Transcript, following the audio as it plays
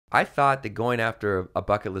I thought that going after a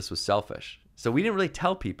bucket list was selfish. So we didn't really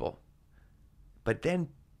tell people. But then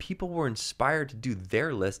people were inspired to do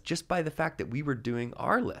their list just by the fact that we were doing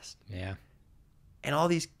our list. Yeah. And all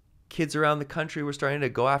these kids around the country were starting to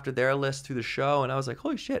go after their list through the show. And I was like,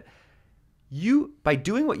 holy shit. By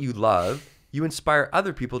doing what you love, you inspire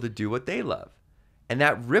other people to do what they love. And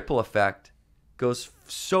that ripple effect goes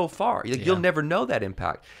so far. You'll never know that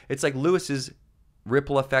impact. It's like Lewis's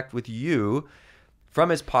ripple effect with you from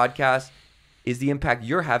his podcast is the impact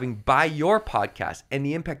you're having by your podcast, and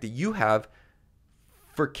the impact that you have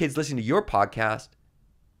for kids listening to your podcast,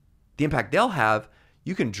 the impact they'll have.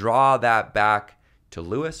 You can draw that back to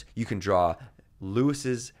Lewis. You can draw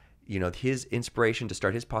Lewis's, his inspiration to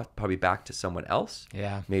start his probably back to someone else.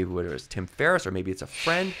 Yeah. Maybe whether it's Tim Ferriss or maybe it's a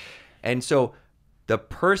friend. And so the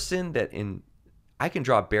person I can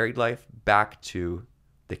draw Buried Life back to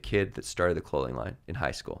the kid that started the clothing line in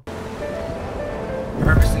high school.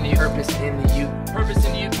 Purpose in the Youth. Purpose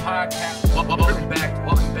in the Youth podcast. Welcome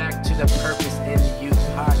back to the Purpose in the Youth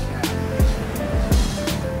podcast.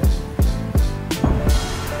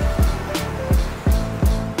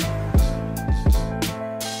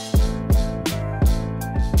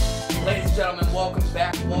 Ladies and gentlemen, welcome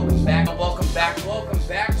back to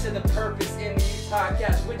the Purpose in the Youth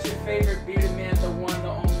podcast with your favorite bearded man, the one, the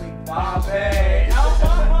only Bobbbaaaay.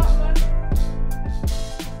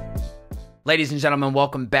 Ladies and gentlemen,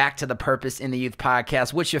 welcome back to the Purpose in the Youth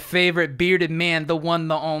podcast with your favorite bearded man, the one,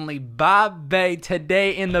 the only Bobbbaaaay.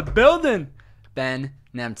 Today in the building, Ben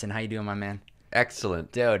Nemtin. How you doing, my man?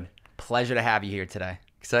 Excellent. Dude, pleasure to have you here today.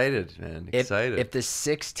 Excited, man. Excited. If the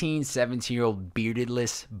 16, 17-year-old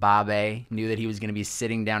beardedless Bobbbaaaay knew that he was going to be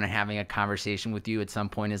sitting down and having a conversation with you at some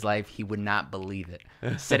point in his life, he would not believe it.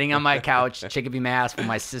 Sitting on my couch, Chickabee, Mass, with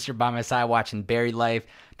my sister by my side watching Buried Life,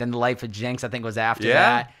 then The Life of Jinx, I think was after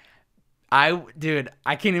that. I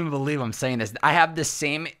can't even believe I'm saying this. I have the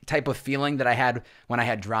same type of feeling that I had when I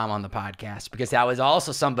had Drama on the podcast, because that was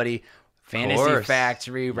also somebody, Fantasy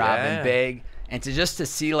Factory, Robin Big. And to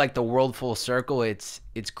see like the world full circle, it's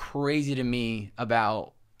crazy to me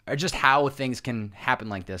about just how things can happen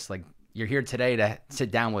like this. Like, you're here today to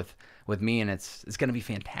sit down with me, and it's going to be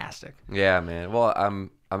fantastic. Yeah, man. Well,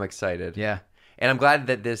 I'm excited. Yeah. And I'm glad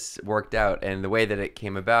that this worked out, and the way that it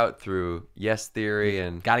came about through Yes Theory.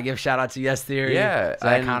 And got to give a shout out to Yes Theory. Yeah.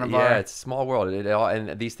 Yeah, it's a small world.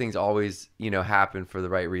 And these things always, happen for the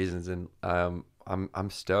right reasons. And I'm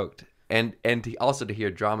stoked. And also to hear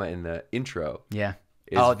Drama in the intro. Yeah.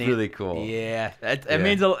 Is really cool. Yeah. That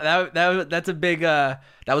means that's a big that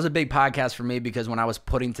was a big podcast for me, because when I was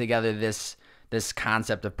putting together this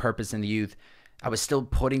concept of Purpose in the Youth, I was still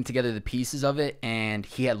putting together the pieces of it, and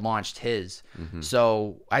he had launched his. Mm-hmm.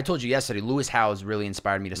 So I told you yesterday, Lewis Howes really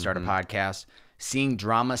inspired me to start a podcast. Seeing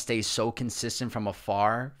Drama stay so consistent from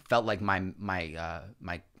afar felt like my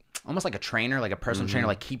almost like a trainer, like a personal trainer,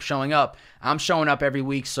 like, keep showing up. I'm showing up every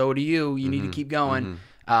week, so do you. You need to keep going.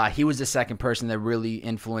 He was the second person that really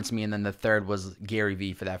influenced me, and then the third was Gary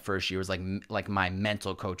Vee for that first year. It was like my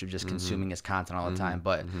mental coach of just consuming his content all the time.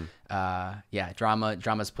 But yeah,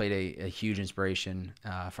 Drama's played a huge inspiration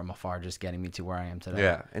from afar, just getting me to where I am today.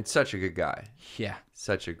 Yeah, and such a good guy. Yeah.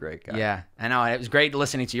 Such a great guy. Yeah, I know. It was great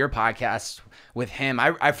listening to your podcast with him.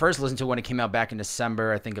 I first listened to it when it came out back in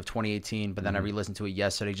December, I think, of 2018, but then I re-listened to it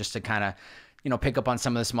yesterday just to kind of, pick up on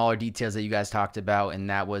some of the smaller details that you guys talked about, and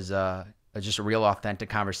that was just a real authentic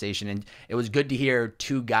conversation. And it was good to hear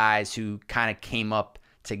two guys who kind of came up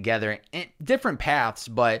together in different paths,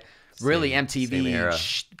 but really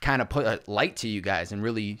MTV kind of put a light to you guys and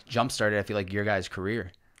really jump-started, I feel like, your guys'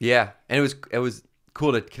 career. Yeah, and it was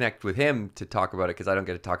cool to connect with him to talk about it, because I don't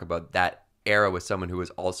get to talk about that era with someone who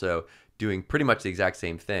was also doing pretty much the exact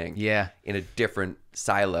same thing. Yeah. In a different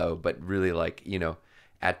silo, but really, like,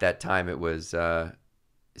 at that time it was so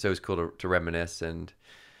it was cool to reminisce and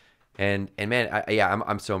man,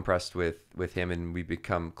 I'm so impressed with him, and we've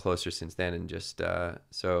become closer since then. And just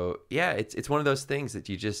so yeah, it's one of those things that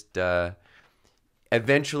you just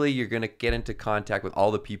eventually you're gonna get into contact with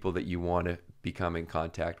all the people that you want to become in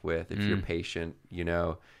contact with. If you're patient, you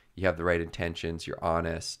have the right intentions, you're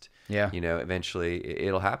honest. Yeah. Eventually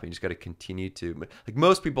it'll happen. You just got to continue to, like,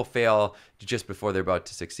 most people fail just before they're about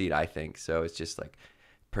to succeed, I think. So it's just like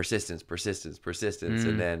persistence,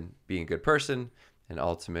 and then being a good person. And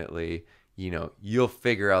ultimately, you'll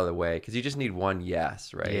figure out a way, because you just need one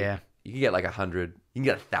yes, right? Yeah. You can get like 100, you can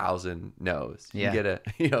get 1,000 no's. You can get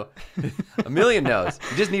a million no's.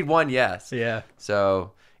 You just need one yes. Yeah.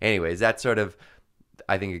 So anyways, that's sort of,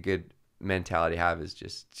 I think, a good mentality to have, is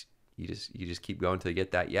just, you just keep going till you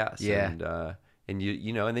get that yes. Yeah. And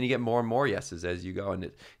and then you get more and more yeses as you go. And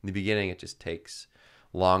in the beginning, it just takes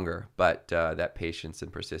longer, but that patience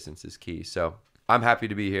and persistence is key. So I'm happy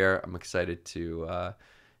to be here. I'm excited to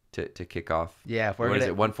kick off. Yeah, what is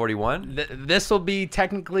it? 141. This will be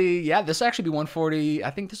technically, this will actually be 140.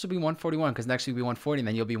 I think this will be 141 because next week will be 140, and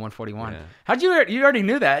then you'll be 141. Yeah. How'd you already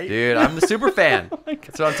knew that, dude? I'm the super fan. Oh,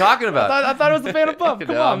 that's what I'm talking about. I thought it was the fan of Buff. Come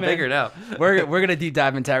on, I'm man. bigger now. We're gonna deep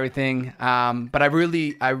dive into everything. But I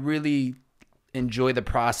really enjoy the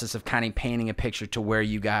process of kind of painting a picture to where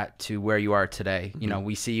you got to where you are today. You know,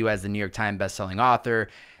 we see you as the New York Times bestselling author.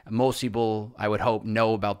 Most people, I would hope,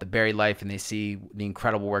 know about the buried life, and they see the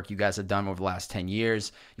incredible work you guys have done over the last 10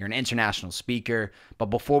 years. You're an international speaker. But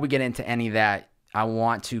before we get into any of that, I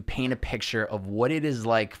want to paint a picture of what it is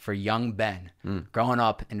like for young Ben growing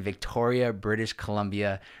up in Victoria, British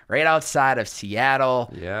Columbia, right outside of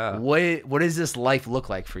Seattle. Yeah. What does this life look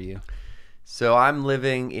like for you? So I'm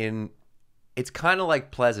living in... It's kind of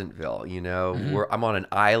like Pleasantville, you know, where I'm on an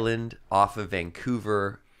island off of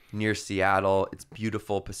Vancouver near Seattle. It's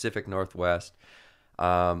beautiful, Pacific Northwest.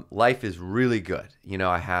 Life is really good. You know,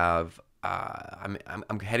 I have,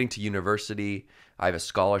 I'm heading to university. I have a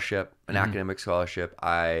scholarship, an academic scholarship.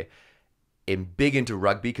 I am big into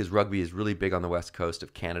rugby because rugby is really big on the West Coast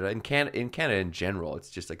of Canada. In Canada in general, it's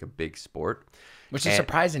just like a big sport. Which is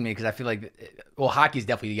surprising me because I feel like, well, hockey's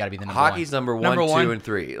definitely got to be the number one. Hockey's number one, 2, and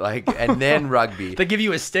 3, like, and then rugby. They give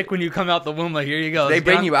you a stick when you come out the womb, like, here you go. They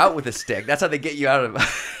bring you out with a stick. That's how they get you out of.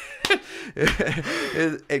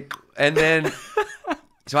 And then,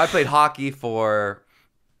 so I played hockey for.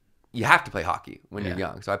 You have to play hockey when you're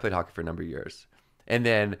young, so I played hockey for a number of years, and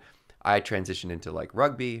then I transitioned into like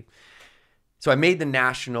rugby. So I made the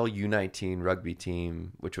national U19 rugby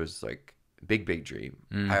team, which was like. Big dream.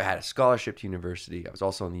 I had a scholarship to university. I was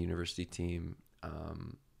also on the university team,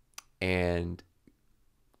 and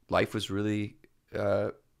life was really. I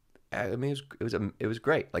mean, it was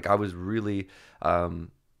great. Like I was really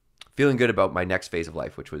feeling good about my next phase of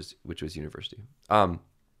life, which was university.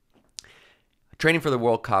 Training for the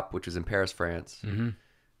World Cup, which was in Paris, France.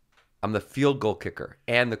 I'm the field goal kicker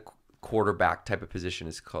and the quarterback type of position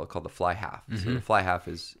is called the fly half. So the fly half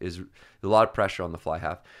is a lot of pressure on the fly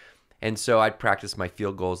half. And so I'd practice my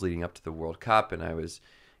field goals leading up to the World Cup, and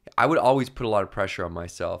I would always put a lot of pressure on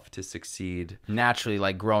myself to succeed. Naturally,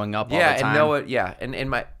 like growing up all the time. And know it,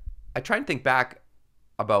 and I try and think back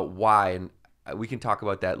about why, and we can talk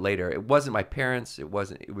about that later. It wasn't my parents, it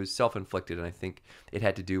was self-inflicted, and I think it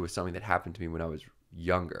had to do with something that happened to me when I was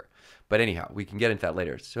younger. But anyhow, we can get into that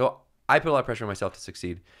later. So I put a lot of pressure on myself to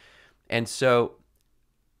succeed. And so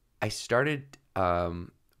I started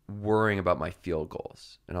worrying about my field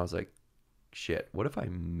goals, and I was like, shit, what if I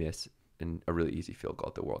miss a really easy field goal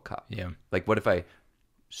at the World Cup? Yeah. Like, what if I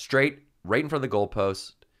right in front of the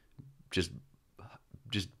goalpost, just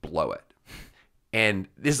blow it? And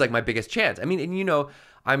this is like my biggest chance. I mean, and you know,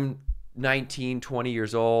 I'm 19, 20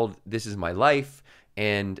 years old. This is my life,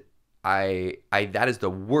 and I that is the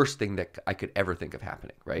worst thing that I could ever think of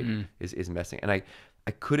happening, right? Is messing. And I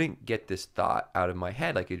couldn't get this thought out of my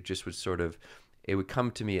head. Like it just was sort of, it would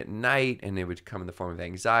come to me at night, and it would come in the form of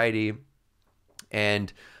anxiety.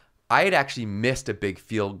 And I had actually missed a big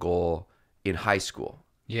field goal in high school.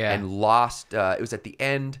 Yeah. And lost, it was at the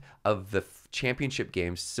end of the championship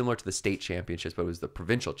games, similar to the state championships, but it was the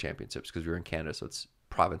provincial championships because we were in Canada, so it's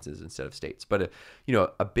provinces instead of states. But, you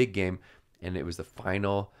know, a big game, and it was the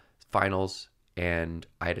finals, and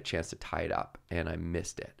I had a chance to tie it up, and I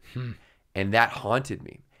missed it. And that haunted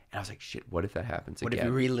me. And I was like, shit, what if that happens again? What if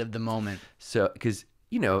you relive the moment? So, because,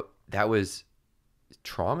 you know, that was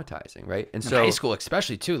traumatizing, right? And so in high school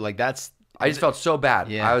especially too, like that's... I just felt so bad.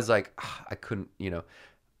 Yeah. I was like, I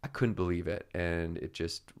couldn't believe it. And it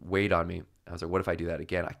just weighed on me. I was like, what if I do that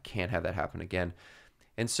again? I can't have that happen again.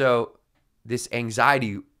 And so this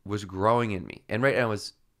anxiety was growing in me. And I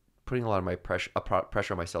was putting a lot of my pressure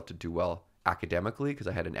on myself to do well academically because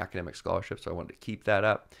I had an academic scholarship, so I wanted to keep that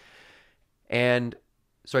up. And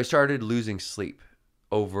so I started losing sleep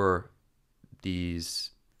over these,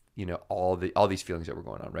 you know, all these feelings that were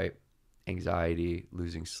going on, right? Anxiety,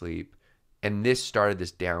 losing sleep. And this started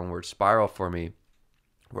this downward spiral for me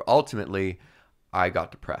where ultimately I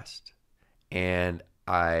got depressed. And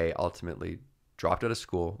I ultimately dropped out of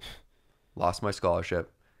school, lost my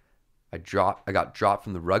scholarship. I got dropped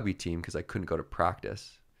from the rugby team because I couldn't go to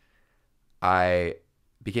practice. I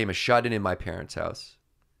became a shut-in in my parents' house,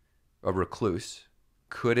 a recluse,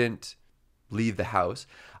 couldn't leave the house.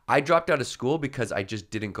 I dropped out of school because I just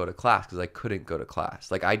didn't go to class because I couldn't go to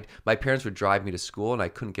class. Like my parents would drive me to school and I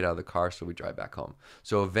couldn't get out of the car, so we'd drive back home.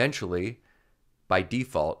 So eventually, by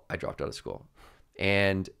default, I dropped out of school.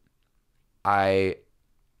 And I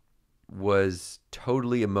was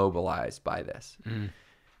totally immobilized by this.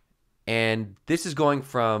 And this is going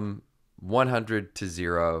from 100 to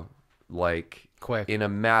 0, like quick, in a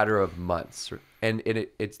matter of months. And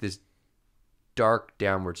it's this dark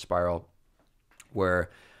downward spiral where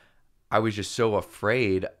I was just so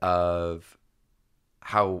afraid of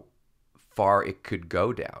how far it could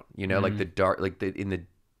go down, like the dark, like in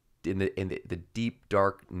the deep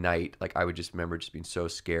dark night. Like I would just remember just being so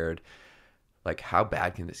scared, like how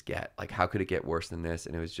bad can this get? Like how could it get worse than this?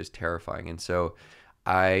 And it was just terrifying. And so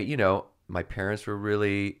my parents were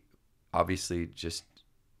really obviously just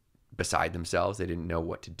beside themselves. They didn't know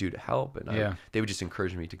what to do to help. And they would just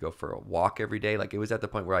encourage me to go for a walk every day. Like it was at the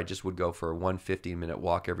point where I just would go for a 15-minute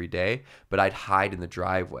walk every day, but I'd hide in the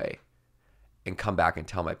driveway and come back and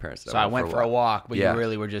tell my parents. So I went for a walk, but you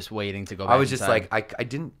really were just waiting to go back I was just inside. like, I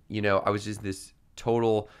didn't, I was just this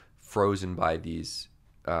total frozen by these,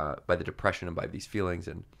 by the depression and by these feelings.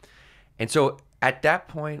 And so at that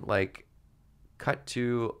point, like cut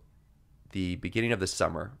to the beginning of the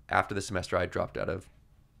summer, after the semester I dropped out of,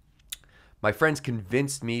 my friends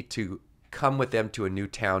convinced me to come with them to a new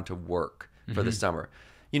town to work for the summer.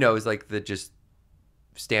 It was like the just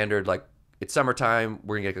standard, like it's summertime,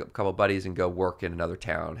 we're gonna get a couple of buddies and go work in another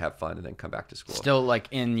town, have fun, and then come back to school. Still like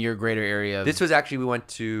in your greater area. This was actually, we went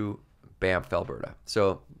to Banff, Alberta.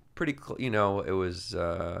 So pretty, it was,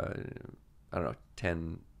 I don't know,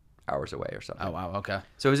 10 hours away or something. Oh, wow, okay.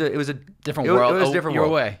 So it was a different world. It was a different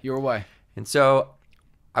world. You were away. And so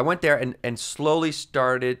I went there and slowly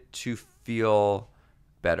started to feel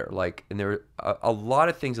better. Like, and there were a lot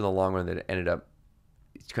of things in the long run that ended up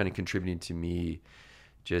kind of contributing to me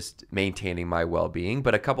just maintaining my well-being.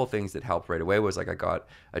 But a couple of things that helped right away was like I got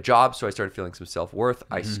a job, so I started feeling some self-worth.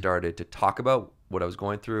 I started to talk about what I was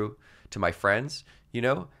going through to my friends,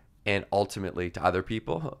 and ultimately to other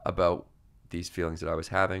people about these feelings that I was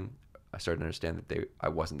having. I started to understand that I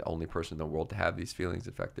wasn't the only person in the world to have these feelings.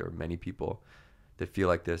 In fact, there are many people that feel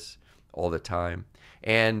like this all the time.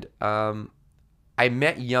 And I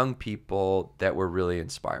met young people that were really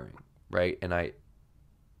inspiring, right? And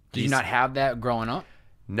did you not have that growing up?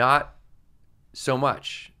 Not so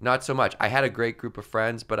much. Not so much. I had a great group of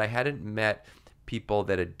friends, but I hadn't met people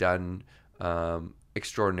that had done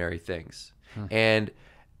extraordinary things. And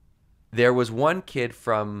there was one kid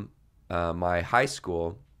from my high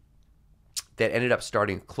school that ended up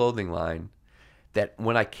starting a clothing line that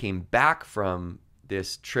when I came back from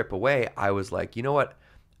this trip away, I was like, you know what?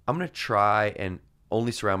 I'm going to try and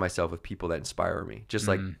only surround myself with people that inspire me, just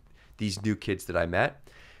like these new kids that I met.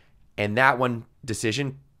 And that one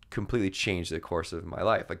decision completely changed the course of my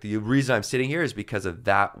life. Like the reason I'm sitting here is because of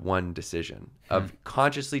that one decision of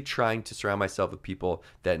consciously trying to surround myself with people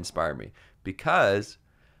that inspire me. Because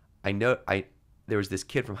I know there was this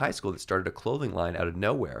kid from high school that started a clothing line out of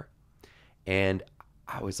nowhere. And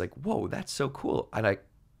I was like, whoa, that's so cool. And I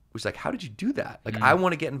was like, how did you do that? Like, I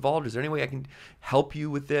want to get involved. Is there any way I can help you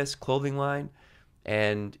with this clothing line?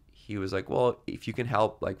 And he was like, well, if you can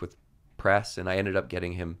help like with press. And I ended up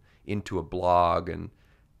getting him into a blog, and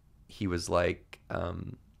he was like,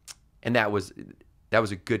 and that was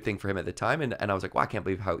a good thing for him at the time. And I was like, well, I can't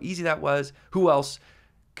believe how easy that was. Who else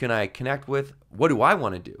can I connect with? What do I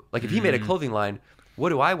want to do? Like if he made a clothing line, what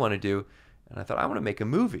do I want to do? And I thought, I want to make a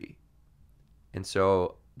movie. And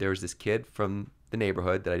so there was this kid from the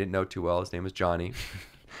neighborhood that I didn't know too well. His name was Johnny.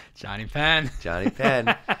 Johnny Penn. Johnny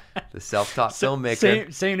Penn, the self-taught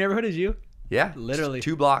filmmaker. Same neighborhood as you? Yeah. Literally.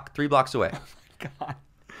 3 blocks away. Oh my God.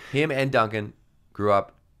 Him and Duncan grew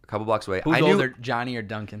up a couple blocks away. Who's older, Johnny or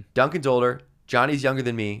Duncan? Duncan's older. Johnny's younger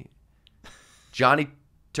than me. Johnny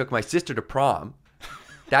took my sister to prom.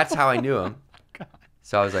 That's how I knew him. God.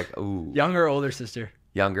 So I was like, ooh. Younger or older sister?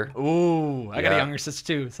 Younger. Ooh, I got a younger sister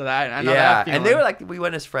too, so that I know that feeling. And they were like, we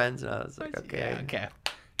went as friends, and I was like, okay. Yeah, okay.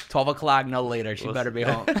 12 o'clock, no later. She better be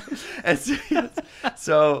home. And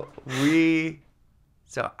so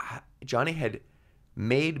Johnny had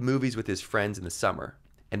made movies with his friends in the summer,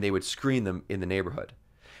 and they would screen them in the neighborhood.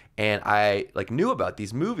 And I like knew about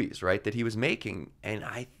these movies, right, that he was making, and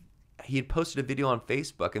he had posted a video on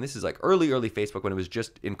Facebook, and this is like early Facebook when it was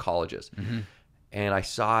just in colleges. And I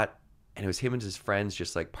saw it. And it was him and his friends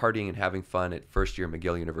just like partying and having fun at first year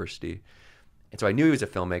McGill University. And so I knew he was a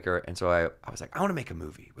filmmaker. And so I was like, I want to make a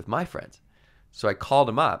movie with my friends. So I called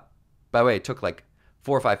him up. By the way, it took like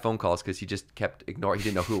 4 or 5 phone calls because he just kept ignoring. He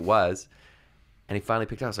didn't know who it was. And he finally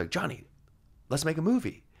picked up. I was like, Johnny, let's make a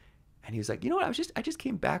movie. And he was like, you know what? I just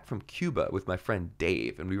came back from Cuba with my friend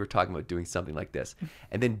Dave. And we were talking about doing something like this.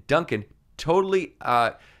 And then Duncan totally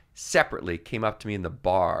separately came up to me in the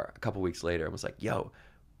bar a couple weeks later and was like, yo,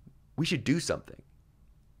 we should do something.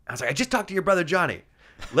 I was like, I just talked to your brother Johnny.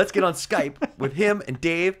 Let's get on Skype with him and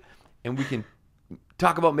Dave, and we can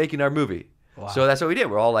talk about making our movie. Wow. So that's what we did.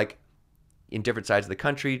 We're all like in different sides of the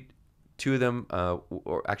country. Two of them,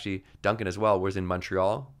 or actually Duncan as well, was in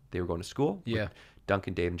Montreal. They were going to school. Yeah.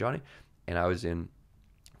 Duncan, Dave, and Johnny. And I was in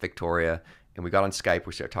Victoria. And we got on Skype.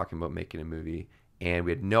 We started talking about making a movie. And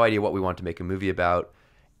we had no idea what we wanted to make a movie about.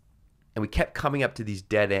 And we kept coming up to these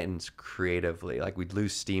dead ends creatively. Like we'd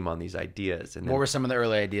lose steam on these ideas. And then, what were some of the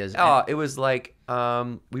early ideas? Oh, it was like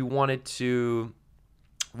we wanted to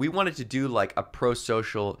do like a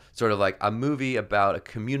pro-social sort of like a movie about a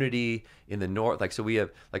community in the north. Like, so we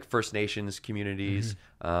have like First Nations communities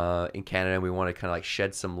in Canada, and we want to kind of like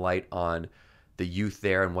shed some light on the youth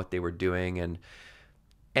there and what they were doing.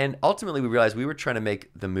 And ultimately we realized we were trying to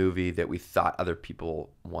make the movie that we thought other people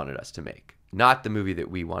wanted us to make, not the movie that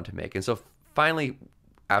we want to make. And so finally,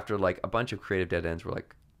 after like a bunch of creative dead ends, we're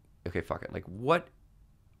like, okay, fuck it. Like, what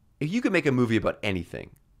if you could make a movie about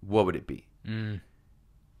anything, what would it be? And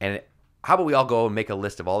how about we all go and make a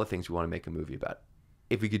list of all the things we want to make a movie about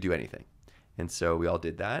if we could do anything? And so we all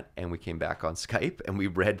did that, and we came back on Skype, and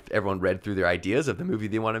everyone read through their ideas of the movie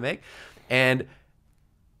they want to make, and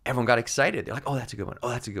everyone got excited. They're like, oh, that's a good one. Oh,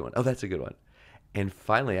 that's a good one. Oh, that's a good one. And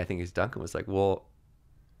finally, I think it's Duncan was like, well,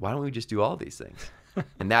 why don't we just do all these things?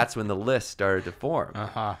 And that's when the list started to form.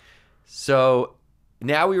 So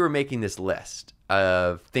now we were making this list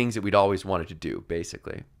of things that we'd always wanted to do,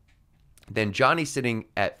 basically. Then Johnny's sitting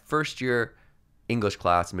at first year English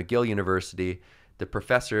class, McGill University. The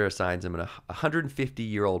professor assigns him a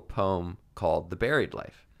 150-year-old poem called The Buried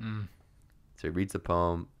Life. So he reads the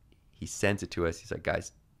poem. He sends it to us. He's like,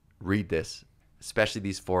 guys, read this, especially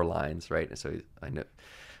these 4 lines, right? And so I know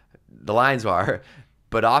the lines are,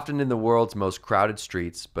 but often in the world's most crowded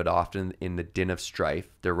streets, but often in the din of strife,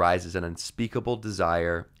 there rises an unspeakable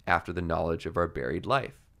desire after the knowledge of our buried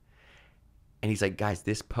life. And he's like, guys,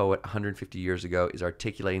 this poet 150 years ago is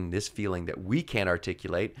articulating this feeling that we can't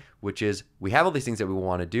articulate, which is we have all these things that we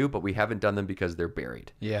want to do, but we haven't done them because they're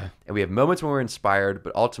buried. Yeah. And we have moments when we're inspired,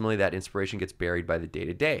 but ultimately that inspiration gets buried by the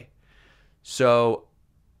day-to-day. So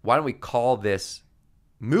why don't we call this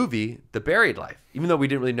movie The Buried Life, even though we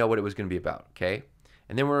didn't really know what it was going to be about, okay?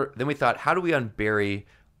 And then we thought, how do we unbury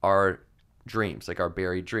our dreams, like our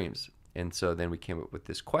buried dreams? And so then we came up with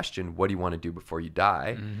this question, what do you want to do before you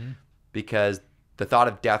die? Because the thought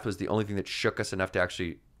of death was the only thing that shook us enough to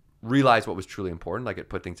actually realize what was truly important. Like, it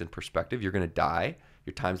put things in perspective. You're going to die.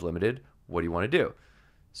 Your time's limited. What do you want to do?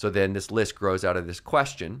 So then this list grows out of this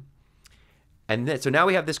question. And then, so now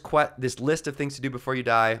we have this list of things to do before you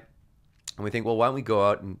die. And we think, well, why don't we go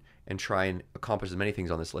out and try and accomplish as many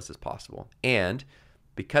things on this list as possible? And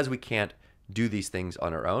because we can't do these things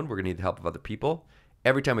on our own, we're going to need the help of other people.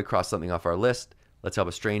 Every time we cross something off our list, let's help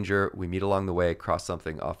a stranger we meet along the way cross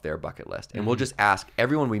something off their bucket list. And we'll just ask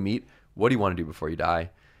everyone we meet, what do you want to do before you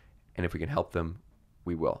die? And if we can help them,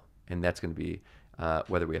 we will. And that's going to be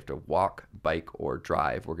whether we have to walk, bike, or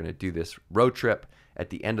drive. We're going to do this road trip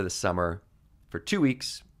at the end of the summer for 2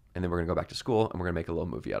 weeks, and then we're going to go back to school, and we're going to make a little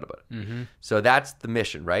movie out of it. So that's the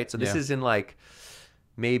mission, right? So this is in like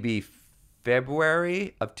maybe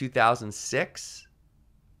February of 2006.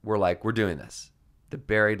 We're doing this. The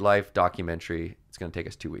Buried Life documentary. It's going to take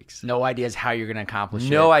us 2 weeks. No ideas how you're going to accomplish it.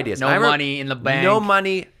 No ideas. No money in the bank. No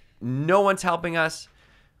money. No one's helping us.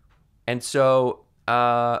 And so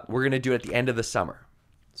we're going to do it at the end of the summer.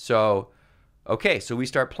 So, okay, so we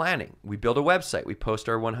start planning. We build a website. We post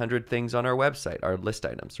our 100 things on our website, our list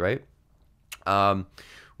items, right?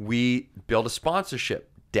 We build a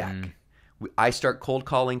sponsorship deck. I start cold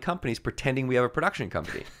calling companies pretending we have a production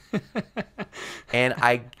company. And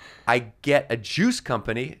I get a juice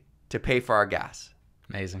company to pay for our gas.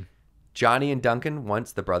 Amazing. Johnny and Duncan,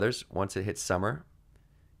 the brothers, once it hits summer,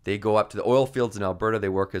 they go up to the oil fields in Alberta. They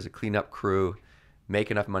work as a cleanup crew,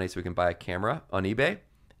 make enough money so we can buy a camera on eBay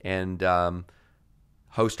and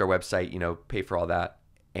host our website, pay for all that.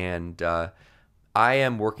 And I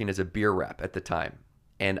am working as a beer rep at the time.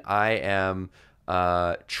 And I am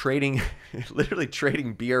literally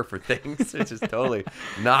trading beer for things, which is totally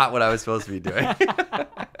not what I was supposed to be doing.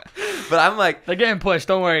 But I'm like, they're getting pushed.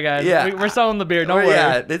 Don't worry, guys. Yeah, we're selling the beer. Don't worry.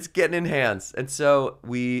 Yeah, it's getting in hands. And so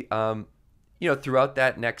we, throughout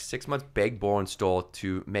that next 6 months, begged, borrowed, and stole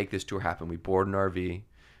to make this tour happen. We boarded an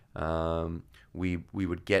RV. We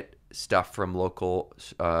would get stuff from local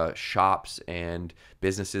shops and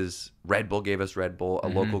businesses. Red Bull gave us Red Bull. A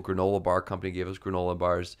local granola bar company gave us granola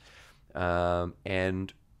bars.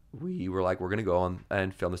 And we were like, we're going to go on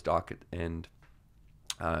and film this doc and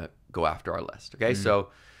go after our list. Okay, so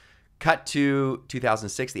cut to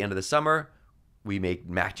 2006, the end of the summer. We make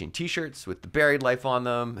matching T-shirts with The Buried Life on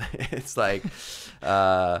them. It's like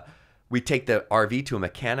we take the RV to a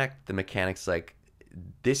mechanic. The mechanic's like,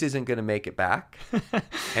 this isn't going to make it back.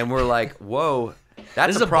 And we're like, whoa,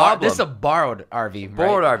 that's a problem. This is a borrowed RV, right?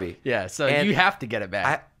 Borrowed RV. Yeah, so you have to get it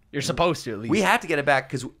back. You're supposed to, at least. We have to get it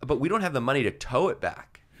back, but we don't have the money to tow it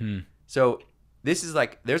back. So this is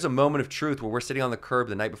like, there's a moment of truth where we're sitting on the curb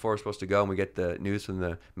the night before we're supposed to go, and we get the news from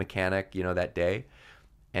the mechanic, that day.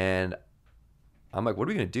 And I'm like, what are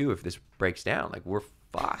we going to do if this breaks down? Like, we're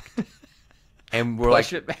fucked. And we're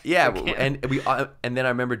Push like, it back yeah. again. And then I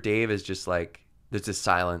remember Dave is just like, there's this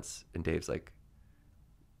silence, and Dave's like,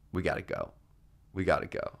 we got to go. We got to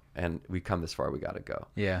go. And we come this far, we got to go.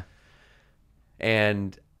 Yeah.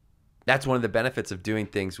 And that's one of the benefits of doing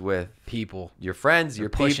things with people, your friends, your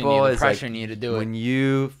pushing people, you, is pressuring like, you to do it. When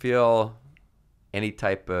you feel any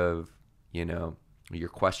type of, you're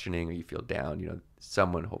questioning or you feel down,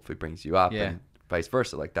 someone hopefully brings you up, and vice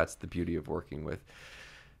versa. Like, that's the beauty of working with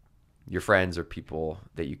your friends or people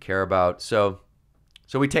that you care about. So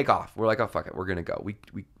we take off. We're like, oh, fuck it, we're gonna go. We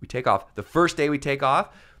take off. The first day we take off,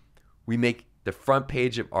 we make the front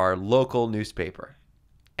page of our local newspaper,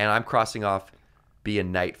 and I'm crossing off be a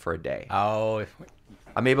knight for a day. Oh,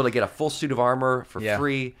 I'm able to get a full suit of armor for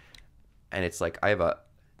free, and it's like I have a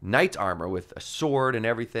knight's armor with a sword and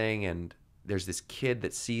everything. And there's this kid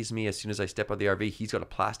that sees me as soon as I step out of the RV. He's got a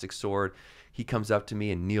plastic sword. He comes up to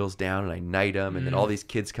me and kneels down, and I knight him. And then all these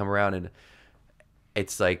kids come around, and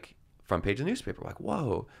it's like front page of the newspaper. We're like,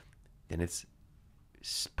 whoa. Then it's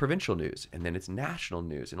provincial news, and then it's national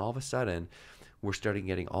news, and all of a sudden we're starting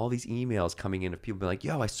getting all these emails coming in of people being like,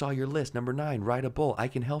 yo, I saw your list, number 9, ride a bull, I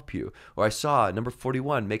can help you. Or I saw number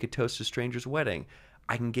 41, make a toast to a stranger's wedding,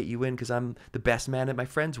 I can get you in because I'm the best man at my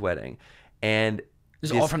friend's wedding. And this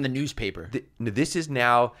is all from the newspaper. This is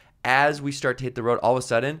now, as we start to hit the road, all of a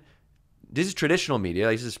sudden, this is traditional media.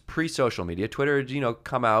 Like, this is pre-social media. Twitter,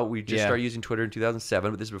 come out. We just started using Twitter in 2007,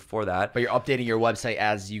 but this is before that. But you're updating your website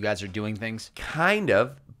as you guys are doing things? Kind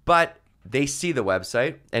of, but they see the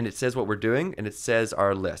website, and it says what we're doing, and it says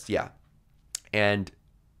our list. Yeah. And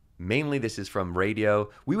mainly this is from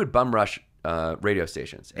radio. We would bum rush radio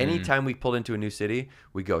stations. Anytime we pulled into a new city,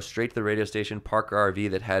 we go straight to the radio station, park our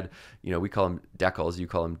RV that had, we call them decals, you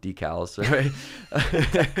call them decals, right?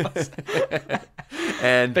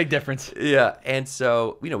 And big difference. Yeah. And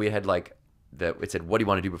so, we had like it said, what do you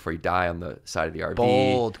want to do before you die, on the side of the RV?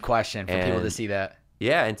 Bold question for people to see that.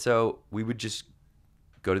 Yeah. And so we would just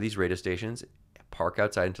go to these radio stations, park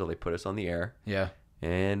outside until they put us on the air. Yeah.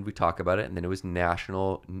 And we talk about it, and then it was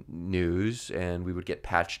national news, and we would get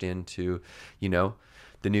patched into, the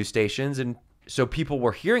news stations, and so people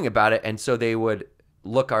were hearing about it, and so they would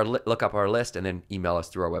look up our list and then email us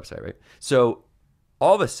through our website, right? So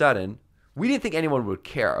all of a sudden, we didn't think anyone would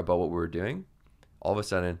care about what we were doing. All of a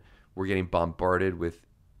sudden, we're getting bombarded with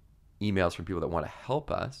emails from people that want to help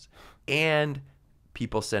us, and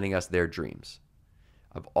people sending us their dreams.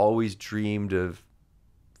 I've always dreamed of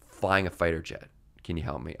flying a fighter jet. Can you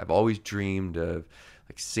help me? I've always dreamed of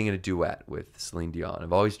like singing a duet with Celine Dion.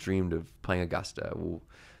 I've always dreamed of playing Augusta. Well,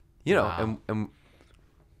 wow. And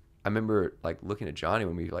I remember like looking at Johnny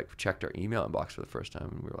when we like checked our email inbox for the first time,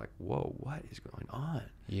 and we were like, whoa, what is going on?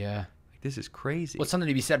 Yeah. Like, this is crazy. Well, something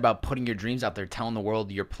to be said about putting your dreams out there, telling the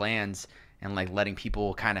world your plans, and like letting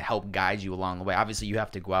people kind of help guide you along the way. Obviously, you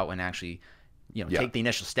have to go out and actually take the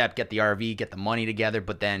initial step, get the RV, get the money together,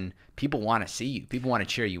 but then people want to see you. People want to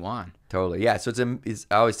cheer you on. Totally. Yeah. So it's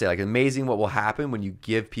I always say, like, amazing what will happen when you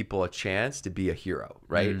give people a chance to be a hero,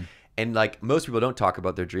 right? And like, most people don't talk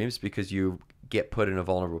about their dreams because you get put in a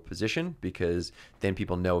vulnerable position, because then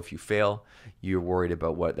people know if you fail, you're worried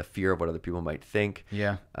about the fear of what other people might think.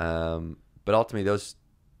 Yeah. But ultimately, those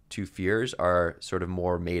two fears are sort of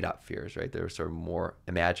more made up fears, right? They're sort of more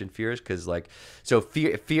imagined fears, because so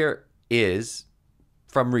fear is,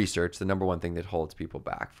 from research, the number one thing that holds people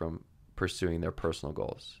back from pursuing their personal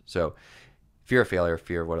goals. So fear of failure,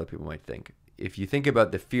 fear of what other people might think. If you think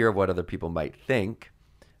about the fear of what other people might think,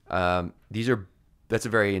 that's a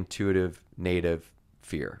very intuitive, native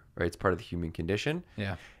fear, right? It's part of the human condition.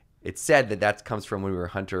 Yeah. It's said that comes from when we were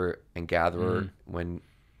hunter and gatherer, when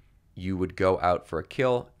you would go out for a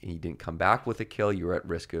kill and you didn't come back with a kill, you were at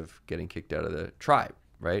risk of getting kicked out of the tribe,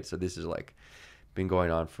 right? So this is like been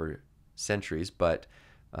going on for centuries, but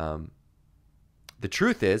the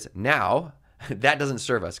truth is now that doesn't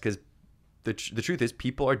serve us, because the truth is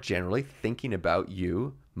people are generally thinking about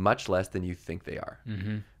you much less than you think they are,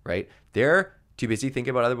 right? They're too busy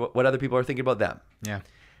thinking about what other people are thinking about them. Yeah.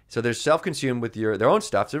 So they're self-consumed with their own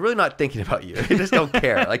stuff. So they're really not thinking about you. They just don't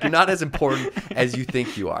care. Like, you're not as important as you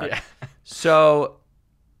think you are. Yeah. So,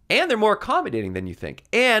 and they're more accommodating than you think.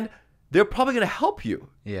 And they're probably going to help you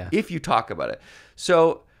if you talk about it.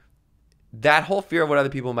 So that whole fear of what other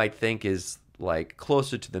people might think is like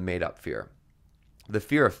closer to the made up fear. The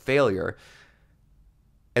fear of failure,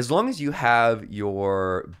 as long as you have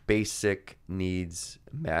your basic needs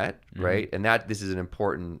met, right? And this is an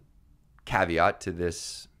important caveat to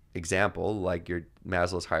this example, like your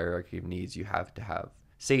Maslow's hierarchy of needs, you have to have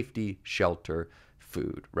safety, shelter,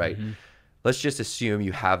 food, right? Let's just assume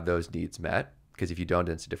you have those needs met, because if you don't,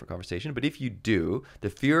 then it's a different conversation. But if you do, the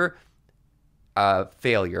fear of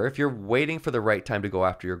failure, if you're waiting for the right time to go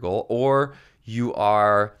after your goal, or you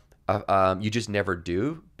are you just never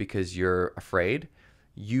do because you're afraid,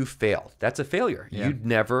 you failed. That's a failure. Yeah. You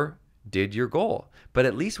never did your goal. But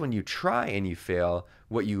at least when you try and you fail,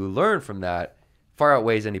 what you learn from that far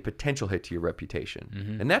outweighs any potential hit to your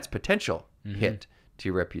reputation. And that's potential hit to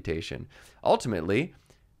your reputation. Ultimately,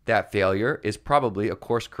 that failure is probably a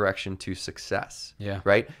course correction to success. Yeah.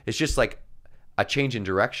 Right? It's just like a change in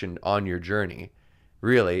direction on your journey.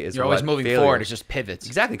 Really, is you're always moving forward. It's just pivots.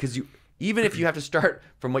 Exactly, because even if you have to start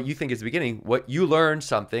from what you think is the beginning, what you learn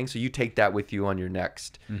something, so you take that with you on your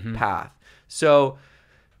next path. So,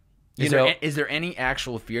 is there any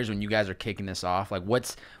actual fears when you guys are kicking this off? Like,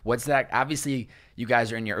 what's that? Obviously, you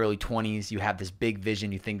guys are in your early 20s. You have this big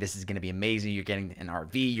vision. You think this is going to be amazing. You're getting an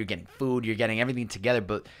RV. You're getting food. You're getting everything together.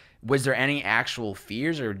 But was there any actual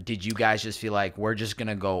fears, or did you guys just feel like we're just going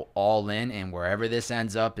to go all in, and wherever this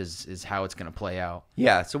ends up is how it's going to play out?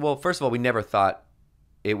 Yeah. So, well, first of all, we never thought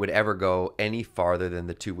it would ever go any farther than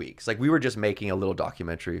the 2 weeks. Like, we were just making a little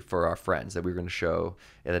documentary for our friends that we were going to show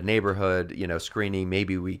at a neighborhood, screening.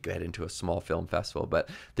 Maybe we get into a small film festival,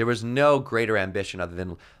 but there was no greater ambition other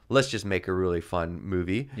than let's just make a really fun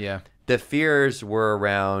movie. Yeah. The fears were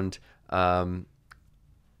around,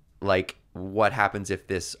 like, what happens if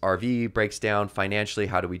this RV breaks down financially?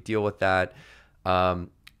 How do we deal with that?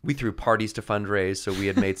 We threw parties to fundraise, so we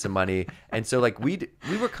had made some money. And so, like, we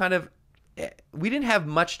were kind of, we didn't have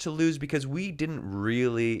much to lose because we didn't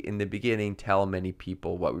really, in the beginning, tell many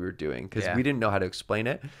people what we were doing because we didn't know how to explain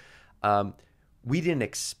it. We didn't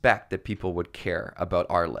expect that people would care about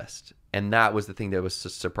our list. And that was the thing that was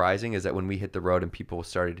surprising, is that when we hit the road and people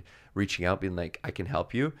started reaching out, being like, I can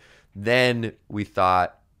help you, then we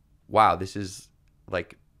thought, wow, this is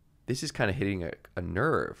kind of hitting a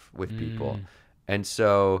nerve with people. And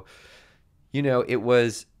so, it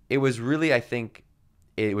was really, I think,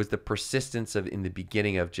 it was the persistence in the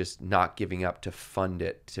beginning of just not giving up to fund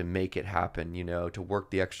it, to make it happen, to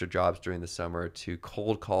work the extra jobs during the summer, to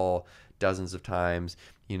cold call dozens of times,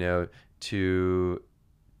 because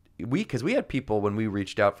we had people, when we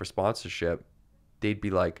reached out for sponsorship, they'd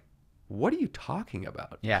be like, what are you talking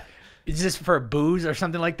about? Yeah. Is this for booze or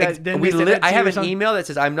something like that? I have an email that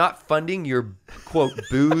says, I'm not funding your, quote,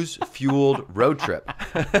 booze-fueled road trip.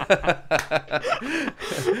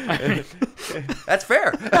 That's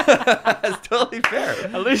fair. That's totally fair.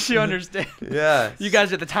 At least you understand. Yeah. You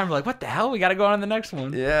guys at the time were like, what the hell? We got to go on to the next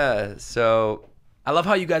one. Yeah. So I love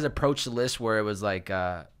how you guys approached the list where it was like, you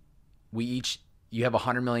have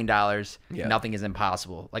 $100 million. Yeah. Nothing is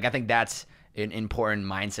impossible. Like, I think that's an important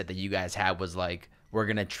mindset that you guys had, was like, we're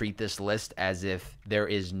going to treat this list as if there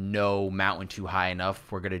is no mountain too high enough.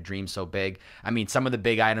 We're going to dream so big. I mean, some of the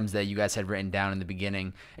big items that you guys had written down in the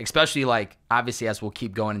beginning, especially, like, obviously as we'll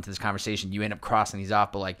keep going into this conversation, you end up crossing these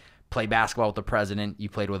off, but like, play basketball with the president, you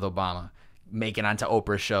played with Obama. Make it onto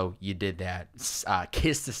Oprah's show, you did that.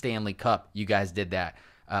 Kiss the Stanley Cup, you guys did that.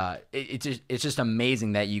 It's just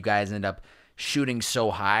amazing that you guys end up shooting so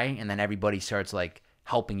high, and then everybody starts like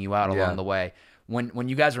helping you out along the way. When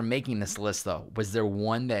you guys were making this list, though, was there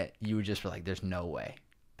one that you were just like, there's no way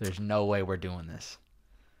we're doing this?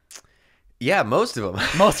 Yeah, most of them.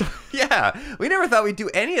 Yeah, we never thought we'd do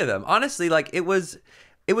any of them. Honestly, like, it was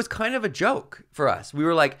kind of a joke for us. We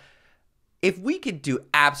were like, if we could do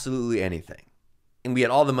absolutely anything and we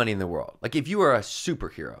had all the money in the world, like, if you were a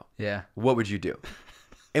superhero, what would you do?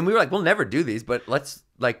 And we were like, we'll never do these, but let's,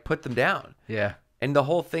 like, put them down. Yeah. And the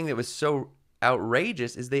whole thing that was so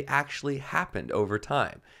outrageous is they actually happened over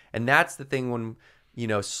time. And that's the thing, when,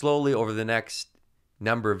 slowly over the next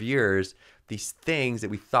number of years, these things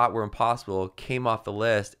that we thought were impossible came off the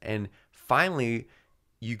list. And finally,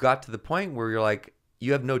 you got to the point where you're like,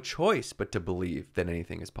 you have no choice but to believe that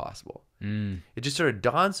anything is possible. It just sort of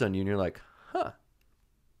dawns on you, and you're like,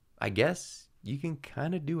 I guess you can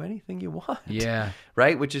kind of do anything you want. Yeah.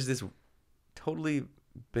 Right? Which is this totally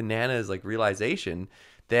bananas, like, realization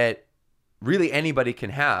that really anybody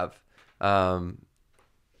can have. And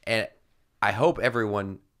I hope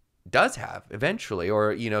everyone does have eventually,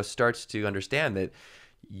 or, starts to understand that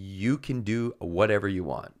you can do whatever you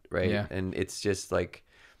want. Right. Yeah. And it's just like,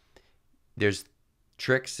 there's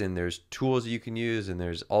tricks and there's tools that you can use, and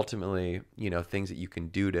there's ultimately, things that you can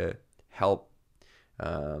do to help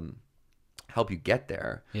help you get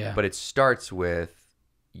there. Yeah. But it starts with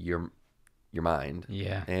your mind.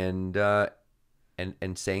 Yeah. And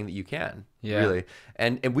saying that you can. Yeah. Really.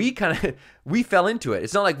 And we we fell into it.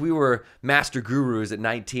 It's not like we were master gurus at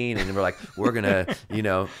 19 and we're like, we're going to,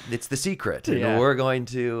 it's the secret and we're going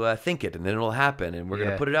to think it and then it'll happen and we're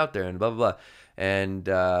going to put it out there and blah, blah, blah. And,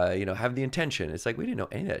 have the intention. It's like, we didn't know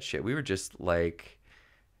any of that shit. We were just like,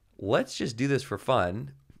 let's just do this for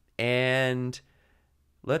fun and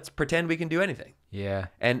let's pretend we can do anything. Yeah.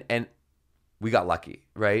 And we got lucky,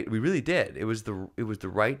 right? We really did. It was the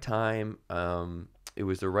right time. It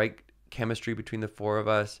was the right chemistry between the four of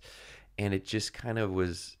us, and it just kind of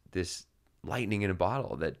was this lightning in a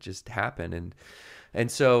bottle that just happened. And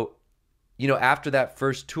so, after that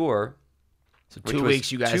first tour, so 2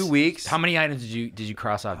 weeks, you guys. 2 weeks. How many items did you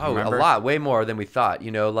cross off? Oh, a lot, way more than we thought.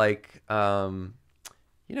 Like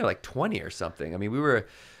 20 or something. I mean,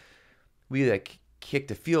 we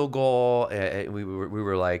kicked a field goal. And we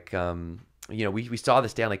were like. We saw the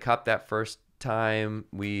Stanley Cup that first time.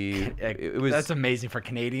 That's amazing for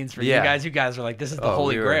Canadians. For you guys are like, this is the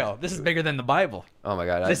Holy Grail. This is bigger than the Bible. Oh my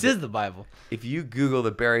God. This is the Bible. If you Google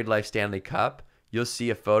the Buried Life Stanley Cup, you'll see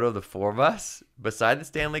a photo of the four of us beside the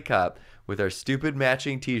Stanley Cup with our stupid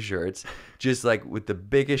matching t-shirts, just like with the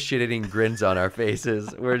biggest shit-eating grins on our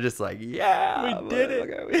faces. We're just like, yeah. We did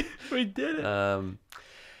it. We did it.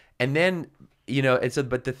 And then,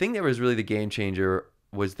 but the thing that was really the game changer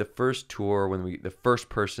was the first tour the first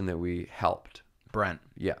person that we helped. Brent.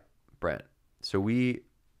 Yeah, Brent. So we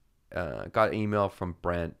got an email from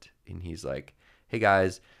Brent, and he's like, hey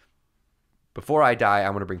guys, before I die, I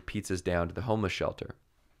want to bring pizzas down to the homeless shelter.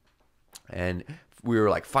 And we were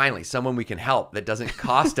like, finally, someone we can help that doesn't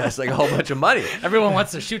cost us like a whole bunch of money. Everyone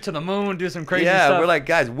wants to shoot to the moon, do some crazy stuff. Yeah, we're like,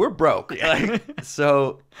 guys, we're broke.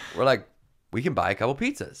 So we're like, we can buy a couple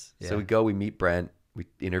pizzas. Yeah. So we meet Brent, we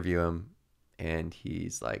interview him. And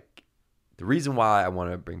he's like, the reason why I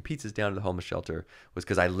want to bring pizzas down to the homeless shelter was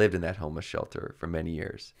because I lived in that homeless shelter for many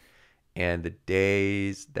years. And the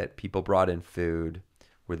days that people brought in food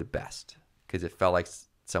were the best because it felt like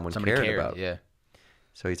somebody cared about. Yeah.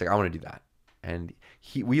 So he's like, I want to do that. And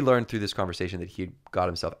we learned through this conversation that he got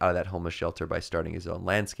himself out of that homeless shelter by starting his own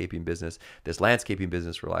landscaping business. This landscaping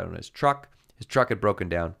business relied on his truck. His truck had broken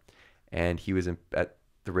down, and he was at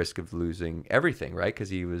the risk of losing everything, right?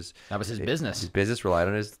 Because that was his business. His business relied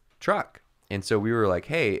on his truck. And so we were like,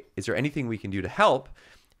 hey, is there anything we can do to help?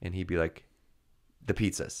 And he'd be like, the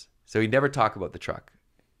pizzas. So he'd never talk about the truck.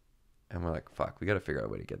 And we're like, fuck, we got to figure out a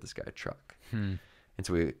way to get this guy a truck. And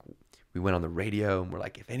so we went on the radio and we're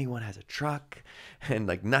like, if anyone has a truck, and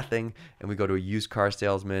like nothing. And we go to a used car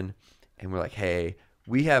salesman and we're like, hey,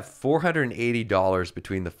 we have $480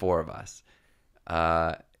 between the four of us.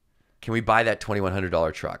 Can we buy that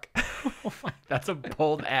 $2,100 truck? That's a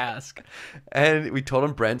bold ask. And we told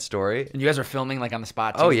him Brent's story. And you guys were filming like on the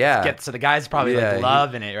spot too? Oh, yeah. So the guy's probably like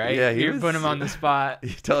loving it, right? Yeah, you're putting him on the spot. You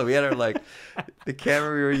told him we had our the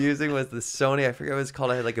camera we were using was the Sony. I forget what it's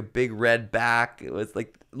called. It had like a big red back. It was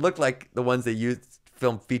looked like the ones they use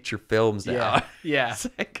film feature films now. Yeah.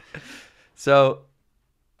 So,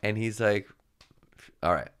 and he's like,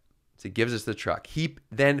 all right. So he gives us the truck. He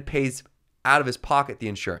then pays out of his pocket the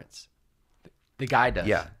insurance. The guy does.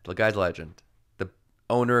 Yeah, the guy's a legend. The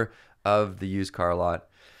owner of the used car lot.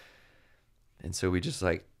 And so we just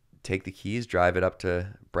take the keys, drive it up to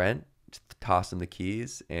Brent, toss him the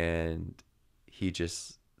keys, and he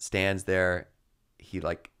just stands there. He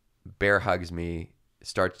bear hugs me,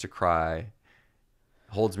 starts to cry,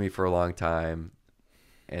 holds me for a long time,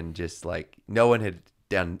 and just no one had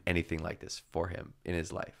done anything like this for him in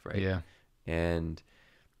his life, right? Yeah. And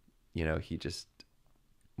he just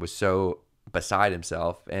was so beside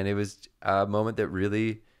himself, and it was a moment that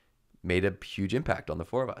really made a huge impact on the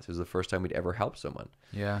four of us. It was the first time we'd ever helped someone.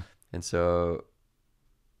 Yeah. And so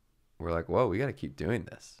we're like, whoa, we got to keep doing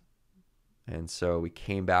this. And so we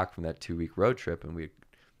came back from that 2-week road trip, and we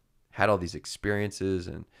had all these experiences,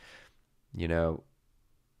 and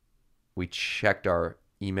we checked our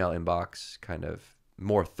email inbox kind of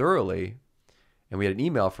more thoroughly, and we had an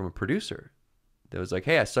email from a producer that was like,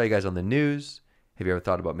 hey, I saw you guys on the news. Have you ever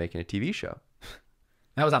thought about making a TV show?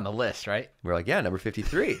 That was on the list, right? We're like, yeah, number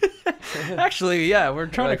 53. Actually, yeah, we're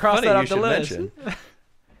trying to cross that off the list.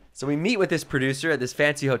 So we meet with this producer at this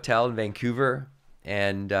fancy hotel in Vancouver,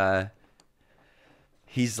 and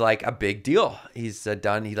he's like a big deal. He's he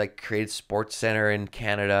created Sports Center in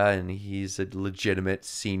Canada, and he's a legitimate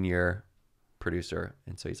senior producer.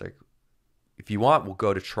 And so he's like, if you want, we'll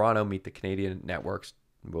go to Toronto, meet the Canadian networks.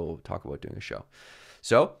 We'll talk about doing a show.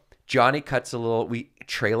 So Johnny cuts a little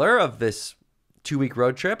trailer of this 2-week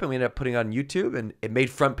road trip, and we ended up putting it on YouTube, and it made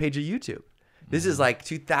front page of YouTube. This is like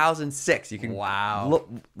 2006. You can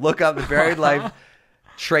look up the Buried Life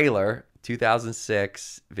trailer,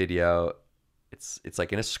 2006 video. It's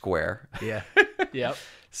like in a square. Yeah. Yep.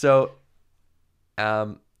 So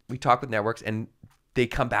we talk with networks, and they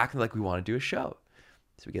come back and they're like, we want to do a show.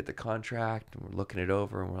 So we get the contract, and we're looking it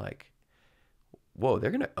over, and we're like, whoa,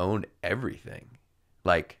 they're going to own everything.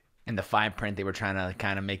 Like, in the fine print, they were trying to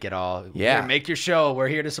kind of make it all, make your show. We're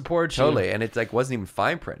here to support you. Totally. And it's like, wasn't even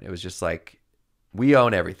fine print. It was just like, we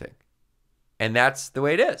own everything. And that's the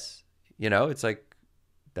way it is. You know, it's like,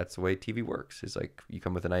 that's the way TV works. It's like, you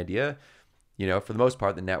come with an idea, you know, for the most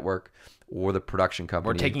part, the network or the production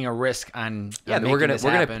company. We're taking a risk on we're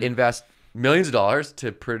gonna invest millions of dollars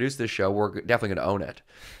to produce this show. We're definitely gonna own it.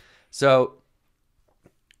 So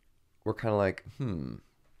we're kind of like,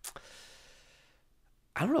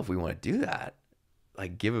 I don't know if we want to do that.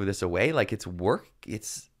 Like, give this away. Like, it's work.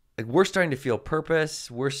 It's like, we're starting to feel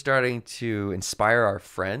purpose. We're starting to inspire our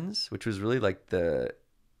friends, which was really like the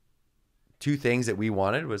two things that we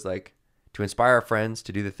wanted, was like to inspire our friends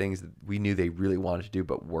to do the things that we knew they really wanted to do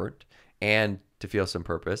but weren't, and to feel some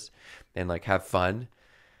purpose and like have fun.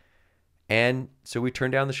 And so we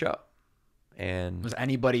turned down the show. And was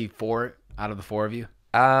anybody for it out of the four of you?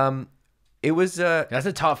 It was that's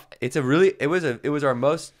a tough. It was our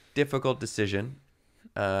most difficult decision.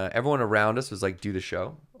 Everyone around us was like, do the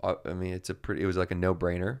show. I mean, it was like a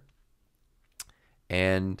no-brainer.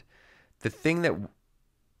 And the thing that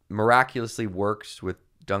miraculously works with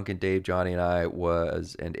Duncan, Dave, Johnny, and I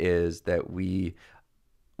is that we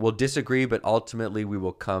will disagree, but ultimately we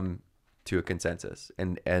will come to a consensus.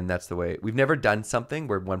 And that's the way. We've never done something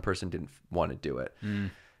where one person didn't want to do it.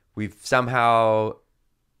 We've somehow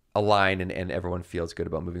aligned, and everyone feels good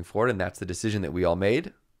about moving forward, and that's the decision that we all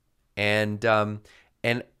made. And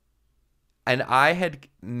I had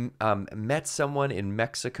met someone in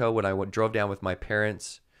Mexico when I drove down with my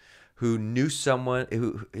parents, who knew someone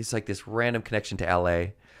who is like this random connection to LA,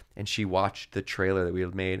 and she watched the trailer that we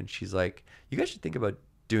had made, and she's like, you guys should think about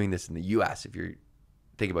doing this in the US if you're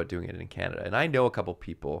thinking about doing it in Canada. And I know a couple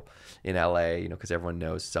people in LA, you know, because everyone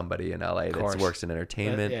knows somebody in LA that works in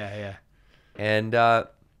entertainment. Yeah. And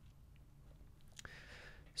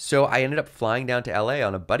so I ended up flying down to LA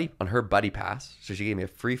on her buddy pass. So she gave me a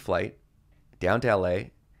free flight down to LA,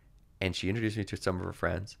 and she introduced me to some of her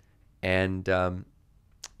friends. And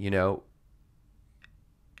you know,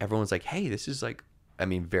 everyone's like, hey, this is like, I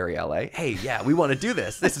mean, very LA. Hey, yeah, we want to do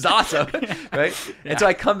this. This is awesome. Right? Yeah. And so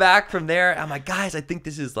I come back from there. I'm like, guys, I think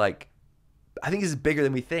this is bigger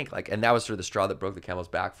than we think. Like, and that was sort of the straw that broke the camel's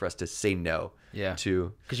back for us to say no. Yeah.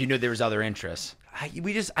 To, because you knew there was other interests.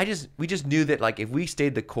 We just knew that, like, if we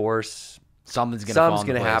stayed the course, something's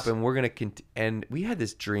gonna happen. We're gonna and we had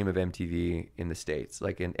this dream of MTV in the States.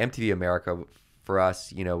 Like, in MTV America for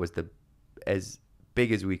us, you know, was as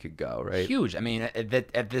big as we could go, right? Huge. I mean,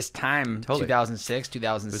 at this time, totally. 2006,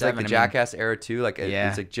 2007. It was like the Jackass era too. Like,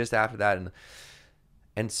 it's like just after that,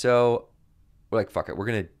 and so we're like, fuck it, we're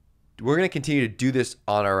gonna continue to do this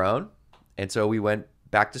on our own. And so we went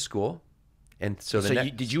back to school. And so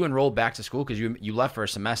did you enroll back to school? Because you left for a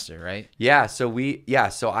semester, right? Yeah. So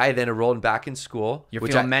I then enrolled back in school. You're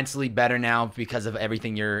feeling mentally better now because of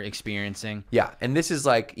everything you're experiencing. Yeah. And this is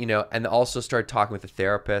like, you know, and also started talking with a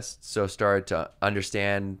therapist. So started to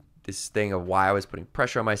understand this thing of why I was putting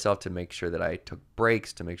pressure on myself, to make sure that I took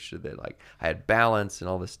breaks, to make sure that, like, I had balance and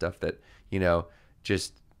all this stuff that, you know,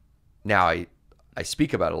 just now I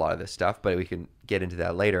speak about a lot of this stuff, but we can get into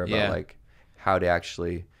that later about like how to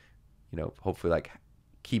actually, you know, hopefully like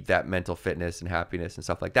keep that mental fitness and happiness and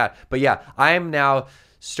stuff like that. But yeah, I am now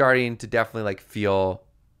starting to definitely like feel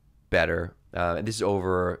better. And this is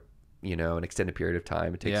over, you know, an extended period of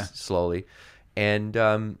time. It takes slowly. And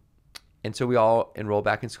so we all enroll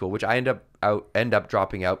back in school, which I end up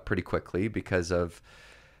dropping out pretty quickly because of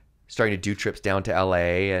starting to do trips down to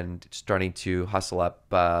LA and starting to hustle up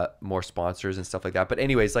more sponsors and stuff like that. But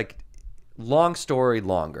anyways, like, long story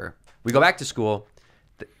longer, we go back to school.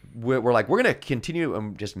 We're like, we're going to continue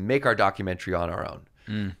and just make our documentary on our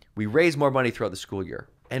own. We raise more money throughout the school year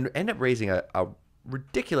and end up raising a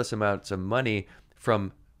ridiculous amounts of money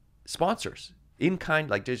from sponsors, in kind,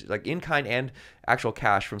 like in kind and actual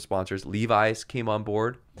cash from sponsors. Levi's came on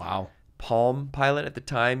board. Wow. Palm Pilot at the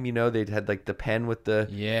time, you know, they'd had like the pen with the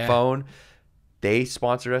phone. They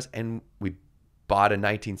sponsored us, and we bought a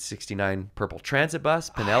 1969 purple transit bus,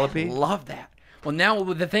 Penelope. I love that. Well, now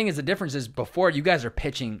the thing is, the difference is, before, you guys are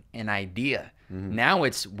pitching an idea. Now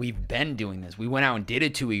we've been doing this. We went out and did a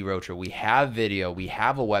 2-week road trip. We have video. We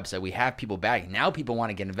have a website. We have people back. Now people want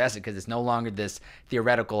to get invested because it's no longer this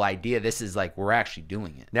theoretical idea. This is like we're actually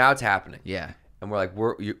doing it. Now it's happening. Yeah. And we're like,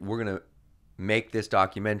 we're going to make this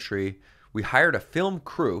documentary. We hired a film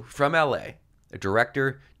crew from LA, a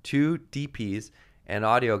director, 2 DPs, an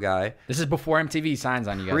audio guy. This is before MTV signs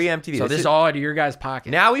on you guys. Pre-MTV. So this is all out of your guys'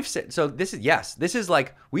 pocket. Now we've said, so this is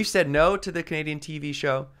like, we've said no to the Canadian TV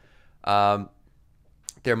show.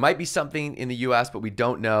 There might be something in the US, but we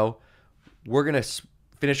don't know. We're going to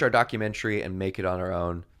finish our documentary and make it on our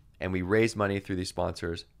own. And we raised money through these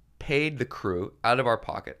sponsors, paid the crew out of our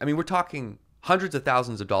pocket. I mean, we're talking hundreds of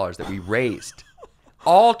thousands of dollars that we raised,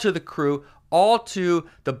 all to the crew, all to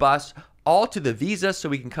the bus, all to the visa so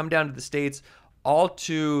we can come down to the States, all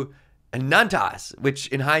to none to us, which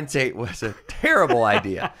in hindsight was a terrible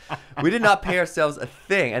idea. We did not pay ourselves a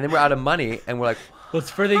thing. And then we're out of money and we're like, well, it's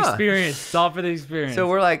for the experience. It's all for the experience. So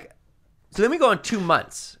we're like, so then we go on 2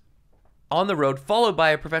 months on the road, followed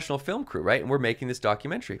by a professional film crew, right? And we're making this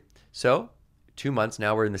documentary. So 2 months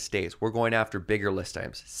now, we're in the States. We're going after bigger list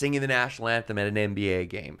items, singing the national anthem at an NBA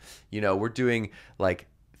game. You know, we're doing like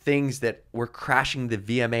things that we're crashing the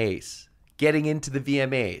VMAs, getting into the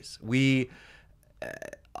VMAs.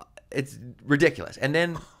 It's ridiculous. And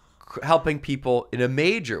then helping people in a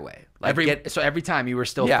major way. Like every time you were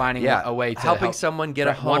still finding a way to help someone get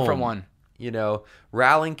a home. One from one. You know,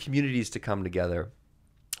 rallying communities to come together,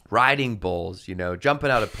 riding bulls, you know, jumping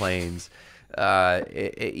out of planes.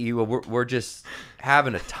 We're just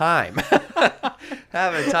having a time.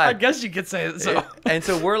 Having a time. I guess you could say it. So. And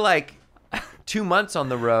so we're like 2 months on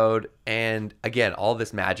the road, and again, all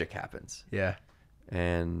this magic happens. Yeah.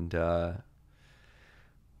 And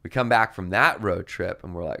we come back from that road trip,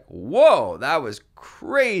 and we're like, whoa, that was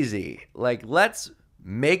crazy. Like, let's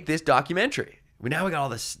make this documentary. Now we got all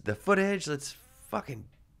the footage. Let's fucking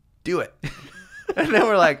do it. And then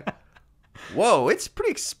we're like, whoa, it's pretty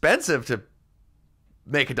expensive to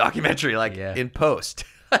make a documentary in post.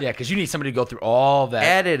 Yeah, because you need somebody to go through all that.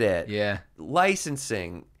 Edit it. Yeah.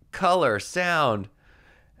 Licensing, color, sound.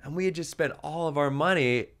 And we had just spent all of our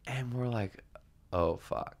money, and we're like, oh,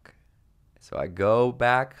 fuck. So I go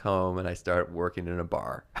back home, and I start working in a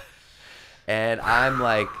bar. And I'm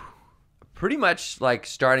like pretty much like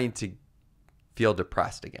starting to feel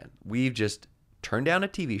depressed again. We've just turned down a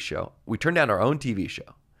TV show. We turned down our own TV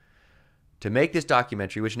show to make this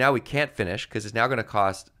documentary, which now we can't finish because it's now going to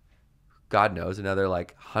cost, God knows, another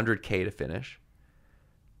like $100K to finish.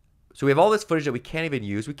 So we have all this footage that we can't even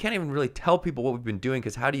use. We can't even really tell people what we've been doing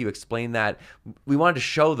because how do you explain that? We wanted to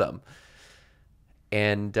show them.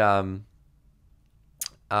 And then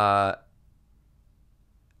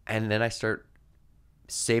I start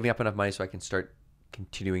saving up enough money so I can start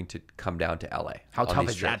continuing to come down to LA. How tough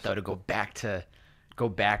is that though, to go back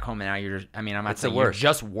home and now you're, I mean, I'm not saying you're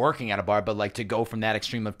just working at a bar, but like to go from that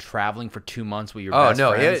extreme of traveling for 2 months with your best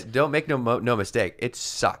friends. Don't make no mistake. It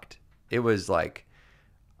sucked. It was like,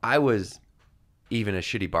 I was even a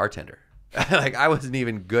shitty bartender. Like I wasn't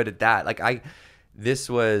even good at that. Like I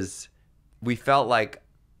felt like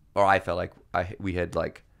we had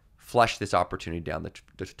like flushed this opportunity down the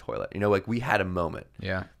toilet. You know, like we had a moment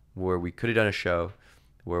where we could have done a show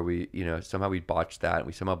where we, you know, somehow we botched that. And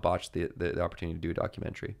we somehow botched the opportunity to do a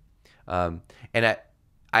documentary. And I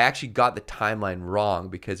actually got the timeline wrong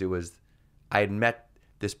because I had met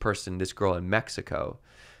this girl in Mexico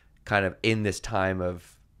kind of in this time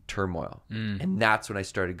of turmoil. And that's when I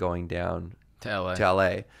started going down to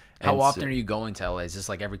LA. How often are you going to LA? Is this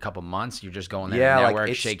like every couple months? You're just going there to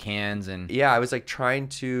network, shake hands, and I was like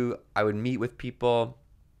I would meet with people,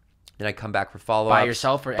 then I'd come back for follow-ups. By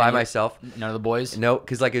yourself or by myself? None of the boys? No,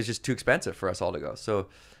 because like it was just too expensive for us all to go. So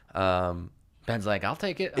Ben's like, I'll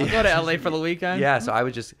take it. I'll go to LA for the weekend. Yeah, so I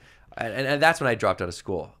would just, and that's when I dropped out of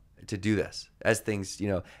school to do this. As things, you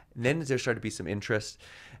know, and then there started to be some interest,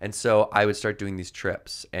 and so I would start doing these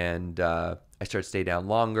trips, and I started to stay down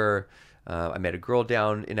longer. I met a girl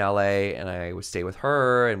down in LA and I would stay with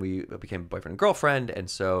her and we became boyfriend and girlfriend. And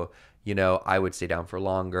so, you know, I would stay down for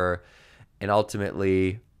longer and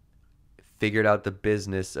ultimately figured out the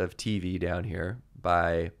business of TV down here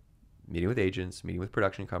by meeting with agents, meeting with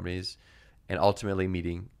production companies, and ultimately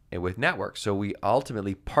meeting with networks. So we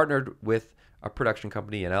ultimately partnered with a production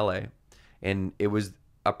company in LA, and it was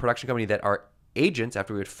a production company that our agents,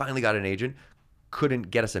 after we had finally got an agent,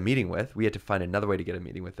 couldn't get us a meeting with. We had to find another way to get a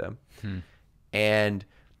meeting with them and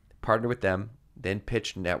partner with them, then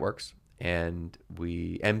pitched networks. And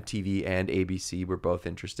MTV and ABC were both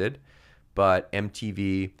interested, but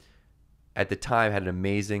MTV at the time had an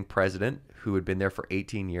amazing president who had been there for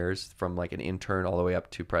 18 years, from like an intern all the way up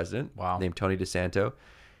to president. Wow. Named Tony DeSanto.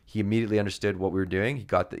 He immediately understood what we were doing. He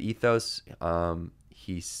got the ethos.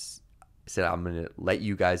 He said, I'm going to let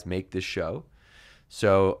you guys make this show.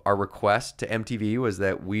 So our request to MTV was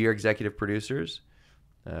that we are executive producers.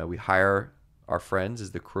 We hire our friends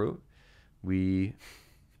as the crew. We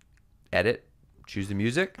edit, choose the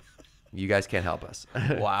music. You guys can't help us.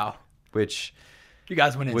 Wow. Which you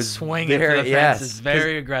guys went in swinging for the fences.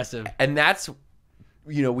 Very aggressive. And that's,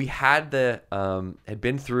 you know, we had had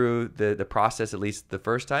been through the process at least the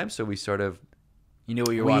first time. So we sort of, you knew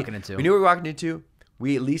what you were walking into. We knew what we were walking into.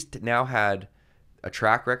 We at least now had a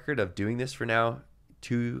track record of doing this for now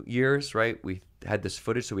 2 years, right? We had this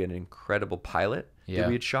footage, so we had an incredible pilot that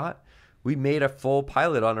we had shot. We made a full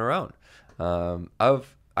pilot on our own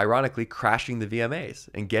of, ironically, crashing the VMAs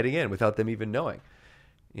and getting in without them even knowing,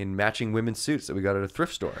 in matching women's suits that we got at a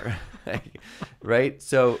thrift store, right?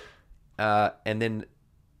 So, and then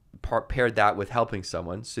paired that with helping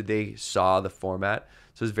someone, so they saw the format.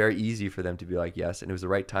 So it was very easy for them to be like, yes, and it was the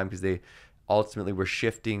right time because they ultimately were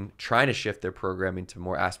trying to shift their programming to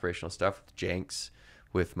more aspirational stuff with Jenks,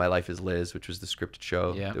 with My Life is Liz, which was the scripted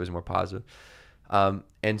show that was more positive.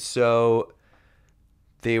 And so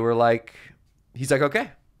they were like, he's like,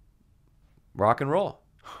 okay, rock and roll.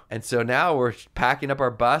 And so now we're packing up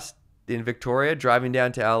our bus in Victoria, driving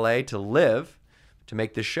down to LA to live, to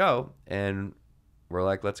make this show. And we're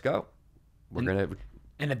like, let's go.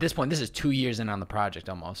 And at this point, this is 2 years in on the project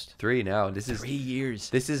almost. 3 now. 3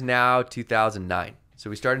 years. This is now 2009.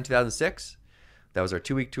 So we started in 2006. That was our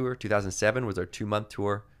 2-week tour. 2007 was our 2-month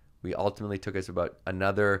tour. We ultimately took us about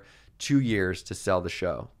another 2 years to sell the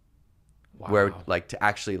show. Wow. Where like to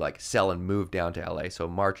actually like sell and move down to LA. So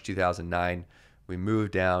March 2009, we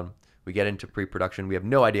moved down. We get into pre-production. We have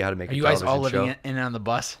no idea how to make a television show. Are you guys all living in on the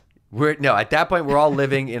bus? No, at that point we're all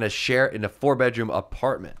living in a 4-bedroom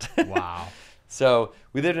apartment. Wow. So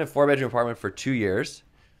we lived in a 4-bedroom apartment for 2 years,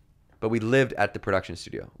 but we lived at the production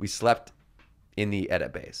studio. We slept in the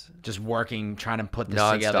edit bays. Just working, trying to put this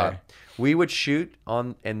non-stop. Together. We would shoot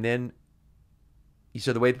on, and then,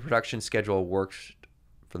 so the way the production schedule works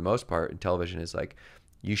for the most part in television is like,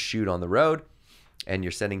 you shoot on the road and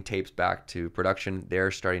you're sending tapes back to production.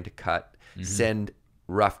 They're starting to cut, send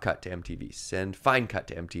rough cut to MTV, send fine cut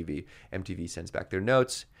to MTV. MTV sends back their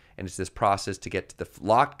notes, and it's this process to get to the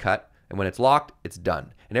locked cut. And when it's locked, it's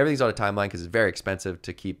done. And everything's on a timeline because it's very expensive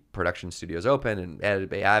to keep production studios open and edit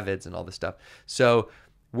by avids and all this stuff. So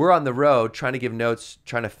we're on the road trying to give notes,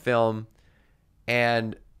 trying to film,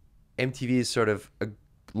 and MTV is sort of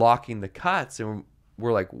locking the cuts. And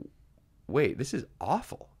we're like, wait, this is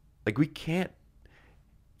awful. Like, we can't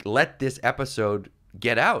let this episode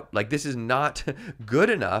get out. Like, this is not good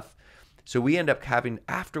enough. So we end up having,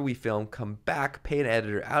 after we film, come back, pay an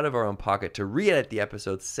editor out of our own pocket to re-edit the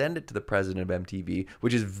episode, send it to the president of MTV,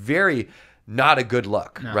 which is very not a good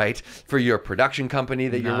look, right? For your production company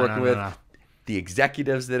that you're working with, the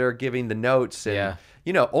executives that are giving the notes, and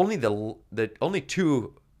you know, only the only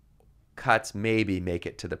 2 cuts maybe make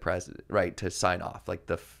it to the president, right, to sign off, like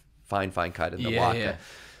the fine cut and the lock cut.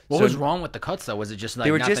 What was wrong with the cuts though? Was it just like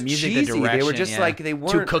they were not just the music, cheesy. the direction? They were just like, they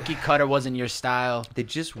weren't too cookie cutter. Wasn't your style. They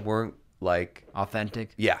just weren't like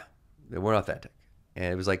authentic. Yeah, they weren't authentic, and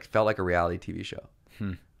it was like, felt like a reality TV show,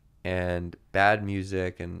 and bad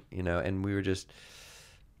music, and you know, and we were just,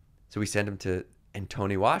 so we sent them to, and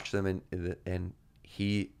Tony watched them, and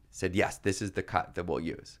he said, yes, this is the cut that we'll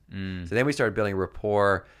use. So then we started building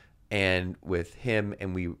rapport, and with him,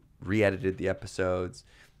 and we re-edited the episodes.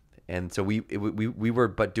 And so we were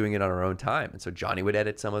but doing it on our own time. And so Johnny would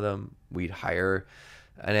edit some of them. We'd hire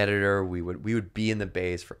an editor. We would be in the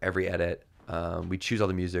bays for every edit. We'd choose all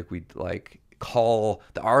the music. We'd like call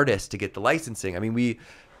the artist to get the licensing. I mean,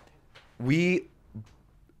 we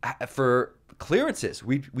for clearances,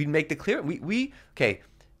 we'd make the clear. Okay.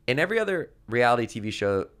 In every other reality TV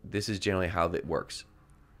show, this is generally how it works.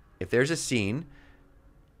 If there's a scene,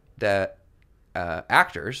 the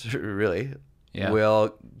actors really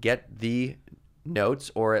will get the notes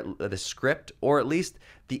or the script, or at least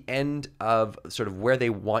the end of sort of where they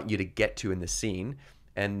want you to get to in the scene,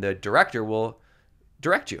 and the director will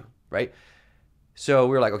direct you, right? So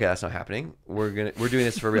we were like, okay, that's not happening. We're doing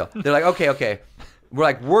this for real. They're like, okay. We're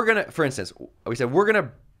like, for instance, we said we're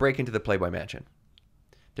gonna break into the Playboy Mansion.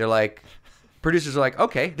 They're like, producers are like,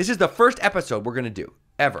 okay, this is the first episode we're gonna do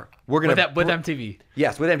ever. We're gonna with MTV.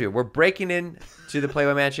 Yes, with MTV. We're breaking in to the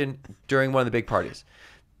Playboy Mansion during one of the big parties.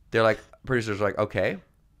 They're like, producers are like, okay,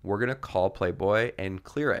 we're gonna call Playboy and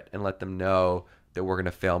clear it and let them know that we're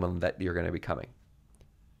gonna film and that you're gonna be coming.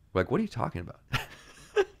 We're like, what are you talking about?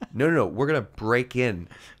 No. We're going to break in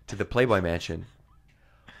to the Playboy Mansion.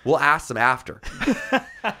 We'll ask them after.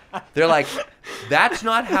 They're like, that's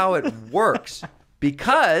not how it works.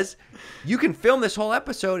 Because you can film this whole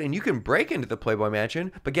episode and you can break into the Playboy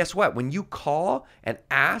Mansion. But guess what? When you call and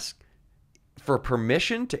ask for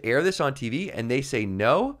permission to air this on TV and they say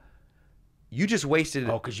no, you just wasted.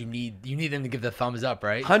 Oh, because you need them to give the thumbs up,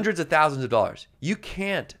 right? Hundreds of thousands of dollars. You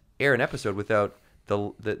can't air an episode without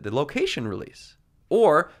the location release.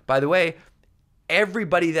 Or, by the way,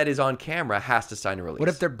 everybody that is on camera has to sign a release. What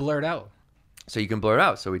if they're blurred out? So you can blur it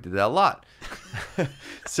out. So we did that a lot.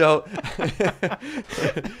 So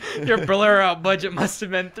your blur out budget must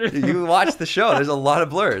have been through. You watch the show. There's a lot of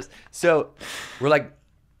blurs. So we're like,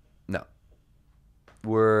 no.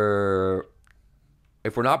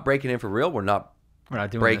 If we're not breaking in for real, we're not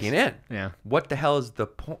doing breaking this. in. Yeah. What the hell is the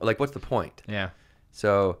point? Like, what's the point? Yeah.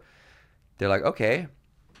 So they're like, okay,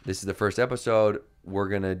 this is the first episode. We're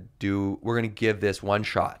gonna give this one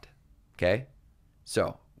shot. Okay.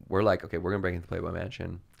 So we're like, okay, we're gonna break into the Playboy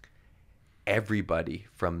Mansion. Everybody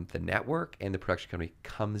from the network and the production company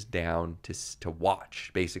comes down to watch,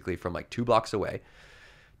 basically from like 2 blocks away,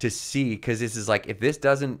 to see, because this is like, if this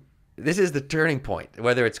doesn't. This is the turning point,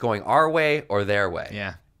 whether it's going our way or their way.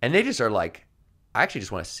 Yeah. And they just are like, I actually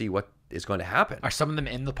just want to see what is going to happen. Are some of them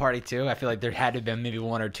in the party too? I feel like there had to have been maybe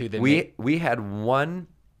 1 or 2 that we had one,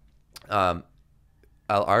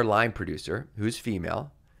 our line producer, who's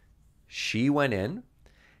female. She went in.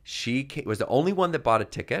 She was the only one that bought a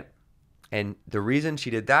ticket. And the reason she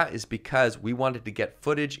did that is because we wanted to get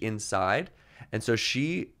footage inside. And so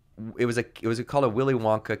it was called a Willy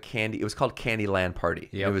Wonka candy. It was called Candyland Party.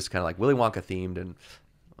 Yep. It was kind of like Willy Wonka themed, and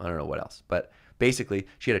I don't know what else. But basically,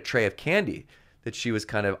 she had a tray of candy that she was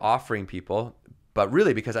kind of offering people, but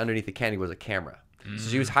really because underneath the candy was a camera. So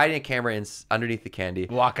she was hiding a camera underneath the candy,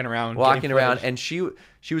 walking around, and she was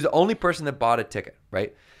the only person that bought a ticket,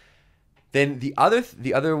 right? Then the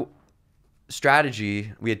other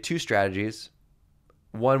strategy, we had 2 strategies.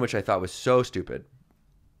 One which I thought was so stupid,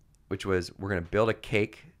 which was, we're gonna build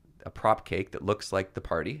a prop cake that looks like the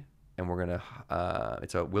party, and we're gonna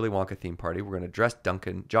it's a Willy Wonka themed party. We're gonna dress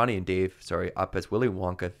Johnny and Dave up as Willy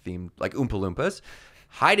Wonka themed, like Oompa Loompas,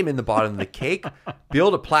 hide him in the bottom of the cake,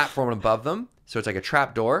 build a platform above them so it's like a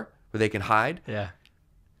trap door where they can hide,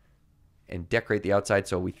 and decorate the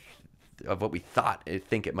outside of what we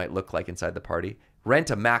think it might look like inside the party.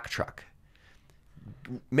 Rent a Mack truck,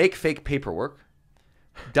 make fake paperwork.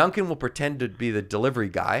 Duncan will pretend to be the delivery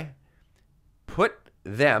guy, put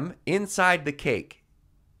them inside the cake,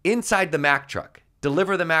 inside the Mack truck,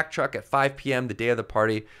 deliver the Mack truck at 5 p.m. the day of the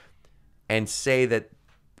party, and say that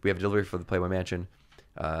we have a delivery for the Playboy Mansion,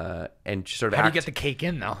 and sort of how do you get the cake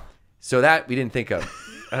in though? So that we didn't think of.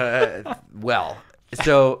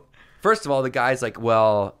 So first of all, the guy's like,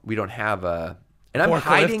 well, we don't have a. And I'm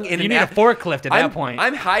hiding in. You need a forklift at that point.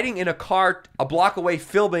 I'm hiding in a car a block away,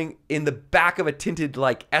 filming in the back of a tinted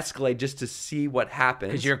like Escalade just to see what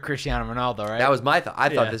happens. Because you're Cristiano Ronaldo, right? That was my thought. I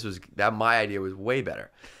thought my idea was way better.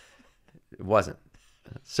 It wasn't.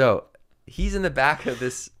 So he's in the back of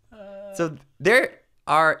this. So there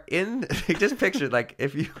are just picture, like,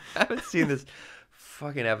 if you haven't seen this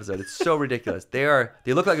fucking episode, it's so ridiculous. They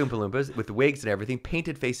look like Oompa Loompas with wigs and everything,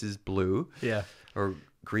 painted faces blue, or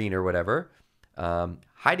green or whatever.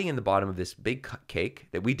 Hiding in the bottom of this big cake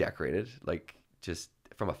that we decorated, like just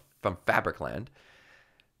from Fabricland,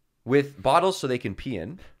 with bottles so they can pee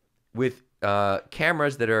in, with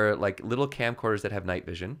cameras that are like little camcorders that have night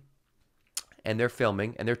vision, and they're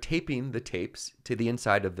filming and they're taping the tapes to the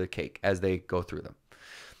inside of the cake as they go through them,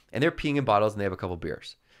 and they're peeing in bottles, and they have a couple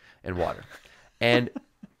beers and water. And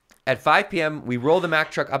at 5 p.m. we roll the Mack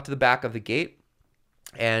truck up to the back of the gate,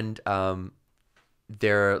 and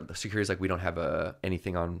the security's like, we don't have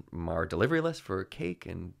anything on our delivery list for a cake.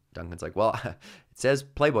 And Duncan's like, well, it says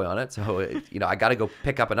Playboy on it, so I got to go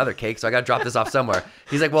pick up another cake, so I got to drop this off somewhere.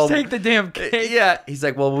 He's like, well, take the damn cake. Yeah. He's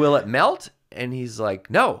like, well, will it melt? And he's like,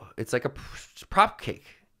 no, it's like a prop cake.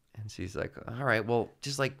 And she's like, all right, well,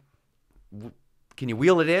 just like, can you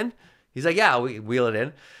wheel it in? He's like, yeah, we wheel it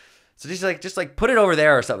in. So just like put it over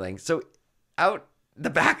there or something. So out the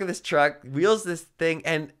back of this truck, wheels this thing,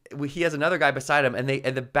 and he has another guy beside him, and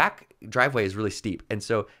the back driveway is really steep,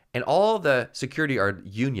 and all the security are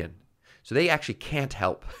union, so they actually can't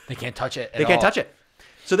help. They can't touch it. They can't touch it.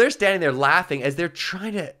 So they're standing there laughing as they're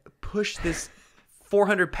trying to push this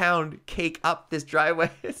 400-pound cake up this driveway.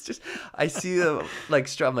 It's just, I see them like,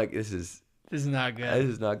 I'm like, this is not good. This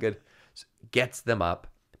is not good. So gets them up,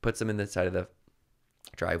 puts them in the side of the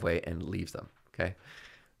driveway, and leaves them. Okay.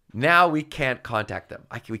 Now we can't contact them.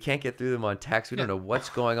 We can't get through them on text. We don't know what's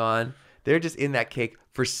going on. They're just in that cake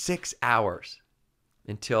for 6 hours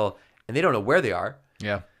and they don't know where they are.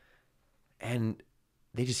 Yeah. And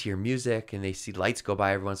they just hear music and they see lights go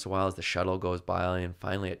by every once in a while as the shuttle goes by. And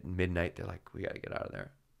finally at midnight, they're like, we got to get out of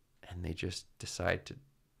there. And they just decide to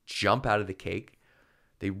jump out of the cake.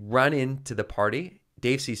 They run into the party.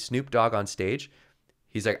 Dave sees Snoop Dogg on stage.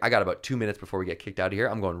 He's like, I got about 2 minutes before we get kicked out of here.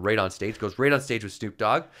 I'm going right on stage. Goes right on stage with Snoop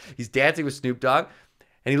Dogg. He's dancing with Snoop Dogg.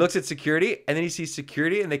 And he looks at security. And then he sees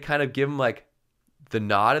security. And they kind of give him like the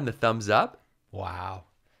nod and the thumbs up. Wow.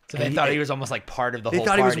 So they thought he was almost like part of the whole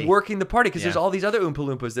party. They thought he was working the party because there's all these other Oompa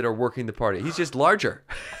Loompas that are working the party. He's just larger.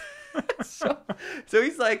 so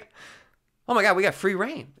he's like, oh my God, we got free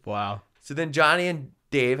reign. Wow. So then Johnny and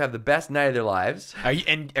Dave have the best night of their lives. Are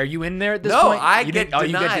you in there at this point? No, I get denied.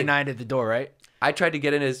 You get denied at the door, right? I tried to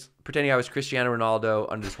get in as pretending I was Cristiano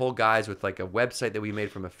Ronaldo under this whole guise with like a website that we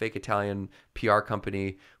made from a fake Italian PR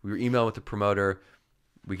company. We were emailing with the promoter.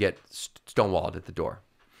 We get stonewalled at the door.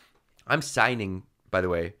 I'm signing, by the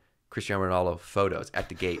way, Cristiano Ronaldo photos at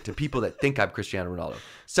the gate to people that think I'm Cristiano Ronaldo.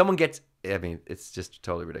 Someone gets, I mean, it's just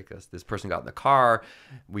totally ridiculous. This person got in the car.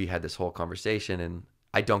 We had this whole conversation and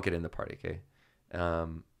I don't get in the party, okay?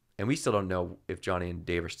 And we still don't know if Johnny and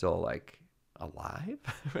Dave are still like alive.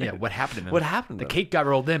 Right? Yeah, what happened to them? What happened to them? The cake got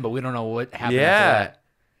rolled in, but we don't know what happened after that.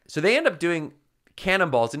 So they end up doing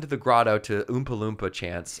cannonballs into the grotto to Oompa Loompa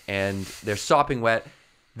chants and they're sopping wet.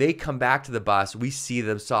 They come back to the bus. We see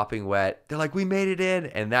them sopping wet. They're like, we made it in.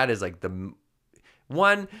 And that is like the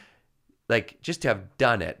one, like just to have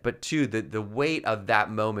done it. But two, the weight of that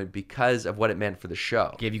moment because of what it meant for the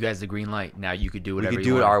show. Gave you guys the green light. Now you could do whatever you want.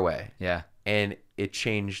 We could do it our way. Yeah. And it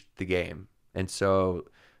changed the game. And so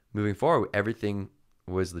moving forward, everything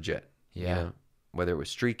was legit. Yeah. You know, whether it was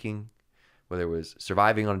streaking, whether it was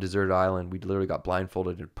surviving on a deserted island. We literally got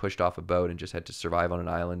blindfolded and pushed off a boat and just had to survive on an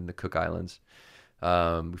island in the Cook Islands.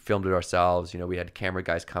 We filmed it ourselves. You know, we had camera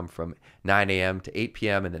guys come from 9 a.m. to 8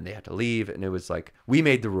 p.m. and then they had to leave. And it was like, we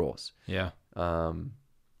made the rules. Yeah.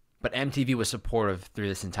 But MTV was supportive through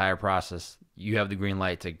this entire process. You have the green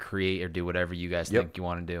light to create or do whatever you guys think you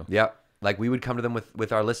want to do. Yep. Like we would come to them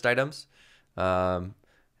with our list items.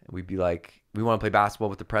 We'd be like, we want to play basketball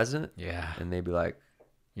with the president. Yeah. And they'd be like,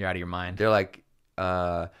 you're out of your mind. They're like,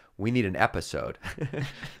 we need an episode.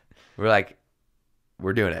 We're like,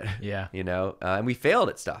 we're doing it. Yeah. You know, and we failed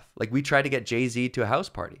at stuff. Like we tried to get Jay-Z to a house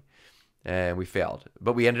party and we failed,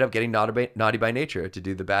 but we ended up getting Naughty by Nature to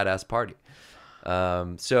do the badass party.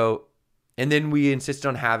 And then we insisted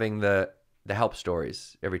on having the help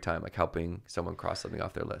stories every time, like helping someone cross something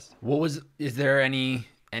off their list. Is there any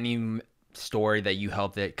story that you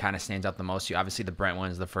helped that kind of stands out the most? You obviously the Brent one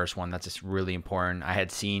is the first one. That's just really important. I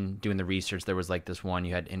had seen doing the research, there was like this one,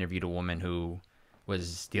 you had interviewed a woman who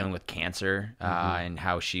was dealing with cancer and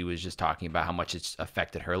how she was just talking about how much it's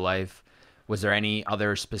affected her life. Was there any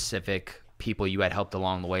other specific people you had helped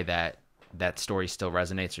along the way that story still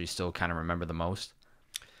resonates or you still kind of remember the most?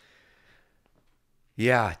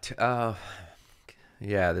 Yeah.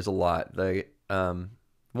 There's a lot. Like,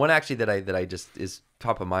 one actually that I just is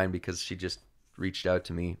top of mind because she just reached out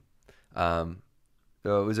to me. It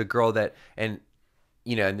was a girl that, and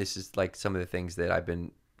this is like some of the things that I've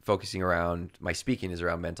been focusing around. My speaking is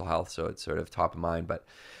around mental health, so it's sort of top of mind. But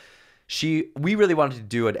we really wanted to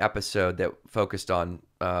do an episode that focused on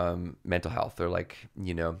mental health or like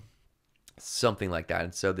something like that.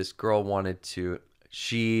 And so this girl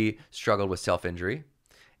she struggled with self-injury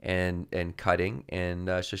and cutting, and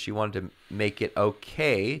so she wanted to make it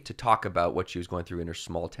okay to talk about what she was going through in her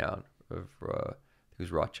small town of it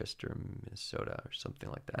was Rochester, Minnesota, or something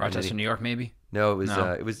like that. Rochester, New York, maybe. No,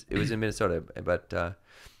 it was in Minnesota, but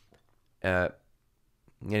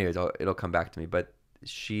anyways, it'll come back to me. But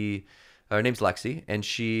her name's Lexi, and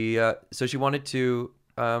so she wanted to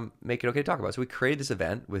make it okay to talk about. So we created this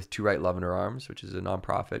event with To Write Love in Her Arms, which is a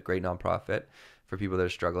nonprofit, great nonprofit for people that are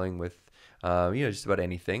struggling with just about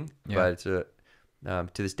anything. Yeah. But it's to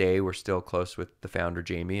this day, we're still close with the founder,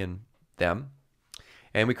 Jamie, and them.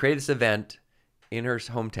 And we created this event in her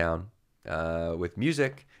hometown with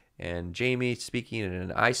music and Jamie speaking, and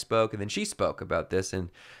then I spoke, and then she spoke about this. And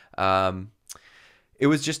it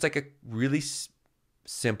was just like a really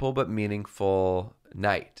simple but meaningful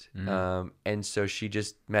night. And so she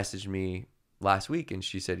just messaged me last week, and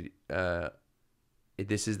she said,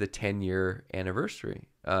 this is the 10-year anniversary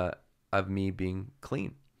of me being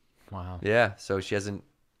clean. Wow. Yeah. So she hasn't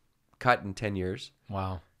cut in 10 years.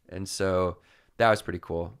 Wow. And so that was pretty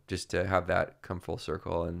cool just to have that come full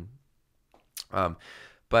circle. And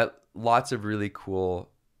but lots of really cool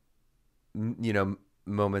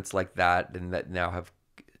moments like that, and that now have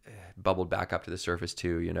bubbled back up to the surface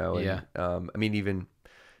too, and yeah. I mean, even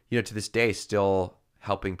to this day, still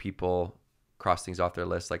helping people cross things off their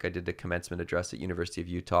list. Like I did the commencement address at University of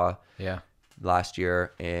Utah last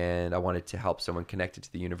year, and I wanted to help someone connected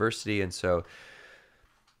to the university. And so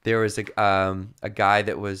there was a guy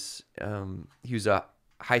that was, he was a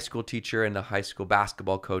high school teacher and a high school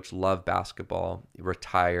basketball coach, loved basketball, he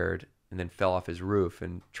retired, and then fell off his roof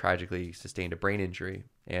and tragically sustained a brain injury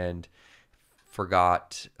and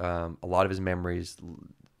forgot a lot of his memories,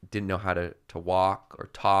 didn't know how to walk or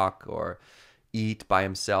talk or eat by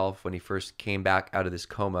himself when he first came back out of this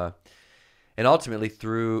coma. And ultimately,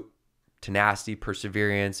 through tenacity,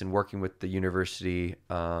 perseverance, and working with the university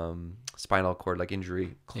spinal cord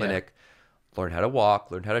injury clinic, learned how to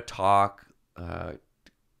walk, learned how to talk, could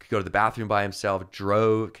go to the bathroom by himself,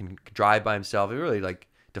 can drive by himself. It really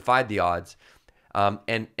defied the odds.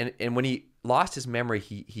 And when he lost his memory,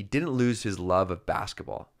 he didn't lose his love of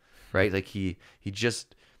basketball, right? He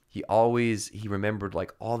remembered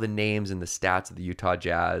all the names and the stats of the Utah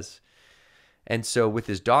Jazz. And so with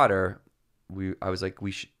his daughter, I was like,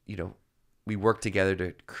 we worked together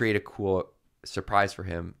to create a cool surprise for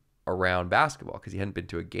him around basketball because he hadn't been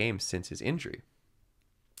to a game since his injury.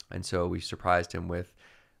 And so we surprised him with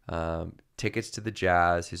tickets to the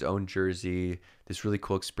Jazz, his own jersey, this really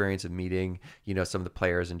cool experience of meeting, some of the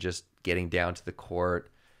players and just getting down to the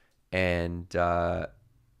court. And, that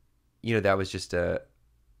was just a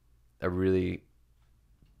really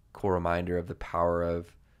cool reminder of the power of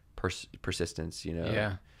persistence,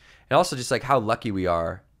 And also just how lucky we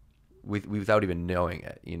are without even knowing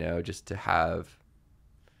it, just to have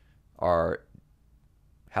our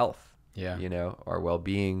health, our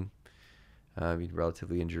well-being,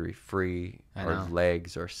 relatively injury-free, our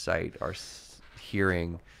legs, our sight, our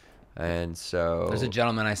hearing. And so there's a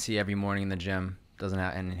gentleman I see every morning in the gym,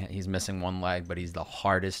 and he's missing one leg, but he's the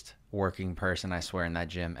hardest working person, I swear, in that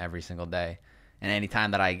gym every single day. And anytime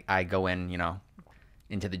that I go in,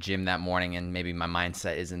 into the gym that morning and maybe my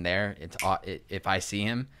mindset isn't there, if I see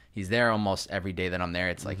him, he's there almost every day that I'm there.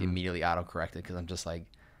 It's immediately auto-corrected because I'm just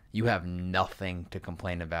you have nothing to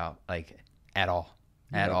complain about, at all,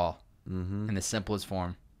 in the simplest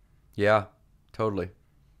form. Yeah, totally.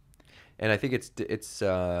 And I think it's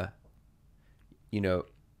the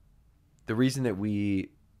reason that we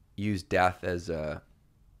use death as a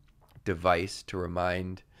device to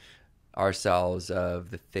remind ourselves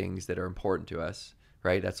of the things that are important to us,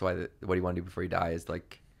 right? That's why what you want to do before you die is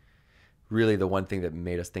really the one thing that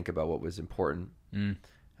made us think about what was important.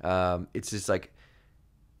 It's just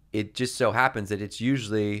it just so happens that it's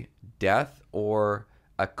usually death or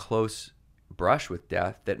a close brush with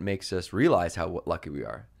death that makes us realize how lucky we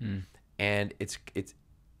are. And it's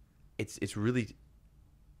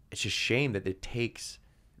a shame that it takes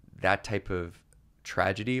that type of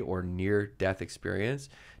tragedy or near death experience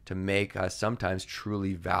to make us sometimes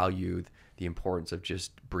truly value the importance of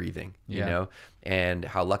just breathing, and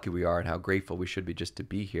how lucky we are and how grateful we should be just to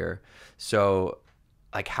be here. So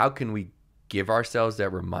how can we give ourselves that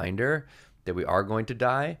reminder that we are going to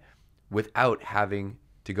die without having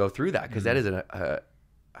to go through that? Because that isn't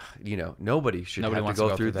nobody should have to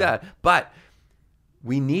go through that. But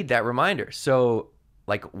we need that reminder. So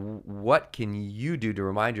what can you do to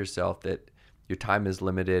remind yourself that your time is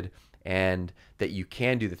limited and that you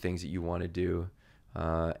can do the things that you want to do?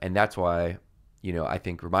 And that's why, I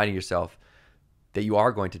think reminding yourself that you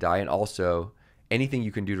are going to die, and also anything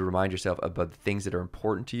you can do to remind yourself about the things that are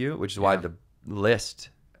important to you, which is why the list,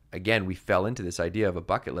 again, we fell into this idea of a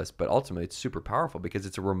bucket list, but ultimately it's super powerful because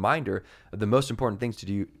it's a reminder of the most important things to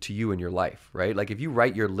do to you in your life, right? If you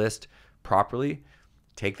write your list properly,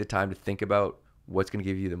 take the time to think about what's going to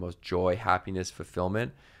give you the most joy, happiness,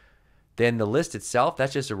 fulfillment, then the list itself,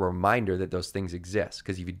 that's just a reminder that those things exist.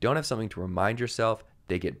 Because if you don't have something to remind yourself,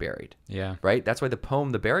 they get buried. Yeah. Right? That's why the poem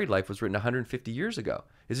The Buried Life was written 150 years ago.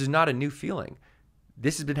 This is not a new feeling.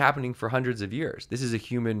 This has been happening for hundreds of years. This is a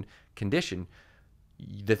human condition.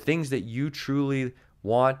 The things that you truly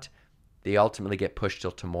want, they ultimately get pushed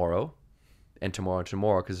till tomorrow and tomorrow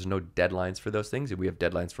because there's no deadlines for those things. And we have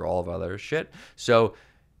deadlines for all of other shit. So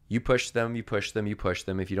you push them, you push them, you push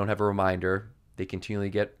them. If you don't have a reminder, they continually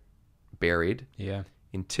get buried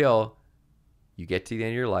until you get to the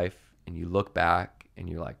end of your life and you look back and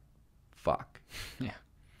you're like, fuck. Yeah.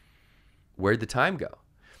 Where'd the time go?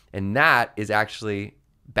 And that is actually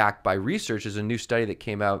backed by research. There's a new study that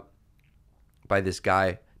came out by this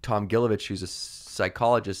guy, Tom Gilovich, who's a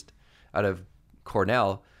psychologist out of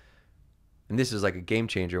Cornell. And this is a game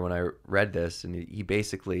changer when I read this. And he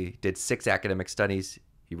basically did 6 academic studies.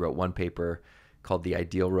 He wrote one paper called The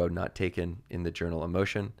Ideal Road Not Taken in the journal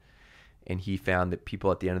Emotion. And he found that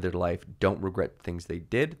people at the end of their life don't regret the things they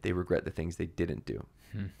did. They regret the things they didn't do.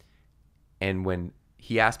 And when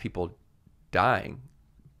he asked people dying,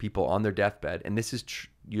 people on their deathbed, and this is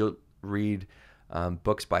you'll read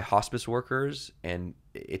books by hospice workers, and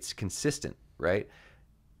it's consistent, right?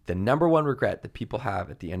 The number one regret that people have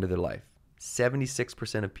at the end of their life,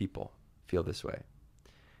 76% of people feel this way,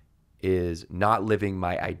 is not living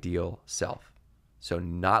my ideal self. So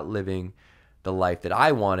not living the life that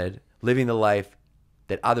I wanted, living the life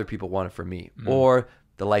that other people wanted for me, or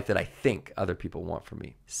the life that I think other people want from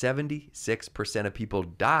me. 76% of people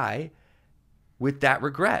die with that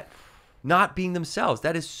regret, not being themselves.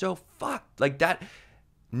 That is so fucked. Like that,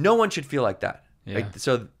 no one should feel like that. Yeah. Like,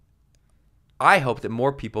 so I hope that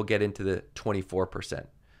more people get into the 24%,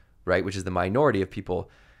 right? Which is the minority of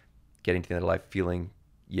people getting to the end of life feeling,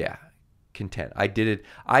 content. I did it.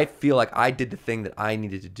 I feel like I did the thing that I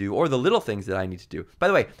needed to do, or the little things that I need to do. By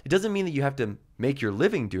the way, it doesn't mean that you have to make your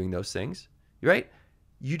living doing those things, right?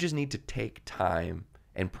 You just need to take time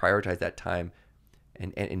and prioritize that time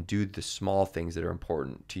and do the small things that are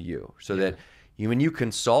important to you, so that when you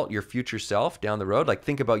consult your future self down the road, like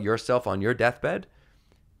think about yourself on your deathbed,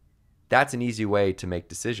 that's an easy way to make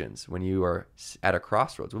decisions when you are at a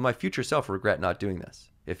crossroads. Will my future self regret not doing this?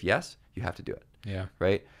 If yes, you have to do it. Yeah.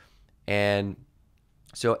 Right? And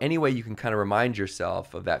so any way you can kind of remind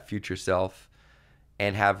yourself of that future self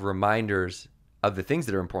and have reminders of the things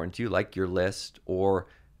that are important to you, like your list or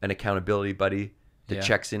an accountability buddy that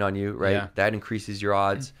checks in on you, right? Yeah. That increases your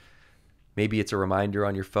odds. Maybe it's a reminder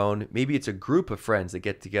on your phone. Maybe it's a group of friends that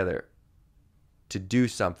get together to do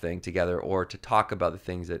something together, or to talk about the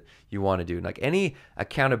things that you want to do. Like any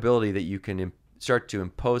accountability that you can start to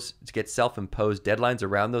impose, to get self-imposed deadlines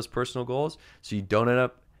around those personal goals, so you don't end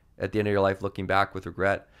up at the end of your life looking back with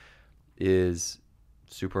regret, is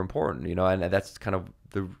super important, and that's kind of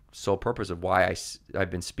the sole purpose of why I've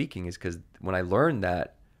been speaking, is because when I learned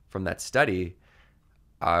that from that study,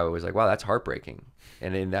 I was like, wow, that's heartbreaking.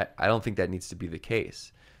 And in that, I don't think that needs to be the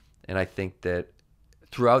case. And I think that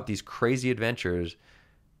throughout these crazy adventures,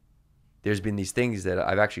 there's been these things that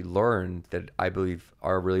I've actually learned that I believe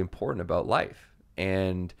are really important about life.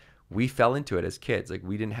 And we fell into it as kids. Like,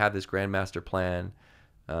 we didn't have this grandmaster plan.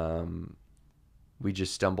 We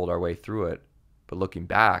just stumbled our way through it. But looking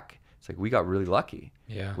back, it's like we got really lucky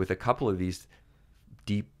with a couple of these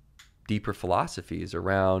deeper philosophies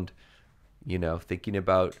around, thinking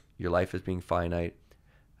about your life as being finite,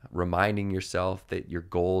 reminding yourself that your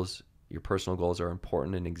goals, your personal goals, are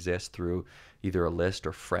important and exist through either a list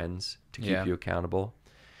or friends to keep you accountable.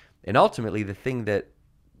 And ultimately, the thing that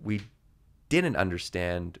we didn't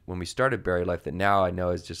understand when we started Buried Life, that now I know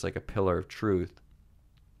is just like a pillar of truth,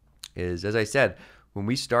 is, as I said, when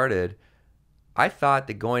we started, I thought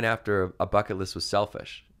that going after a bucket list was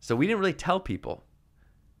selfish. So we didn't really tell people.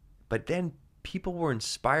 But then people were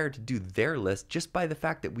inspired to do their list just by the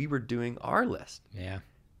fact that we were doing our list. Yeah.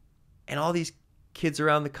 And all these kids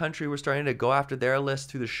around the country were starting to go after their list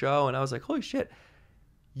through the show. And I was like, holy shit.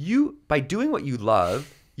 By doing what you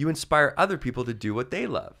love, you inspire other people to do what they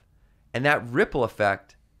love. And that ripple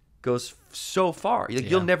effect goes so far.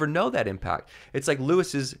 You'll never know that impact. It's like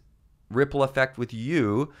Lewis's ripple effect with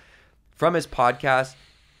you from his podcast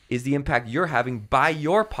is the impact you're having by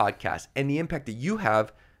your podcast, and the impact that you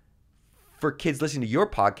have for kids listening to your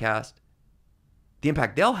podcast, the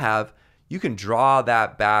impact they'll have. You can draw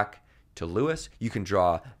that back to Lewis. You can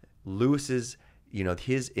draw Lewis's,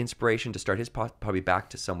 his inspiration to start his probably back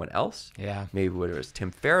to someone else. Yeah. Maybe whether it's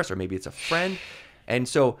Tim Ferriss or maybe it's a friend. And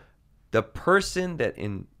so the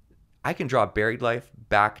person I can draw Buried Life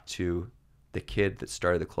back to the kid that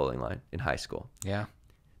started the clothing line in high school. Yeah.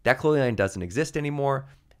 That clothing line doesn't exist anymore.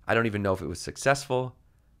 I don't even know if it was successful.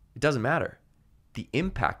 It doesn't matter. The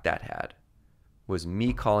impact that had was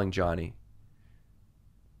me calling Johnny,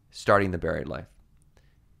 starting the Buried Life.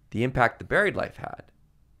 The impact the Buried Life had,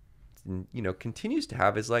 continues to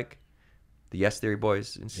have, is like the Yes Theory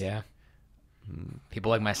boys. Yeah. People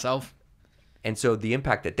like myself. And so the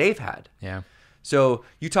impact that they've had. Yeah. So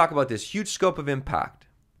you talk about this huge scope of impact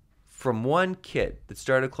from one kid that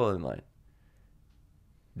started a clothing line.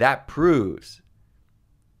 That proves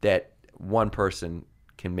that one person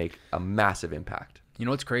can make a massive impact. You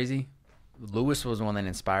know what's crazy? Lewis was the one that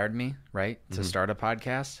inspired me, right, to start a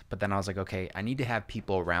podcast. But then I was like, okay, I need to have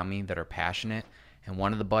people around me that are passionate. And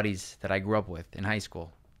one of the buddies that I grew up with in high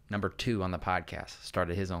school, number 2 on the podcast,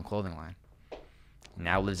 started his own clothing line.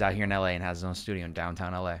 Now lives out here in LA and has his own studio in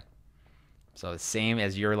downtown LA. So the same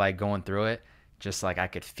as you're like going through it, just like I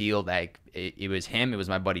could feel like it was him. It was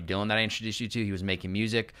my buddy Dylan that I introduced you to. He was making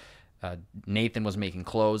music. Nathan was making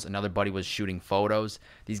clothes. Another buddy was shooting photos.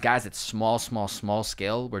 These guys at small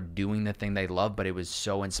scale were doing the thing they love, but it was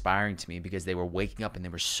so inspiring to me because they were waking up and they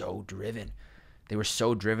were so driven. They were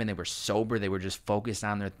so driven. They were sober. They were just focused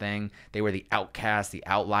on their thing. They were the outcasts, the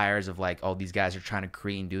outliers of like, oh, these guys are trying to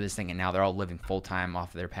create and do this thing, and now they're all living full-time off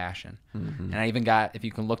of their passion. And I even got, if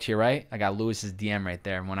you can look to your right, I got Lewis's DM right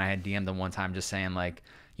there. And when I had DM'd him one time just saying like,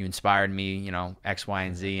 you inspired me, you know, X, Y,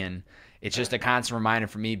 and Z. And it's just a constant reminder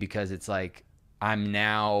for me because it's like I'm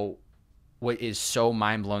now, what is so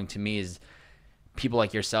mind-blowing to me is people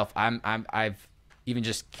like yourself. I've even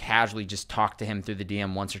just casually just talked to him through the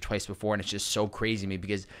DM once or twice before, and it's just so crazy to me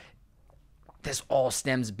because this all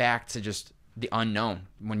stems back to just the unknown.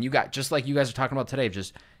 When you got, just like you guys are talking about today,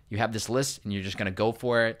 just you have this list and you're just going to go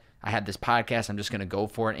for it. I had this podcast, I'm just going to go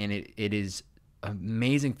for it, and it is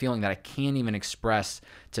amazing feeling that I can't even express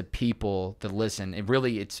to people that listen. It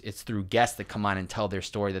really, it's through guests that come on and tell their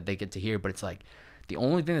story that they get to hear, but it's like the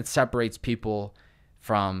only thing that separates people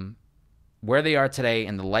from where they are today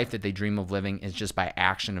and the life that they dream of living is just by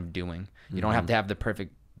action of doing. You don't have to have the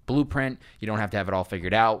perfect blueprint. You don't have to have it all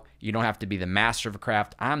figured out. You don't have to be the master of a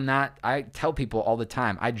craft. I tell people all the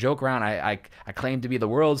time, I joke around, I claim to be the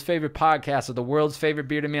world's favorite podcast or the world's favorite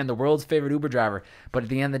bearded man, the world's favorite Uber driver. But at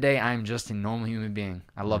the end of the day, I'm just a normal human being.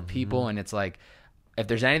 I love people, and it's like, if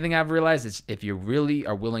there's anything I've realized, it's if you really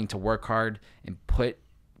are willing to work hard and put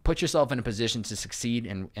yourself in a position to succeed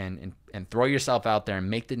and throw yourself out there and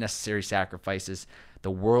make the necessary sacrifices,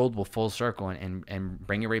 the world will full circle and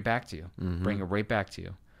bring it right back to you. Bring it right back to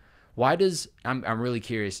you. Why does, I'm really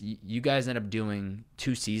curious, you guys end up doing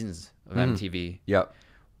 2 seasons of MTV. Yep.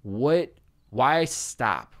 Why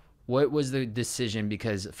stop? What was the decision?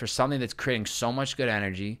 Because for something that's creating so much good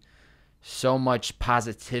energy, so much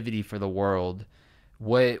positivity for the world,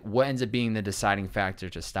 what ends up being the deciding factor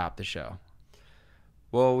to stop the show?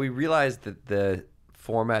 Well, we realized that the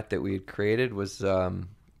format that we had created was,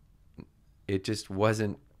 it just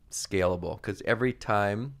wasn't scalable, because every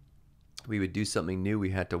time we would do something new,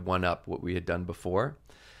 we had to one-up what we had done before.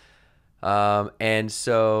 And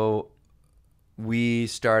so we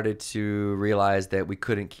started to realize that we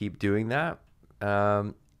couldn't keep doing that.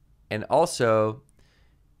 And also,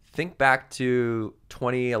 think back to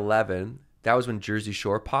 2011. That was when Jersey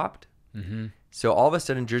Shore popped. So all of a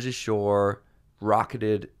sudden, Jersey Shore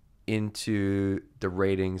rocketed into the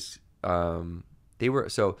ratings. They were,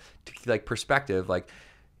 so to like perspective, like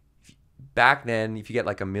back then, if you get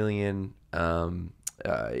like a million, a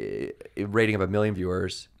rating of 1 million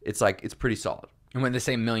viewers, it's like, it's pretty solid. And when they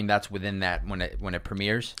say million, that's within that when it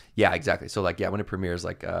premieres? Yeah, exactly. So like, yeah, when it premieres,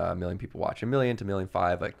 like 1 million people watch. 1 million to 1.5 million,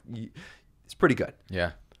 like it's pretty good.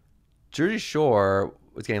 Yeah. Jersey Shore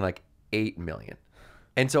was getting like 8 million.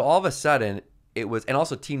 And so all of a sudden it was, and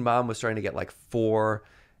also Teen Mom was starting to get like 4.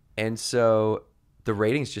 And so the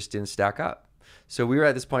ratings just didn't stack up. So we were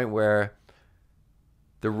at this point where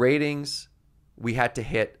the ratings we had to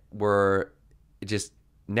hit were just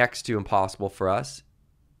next to impossible for us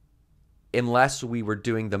unless we were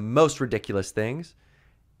doing the most ridiculous things,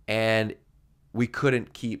 and we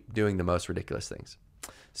couldn't keep doing the most ridiculous things.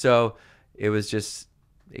 So it was just,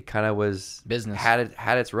 it kind of was business,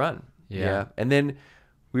 had its run. Yeah. And then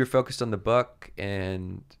we were focused on the book,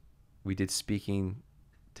 and we did speaking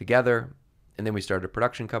together, and then we started a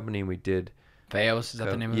production company, and we did Theos, is that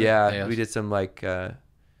the name of it? Yeah, Theos. we did some like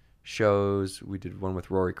shows. We did one with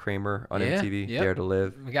Rory Kramer on MTV, Dare to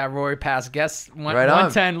Live. We got Rory past guest Right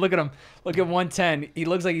 110. Look at him. Look at 110. He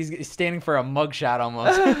looks like he's standing for a mugshot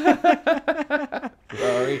almost.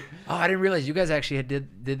 Rory. Oh, I didn't realize you guys actually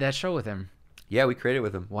did that show with him. Yeah, we created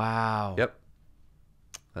with him. Wow. Yep.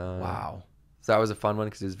 Wow. So that was a fun one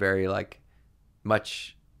because it was very like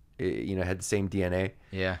much, had the same DNA.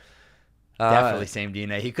 Yeah. Definitely same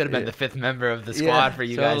DNA. He could have been the 5th member of the squad for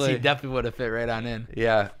you guys. He definitely would have fit right on in.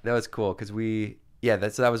 Yeah, that was cool because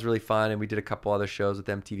that was really fun, and we did a couple other shows with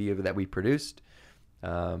MTV that we produced,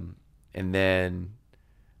 and then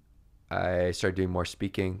I started doing more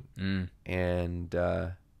speaking, and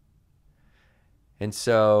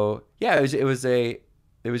so yeah, it was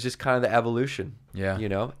just kind of the evolution,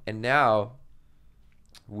 and now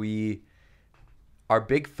our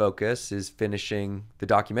big focus is finishing the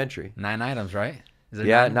documentary. 9 items, right? Is it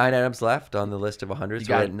 9 items left on the list of 100.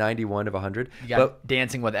 So we're at 91 of 100. You got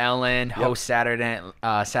Dancing with Ellen, host Saturday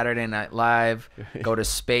Night Live, go to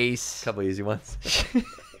space. A couple easy ones.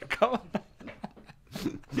 Come on.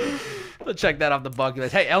 Let's check that off the bucket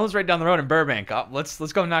list. Hey, Ellen's right down the road in Burbank.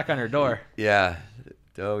 Let's go knock on her door. Yeah.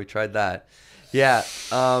 Oh, we tried that. Yeah.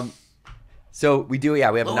 So we do, we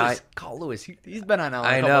have Lewis, 9. Call Lewis. He's been on Ellen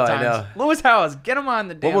I a couple times. know. Lewis Howes, get him on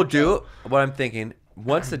the damn What we'll show. do, what I'm thinking,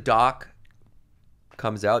 once the doc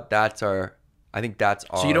comes out, I think that's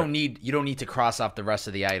our. So you don't need to cross off the rest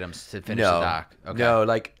of the items to finish the doc. Okay. No,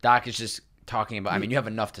 like doc is just talking about. I mean, you have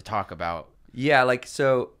enough to talk about. Yeah, like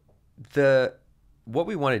so what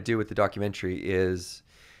we want to do with the documentary is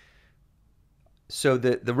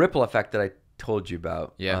the ripple effect that I told you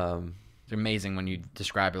about. Yeah. It's amazing when you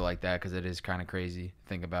describe it like that because it is kind of crazy.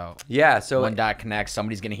 Think about so one dot connects.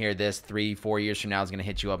 Somebody's gonna hear this 3-4 years from now is gonna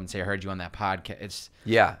hit you up and say, "I heard you on that podcast." It's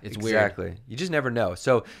exactly. Weird. You just never know.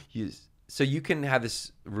 So you can have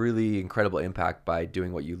this really incredible impact by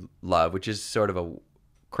doing what you love, which is sort of a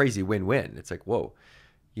crazy win-win. It's like, whoa,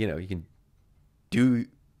 you can do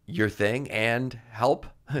your thing and help,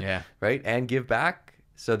 right, and give back.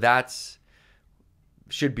 So that's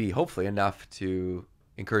should be hopefully enough to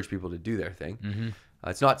encourage people to do their thing. Mm-hmm.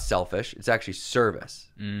 It's not selfish. It's actually service,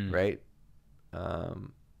 right?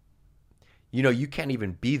 You can't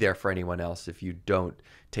even be there for anyone else if you don't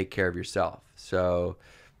take care of yourself. So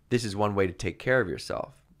this is one way to take care of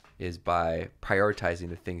yourself is by prioritizing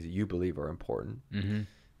the things that you believe are important. Mm-hmm.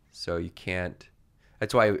 So you can't.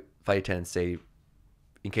 That's why flight attendants say,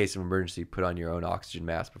 in case of emergency, put on your own oxygen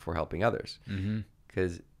mask before helping others,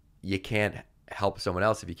 because you can't help someone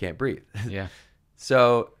else if you can't breathe. Yeah.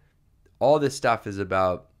 So all this stuff is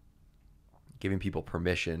about giving people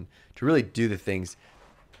permission to really do the things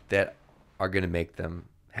that are going to make them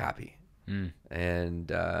happy,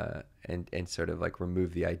 and sort of like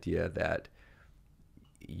remove the idea that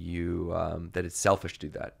that it's selfish to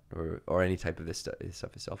do that, or any type of this stuff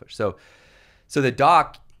is selfish. So the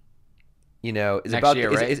doc, is next about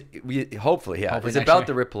year, right? Hopefully it's about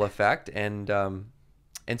the ripple effect, and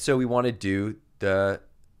so we want to do the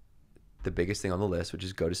biggest thing on the list, which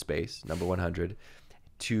is go to space, number 100,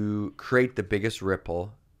 to create the biggest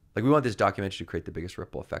ripple. Like we want this documentary to create the biggest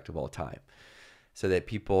ripple effect of all time, so that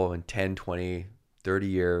people in 10, 20, 30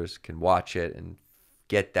 years can watch it and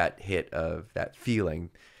get that hit of that feeling,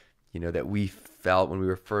 that we felt when we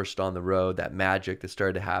were first on the road, that magic that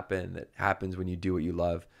started to happen, that happens when you do what you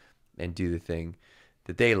love and do the thing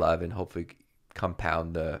that they love, and hopefully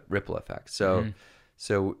compound the ripple effect.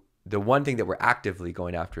 So the one thing that we're actively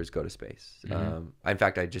going after is go to space. In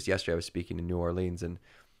fact, yesterday I was speaking in New Orleans, and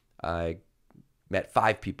I met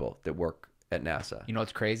 5 people that work at NASA. You know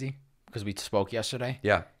what's crazy? Because we spoke yesterday.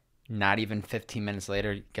 Yeah. Not even 15 minutes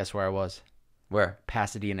later, guess where I was? Where?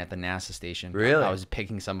 Pasadena at the NASA station. Really? I was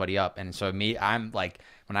picking somebody up. And so I'm like,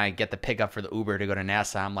 when I get the pickup for the Uber to go to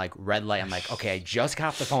NASA, I'm like, red light. I'm like, okay, I just got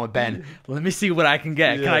off the phone with Ben. Let me see what I can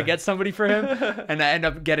get. Yeah. Can I get somebody for him? And I end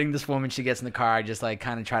up getting this woman. She gets in the car. I just like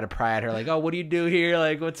kind of try to pry at her like, oh, what do you do here?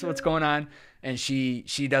 Like, what's going on? And she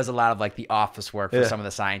does a lot of like the office work for some of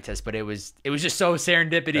the scientists, but it was just so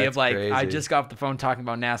serendipity. That's of like, crazy. I just got off the phone talking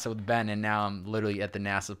about NASA with Ben, and now I'm literally at the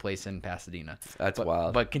NASA place in Pasadena. That's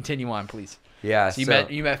wild. But continue on, please. Yeah. So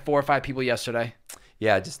you met 4 or 5 people yesterday.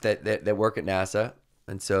 Yeah, just that work at NASA,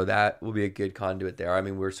 and so that will be a good conduit there. I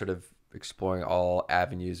mean, we're sort of exploring all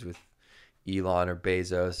avenues with Elon or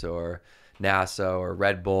Bezos or NASA or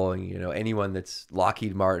Red Bull, and anyone that's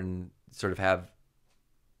Lockheed Martin, sort of have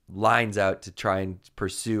lines out to try and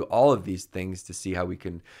pursue all of these things to see how we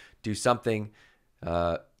can do something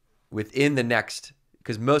within the next,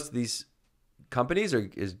 because most of these companies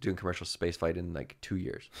is doing commercial space flight in like 2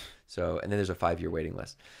 years. So, and then there's a 5-year waiting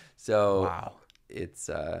list. So wow. It's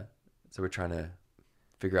so we're trying to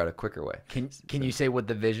figure out a quicker way. Can you say what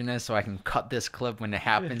the vision is so I can cut this clip when it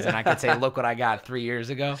happens and I can say, look what I got 3 years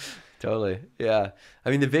ago? Totally. Yeah. I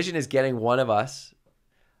mean, the vision is getting one of us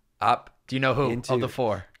up. Do you know who of the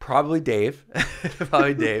 4? Probably Dave.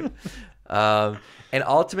 Probably Dave. And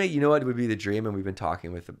ultimately, what would be the dream? And we've been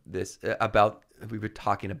talking with we've been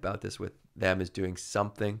talking about this with them, is doing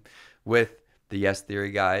something with the Yes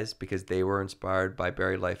Theory guys, because they were inspired by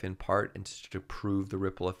Buried Life in part, and to prove the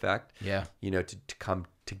ripple effect. Yeah. To come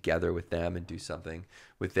together with them and do something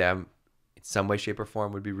with them in some way, shape, or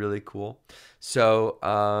form would be really cool. So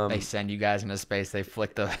they send you guys into space. They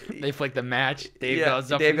flick the match. Dave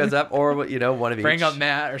goes up, or one of each. Bring up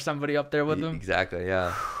Matt or somebody up there with them. Exactly.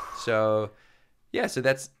 Yeah. So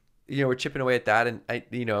that's we're chipping away at that, and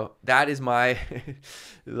that is my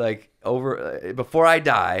before I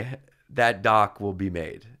die, that doc will be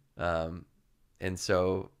made, and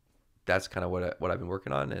so that's kind of what I've been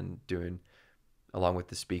working on and doing, along with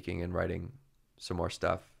the speaking and writing some more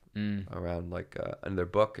stuff around another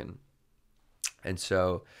book, and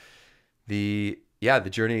so the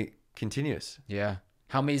journey continues. Yeah.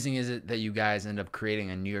 How amazing is it that you guys end up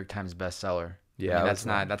creating a New York Times bestseller? Yeah, I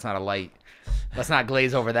mean, that's not a light. Let's not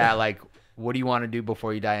glaze over that. Like, what do you want to do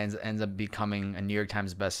before you die? Ends up becoming a New York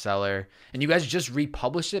Times bestseller, and you guys just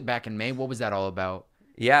republished it back in May. What was that all about?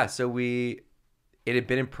 Yeah, so it had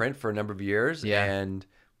been in print for a number of years, and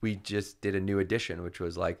we just did a new edition, which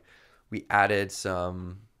was like we added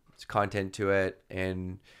some content to it,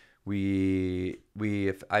 and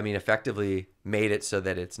effectively made it so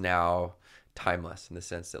that it's now timeless in the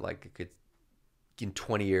sense that like it could, in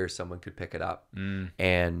 20 years someone could pick it up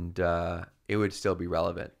and it would still be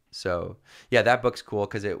relevant. So yeah, that book's cool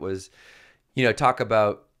because it was, talk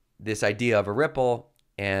about this idea of a ripple,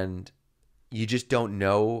 and you just don't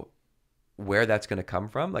know where that's going to come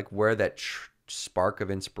from, like where that spark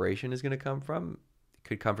of inspiration is going to come from. It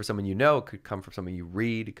could come from someone it could come from someone you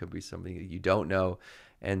read, it could be something that you don't know.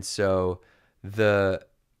 And so the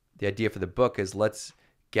idea for the book is let's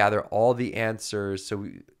gather all the answers. So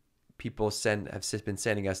people have been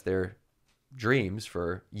sending us their dreams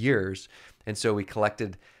for years, and so we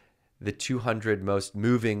collected the 200 most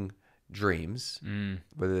moving dreams.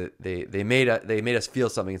 Whether they made us feel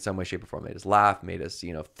something in some way, shape, or form, made us laugh, made us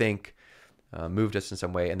think, moved us in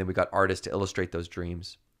some way, and then we got artists to illustrate those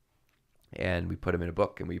dreams, and we put them in a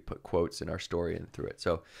book, and we put quotes in our story and through it.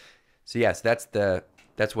 So yes, that's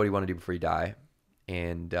what you want to do before you die,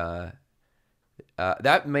 and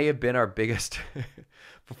that may have been our biggest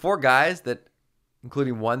for 4 guys that,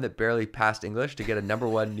 including one that barely passed English to get a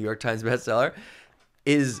 #1 New York Times bestseller,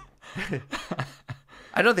 is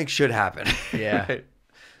I don't think should happen. Yeah. Right?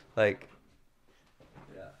 Like,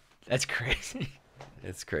 yeah, that's crazy.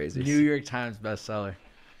 It's crazy. New York Times bestseller.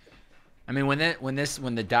 I mean, when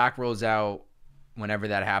the doc rolls out, whenever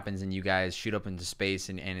that happens, and you guys shoot up into space,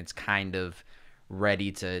 and it's kind of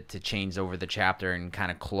ready to change over the chapter and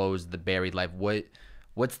kind of close the buried life,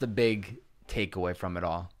 what's the big takeaway from it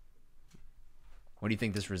all? What do you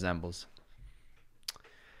think this resembles?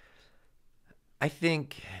 I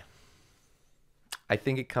think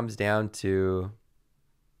it comes down to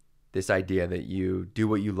this idea that you do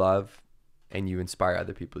what you love and you inspire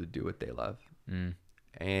other people to do what they love.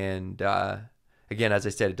 And again, as I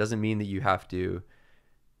said, it doesn't mean that you have to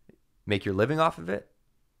make your living off of it.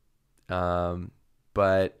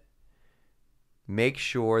 But make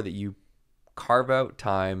sure that you carve out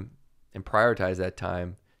time and prioritize that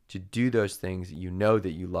time to do those things that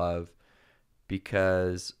you love,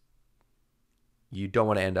 because you don't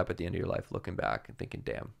want to end up at the end of your life looking back and thinking,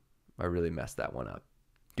 damn, I really messed that one up.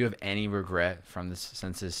 Do you have any regret from this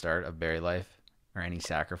since the start of buried life, or any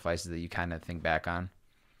sacrifices that you kind of think back on?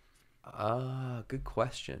 Good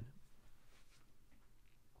question.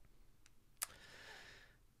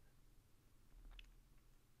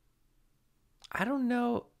 I don't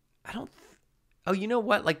know. Oh, you know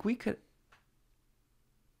what? Like we could.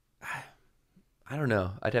 I don't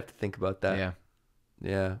know. I'd have to think about that. Yeah.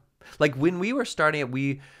 Yeah. Like when we were starting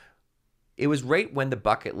it, it was right when the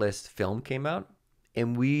Bucket List film came out,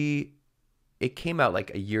 and it came out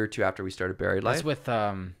like a year or two after we started Buried Life. That's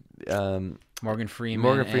with Morgan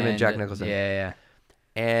Freeman, Jack Nicholson. Yeah.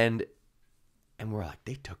 And we're like,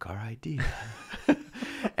 they took our idea.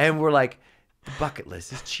 And we're like, the bucket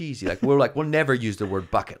list is cheesy. Like we'll never use the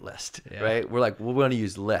word bucket list, right? We're like, we want to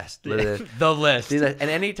use list. The list. And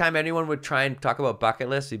anytime anyone would try and talk about bucket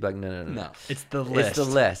list, he'd be like, no. It's the list. It's the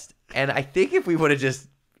list. And I think if we would have just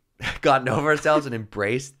gotten over ourselves and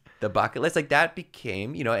embraced the bucket list, like that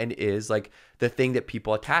became, and is like the thing that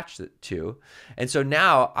people attach it to. And so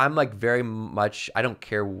now I'm like very much, I don't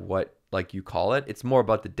care what like you call it. It's more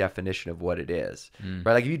about the definition of what it is,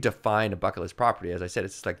 right? Like if you define a bucket list property, as I said,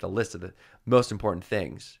 it's just like the list of the most important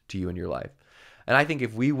things to you in your life. And I think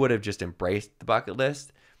if we would have just embraced the bucket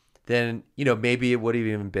list, then, maybe it would have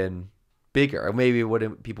even been bigger, or maybe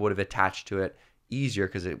people would have attached to it easier,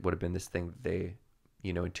 because it would have been this thing that they,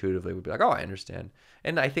 intuitively would be like, oh, I understand.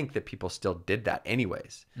 And I think that people still did that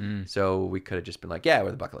anyways. So we could have just been like, yeah,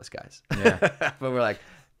 we're the bucket list guys. Yeah. But we're like,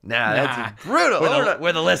 nah, that's brutal.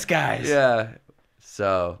 We're the list guys. Yeah.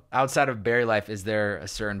 So outside of buried life, is there a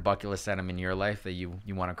certain bucket list item in your life that you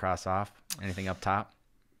want to cross off? Anything up top?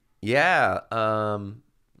 Yeah.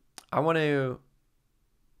 I want to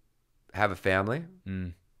have a family.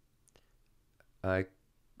 I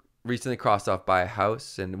recently crossed off buy a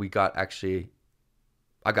house, and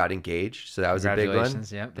I got engaged, so that was a big one.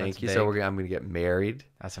 Congratulations. Yep, Thank you. Big. So I'm going to get married.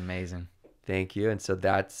 That's amazing. Thank you. And so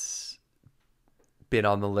that's been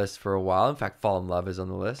on the list for a while. In fact, fall in love is on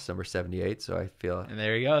the list, number 78. So I feel, and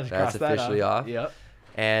there you go. That's officially off. Yep.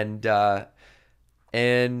 And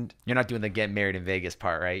you're not doing the get married in Vegas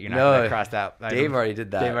part, right? You're not going to cross that. Dave already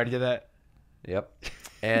did that. Yep.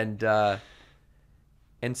 And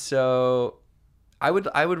so I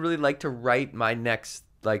would really like to write my next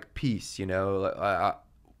like piece.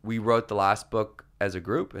 We wrote the last book as a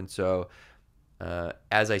group, and so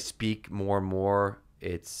as I speak more and more,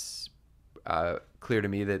 clear to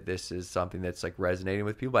me that this is something that's like resonating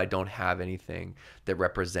with people. I don't have anything that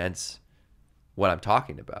represents what I'm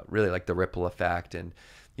talking about, really, like the ripple effect and,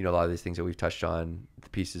 you know, a lot of these things that we've touched on, the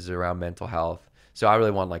pieces around mental health. So I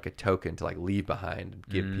really want like a token to like leave behind and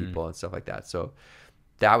give people and stuff like that. So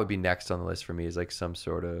that would be next on the list for me, is like some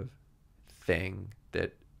sort of thing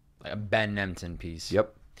that, like a Ben Nemtin piece.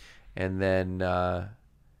 Yep. And then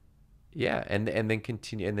yeah, and then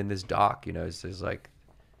continue, and then this doc, you know, is like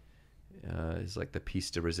the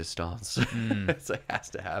piece de resistance. It's like, has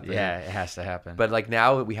to happen. Yeah, it has to happen. But like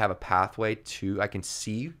now we have a pathway to, I can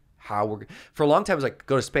see how we're, for a long time it was like,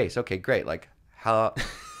 go to space. Okay, great. Like how,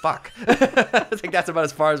 fuck. It's like, that's about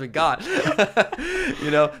as far as we got,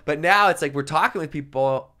 you know? But now it's like, we're talking with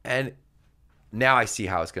people, and now I see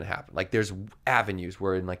how it's going to happen. Like there's avenues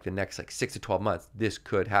where in like the next like 6 to 12 months, this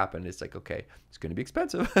could happen. It's like, okay, it's going to be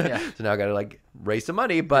expensive. So now I got to like raise some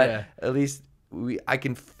money, but at least I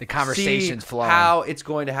can the conversation's flowing, how it's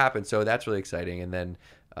going to happen. So that's really exciting. And then,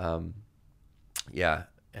 I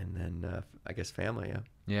guess family.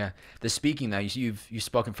 Yeah. The speaking though, you've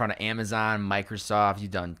spoken in front of Amazon, Microsoft,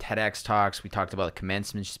 you've done TEDx talks. We talked about the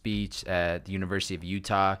commencement speech at the University of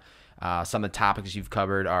Utah. Some of the topics you've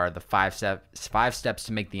covered are the 5 steps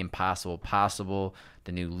to make the impossible possible,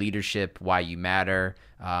 the new leadership, why you matter,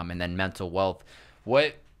 and then mental wealth.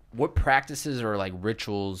 What practices or like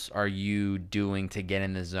rituals are you doing to get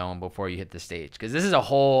in the zone before you hit the stage? Because this is a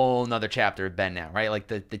whole nother chapter of Ben now, right? Like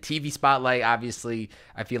the TV spotlight, obviously,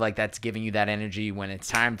 I feel like that's giving you that energy. When it's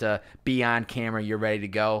time to be on camera, you're ready to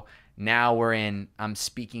go. Now I'm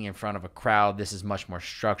speaking in front of a crowd. This is much more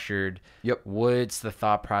structured. Yep. What's the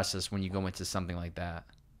thought process when you go into something like that?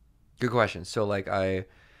 Good question. So like I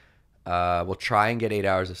will try and get 8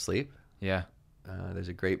 hours of sleep. Yeah. There's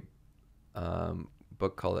a great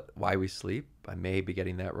book called Why We Sleep. I may be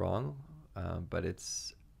getting that wrong, but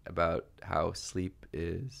it's about how sleep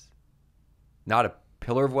is not a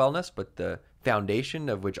pillar of wellness, but the foundation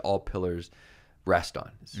of which all pillars rest on.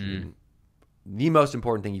 It's the most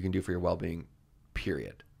important thing you can do for your well-being,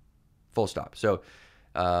 period. Full stop. So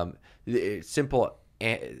the simple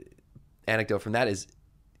anecdote from that is,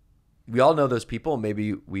 we all know those people.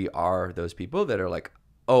 Maybe we are those people that are like,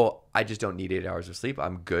 oh, I just don't need 8 hours of sleep.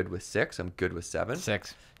 I'm good with 6. I'm good with 7.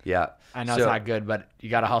 6. Yeah. I know it's not good, but you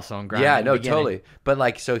got to hustle and grind. Yeah, no, totally. But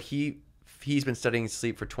like, so he's been studying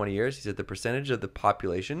sleep for 20 years. He said the percentage of the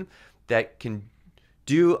population that can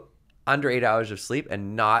do under 8 hours of sleep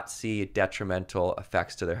and not see detrimental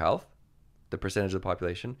effects to their health, the percentage of the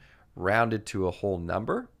population rounded to a whole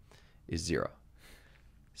number, is 0.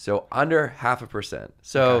 So under 0.5%.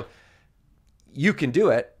 So you can do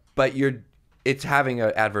it, but it's having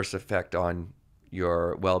an adverse effect on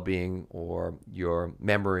your well-being or your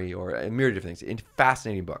memory or a myriad of things. It's a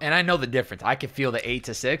fascinating book. And I know the difference. I can feel the 8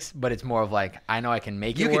 to 6, but it's more of like, I know I can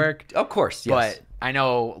make it work. Of course, yes. But I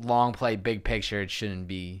know long play, big picture, it shouldn't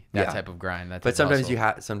be that type of grind. But sometimes you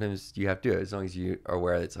have to do it, as long as you are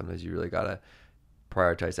aware that sometimes you really got to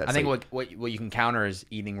prioritize that. I think what you can counter is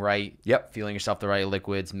eating right, feeling yourself the right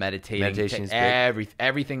liquids, meditating. Meditation is big.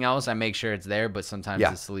 Everything else, I make sure it's there, but sometimes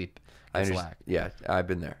the sleep is lack. Yeah, I've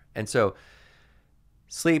been there. And so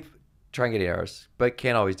sleep, try and get 8 hours, but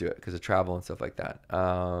can't always do it because of travel and stuff like that.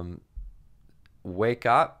 Wake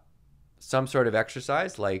up, some sort of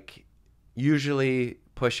exercise, like usually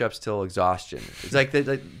push-ups till exhaustion. It's like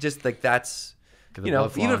just like that's, you know,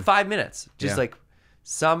 even 5 minutes, just like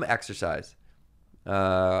some exercise.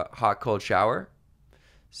 Hot, cold shower.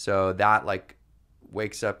 So that like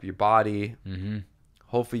wakes up your body. Mm-hmm.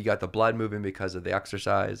 Hopefully you got the blood moving because of the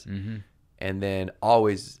exercise. Mm-hmm. And then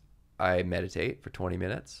always I meditate for 20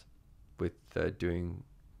 minutes with doing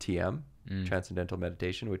TM, Transcendental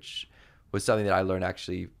Meditation, which was something that I learned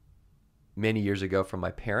actually many years ago from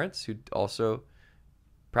my parents who also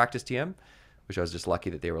practiced TM, which I was just lucky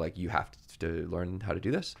that they were like, you have to learn how to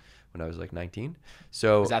do this, when I was like 19.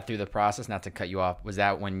 So was that through the process? Not to cut you off. Was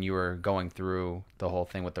that when you were going through the whole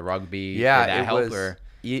thing with the rugby? Yeah, did that help, was, or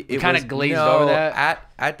it kind of glazed over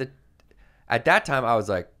that? At that time, I was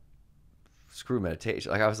like, screw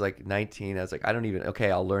meditation. Like I was like 19. I was like,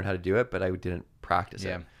 I'll learn how to do it, but I didn't practice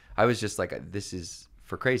it. I was just like, this is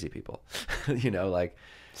for crazy people, you know, like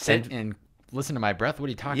sit and listen to my breath. What are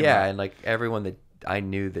you talking about? Yeah, and like everyone that I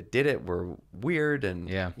knew that did it were weird, and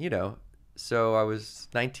you know. So I was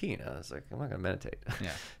 19. I was like, I'm not going to meditate.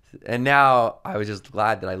 Yeah. And now I was just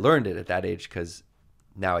glad that I learned it at that age, because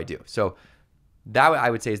now I do. So that I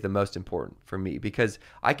would say is the most important for me, because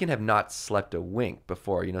I can have not slept a wink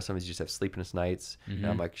before. You know, sometimes you just have sleepless nights. And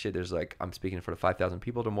I'm like, shit, I'm speaking in front of 5,000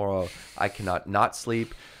 people tomorrow. I cannot not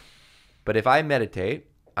sleep. But if I meditate,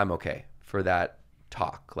 I'm okay for that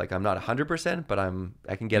talk. Like I'm not 100%, but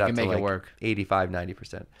I can get up to like 85,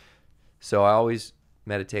 90%. So I always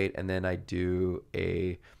meditate, and then I do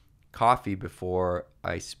a coffee before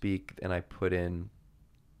I speak, and I put in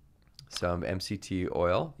some MCT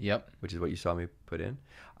oil. Yep. Which is what you saw me put in.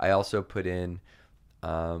 I also put in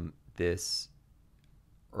this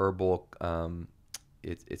herbal.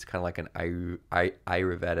 It's kind of like an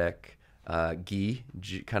Ayurvedic ghee,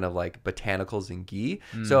 kind of like botanicals and ghee.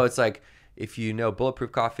 So it's like if you know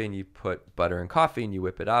bulletproof coffee and you put butter in coffee and you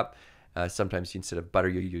whip it up. Sometimes instead of butter,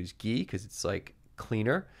 you use ghee because it's like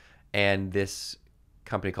cleaner. And this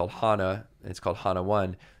company called Hana, it's called Hana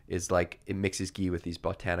One, is like it mixes ghee with these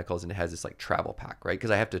botanicals, and it has this like travel pack, right?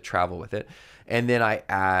 Because I have to travel with it. And then I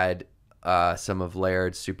add some of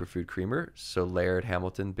Laird's superfood creamer. So Laird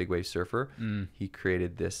Hamilton, big wave surfer, he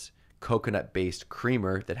created this coconut-based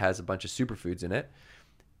creamer that has a bunch of superfoods in it,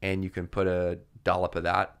 and you can put a dollop of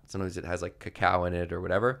that. Sometimes it has like cacao in it or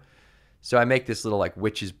whatever. So I make this little like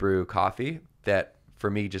witch's brew coffee that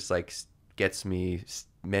for me just like gets me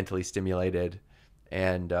mentally stimulated,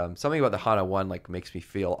 and something about the Hana One like makes me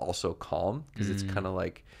feel also calm because it's kind of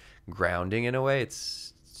like grounding in a way.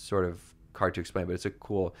 It's sort of hard to explain, but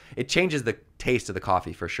it changes the taste of the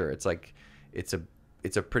coffee for sure. It's like it's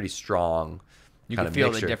a pretty strong. You can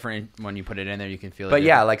feel the different when you put it in there. You can feel it. But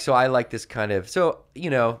yeah, like so I like this kind of, so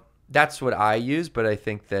that's what I use, but I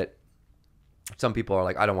think that some people are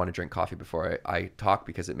like, I don't want to drink coffee before I talk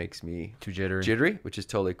because it makes me too jittery, which is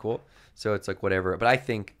totally cool. So it's like whatever. But I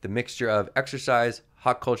think the mixture of exercise,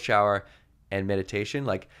 hot, cold shower, and meditation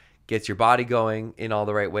like gets your body going in all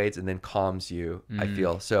the right ways and then calms you, I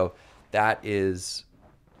feel. So that's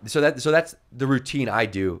the routine I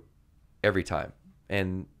do every time.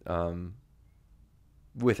 And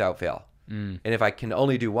without fail. And if I can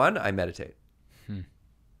only do one, I meditate.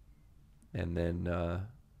 And then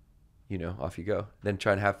off you go. Then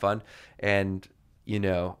try and have fun. And,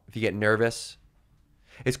 if you get nervous,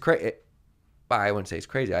 it's crazy. I wouldn't say it's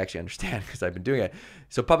crazy. I actually understand because I've been doing it.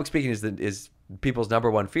 So public speaking is people's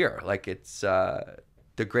number one fear. Like it's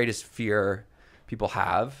the greatest fear people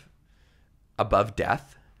have above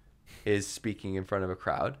death is speaking in front of a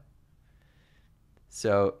crowd.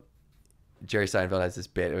 So Jerry Seinfeld has this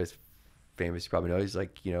bit. It was famous. You probably know. He's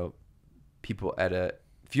like, people at a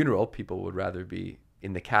funeral, people would rather be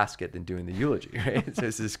in the casket than doing the eulogy, right? So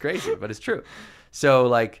this is crazy, but it's true. So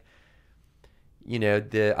like,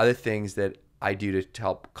 the other things that I do to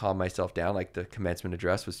help calm myself down, like the commencement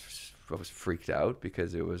address I was freaked out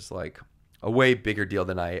because it was like a way bigger deal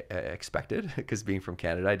than I expected because being from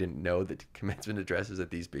Canada, I didn't know that commencement addresses at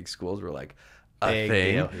these big schools were like a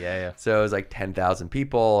thing. Deal. Yeah. So it was like 10,000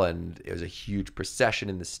 people and it was a huge procession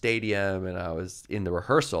in the stadium, and I was in the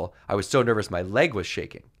rehearsal. I was so nervous my leg was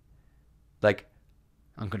shaking. Like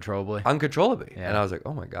uncontrollably. Yeah. And I was like,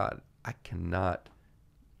 oh my God, I cannot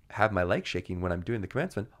have my leg shaking when I'm doing the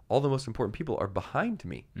commencement. All the most important people are behind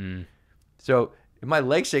me. So if my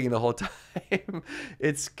leg's shaking the whole time,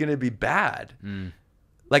 it's going to be bad.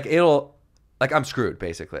 Like I'm screwed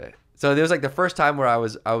basically. So there was like the first time where I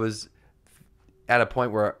was at a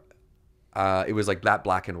point where it was like that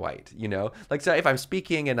black and white, like, so if I'm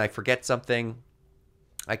speaking and I forget something,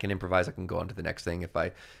 I can improvise. I can go on to the next thing. If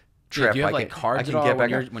I trip, do you have like cards at all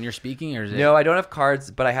when you're speaking, or is it... No, I don't have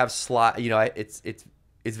cards, but I have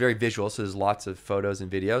it's very visual. So there's lots of photos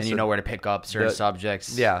and videos. And you know where to pick up certain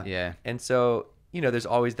subjects. Yeah. And so, there's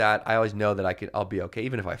always that. I always know that I'll be okay.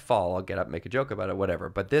 Even if I fall, I'll get up, make a joke about it, whatever.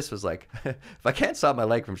 But this was like, if I can't stop my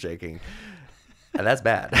leg from shaking, that's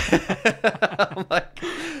bad. I'm like,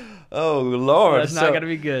 oh Lord, that's not gonna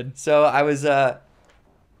be good. So I was, I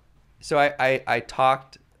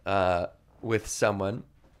talked with someone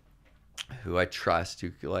who I trust,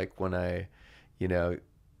 who like when I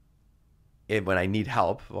need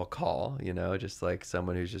help, I'll call. Just like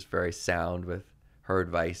someone who's just very sound with her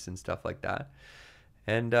advice and stuff like that.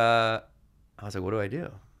 And I was like, what do I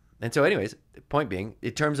do? And so anyways, the point being,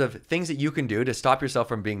 in terms of things that you can do to stop yourself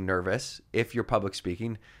from being nervous if you're public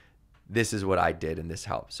speaking, this is what I did, and this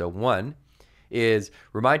helped. So one is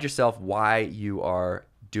remind yourself why you are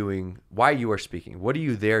speaking. What are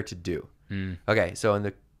you there to do? Okay, so in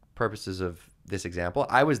the purposes of this example,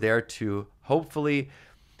 I was there to hopefully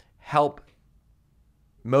help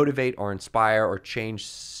motivate or inspire or change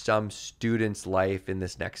some student's life in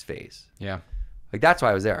this next phase. Yeah. Like that's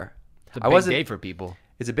why I was there. It's a big day for people.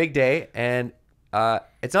 It's a big day, and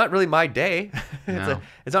it's not really my day. No.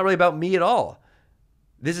 It's not really about me at all.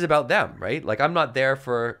 This is about them, right? Like I'm not there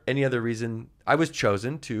for any other reason. I was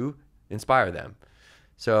chosen to inspire them.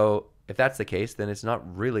 So if that's the case, then it's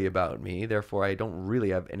not really about me. Therefore, I don't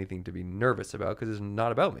really have anything to be nervous about because it's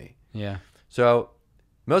not about me. Yeah. So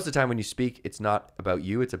most of the time when you speak, it's not about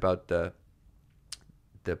you. It's about the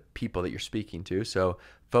people that you're speaking to. So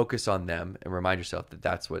focus on them and remind yourself that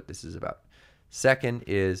that's what this is about. Second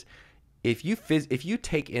is if you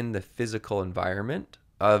take in the physical environment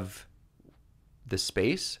of the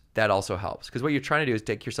space, that also helps. Because what you're trying to do is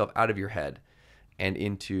take yourself out of your head and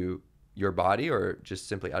into your body, or just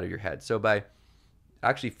simply out of your head. So by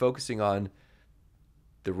actually focusing on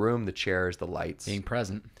the room, the chairs, the lights, being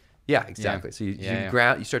present. Yeah, exactly. So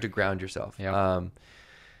you start to ground yourself. Yeah.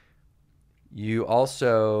 You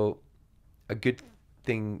also, a good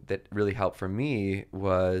thing that really helped for me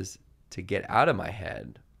was to get out of my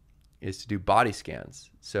head is to do body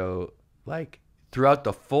scans. So like throughout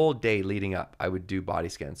the full day leading up, I would do body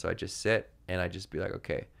scans. So I just sit and I just be like,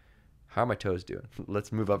 okay, how are my toes doing?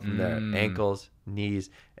 Let's move up from there. Ankles, knees,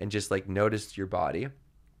 and just like notice your body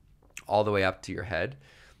all the way up to your head,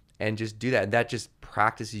 and just do that. And that just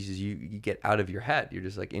practices you get out of your head. You're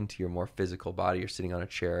just like into your more physical body. You're sitting on a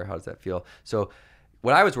chair. How does that feel? So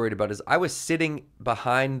what I was worried about is I was sitting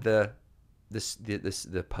behind the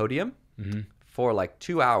podium for like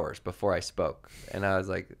 2 hours before I spoke. And I was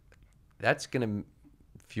like, that's going to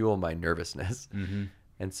fuel my nervousness.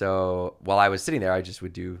 And so while I was sitting there, I just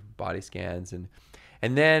would do body scans. And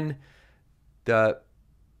then the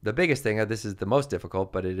biggest thing, this is the most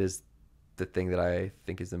difficult, but it is the thing that I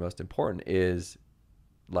think is the most important, is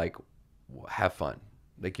like have fun.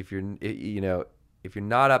 Like if you're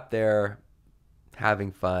not up there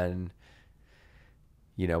having fun,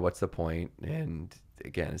 what's the point? And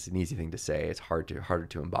again, it's an easy thing to say. It's harder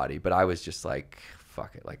to embody. But I was just like,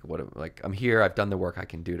 fuck it. Like I'm here. I've done the work I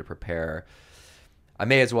can do to prepare. I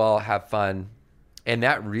may as well have fun. And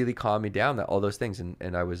that really calmed me down, all those things. And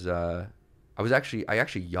I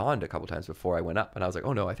actually yawned a couple times before I went up, and I was like,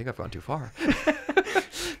 oh no, I think I've gone too far.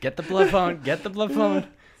 Get the blood phone. Get the blood phone.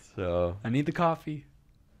 So I need the coffee.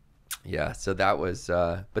 Yeah. So that was,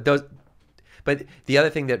 but the other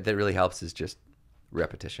thing that really helps is just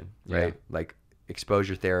repetition, right? Yeah. Like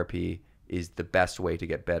exposure therapy is the best way to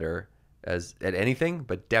get better at anything,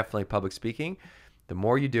 but definitely public speaking. The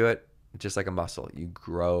more you do it, just like a muscle, you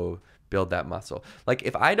grow, build that muscle. Like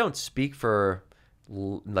if I don't speak for,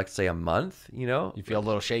 let's say, a month, you feel a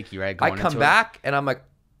little shaky, right? I come back and I'm like,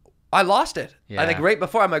 I lost it. Yeah. I think right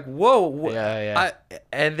before I'm like, whoa. Yeah.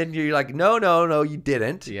 And then you're like, no, you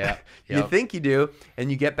didn't. Yeah. You think you do,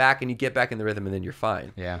 and you get back in the rhythm, and then you're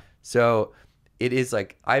fine. Yeah. So it is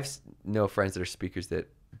like, I've know friends that are speakers that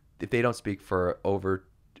if they don't speak for over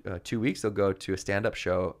 2 weeks, they'll go to a stand-up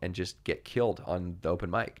show and just get killed on the open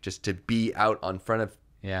mic, just to be out on front of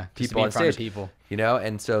people on stage.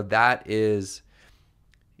 And so that is,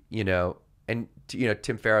 and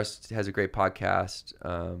Tim Ferriss has a great podcast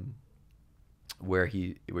where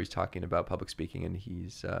he's talking about public speaking, and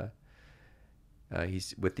he's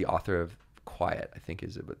with the author of Quiet, I think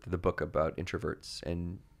is the book about introverts,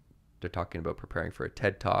 and they're talking about preparing for a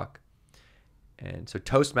TED Talk. And so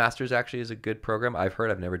Toastmasters actually is a good program. I've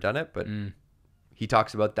never done it, but he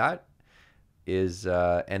talks about that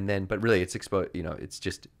but really it's it's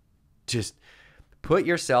just put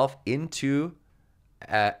yourself into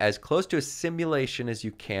as close to a simulation as you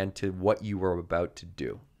can to what you were about to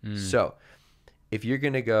do. So if you're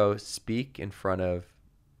going to go speak in front of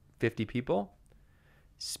 50 people,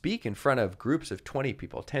 speak in front of groups of 20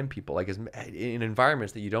 people, 10 people, like in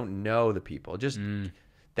environments that you don't know the people. Just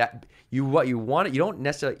that you want to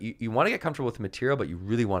get comfortable with the material, but you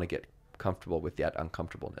really want to get comfortable with that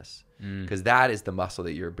uncomfortableness, because that is the muscle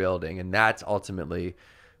that you're building, and that's ultimately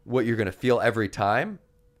what you're going to feel every time.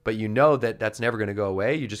 But that's never going to go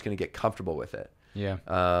away. You're just going to get comfortable with it. Yeah.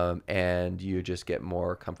 And you just get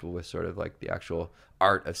more comfortable with sort of like the actual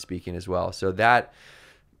art of speaking as well. So that,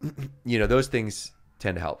 those things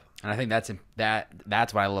tend to help. And I think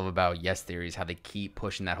that's what I love about Yes Theory, is how they keep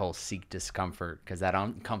pushing that whole seek discomfort, because that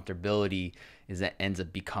uncomfortability ends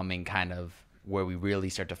up becoming kind of where we really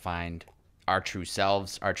start to find our true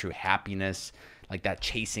selves, our true happiness, like that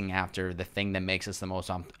chasing after the thing that makes us the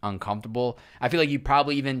most uncomfortable. I feel like you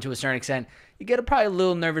probably, even to a certain extent, you get probably a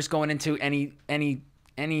little nervous going into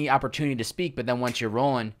any opportunity to speak, but then once you're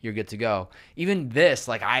rolling, you're good to go. Even this,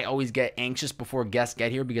 like I always get anxious before guests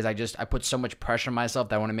get here, because I put so much pressure on myself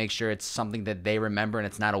that I want to make sure it's something that they remember and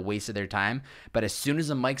it's not a waste of their time. But as soon as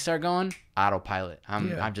the mics start going, autopilot.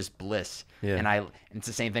 I'm just bliss. Yeah. And it's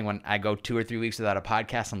the same thing when I go 2 or 3 weeks without a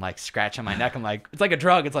podcast. I'm like scratching my neck. I'm like, it's like a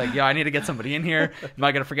drug. It's like, I need to get somebody in here. Am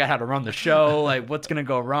I gonna forget how to run the show? Like, what's gonna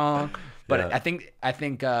go wrong? But I think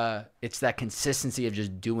it's that consistency of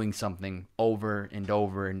just doing something over and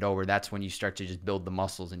over and over. That's when you start to just build the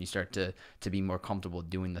muscles, and you start to be more comfortable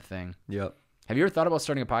doing the thing. Yep. Have you ever thought about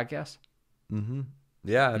starting a podcast? Mm-hmm.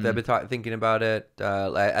 Yeah, I've been thinking about it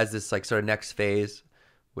as this like sort of next phase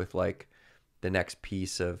with like the next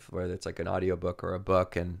piece of whether it's like an audiobook or a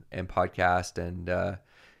book and podcast and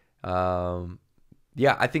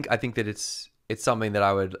yeah, I think that it's something that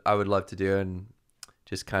I would love to do and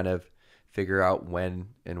just kind of figure out when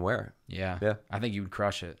and where. Yeah. I think you would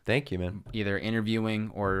crush it. Thank you, man. Either interviewing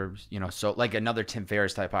or, so like another Tim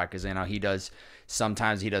Ferriss type podcast.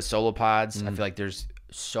 Sometimes he does solo pods. I feel like there's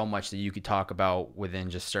so much that you could talk about within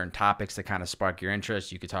just certain topics that kind of spark your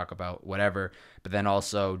interest. You could talk about whatever, but then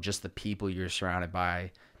also just the people you're surrounded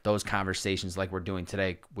by. Those conversations like we're doing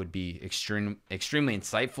today would be extremely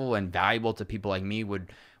insightful and valuable to people like me.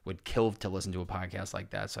 Would kill to listen to a podcast like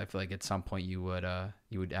that. So I feel like at some point you would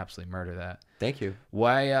absolutely murder that. Thank you.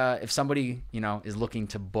 Why if somebody is looking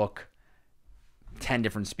to book 10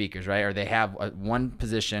 different speakers, right? Or they have one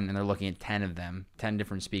position and they're looking at 10 of them, 10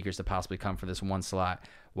 different speakers to possibly come for this one slot.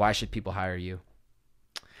 Why should people hire you?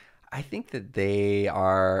 I think that they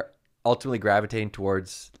are ultimately gravitating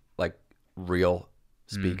towards like real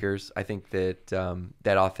speakers. I think that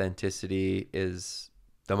that authenticity is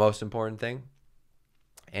the most important thing,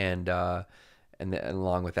 and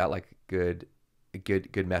along with that, like good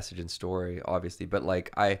message and story, obviously. But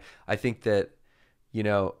like I think that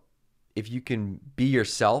if you can be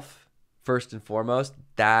yourself first and foremost,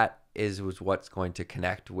 that was what's going to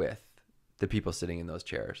connect with the people sitting in those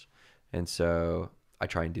chairs, and so I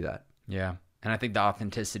try and do that. Yeah, and I think the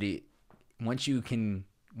authenticity, once you can.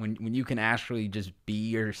 When you can actually just be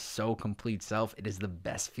your so complete self, it is the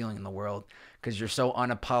best feeling in the world because you're so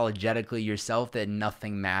unapologetically yourself that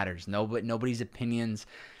nothing matters. Nobody's opinions,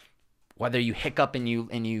 whether you hiccup and you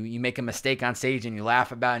make a mistake on stage and you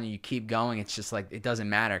laugh about it and you keep going, it's just like it doesn't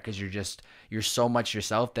matter because you're so much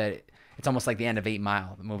yourself that it's almost like the end of 8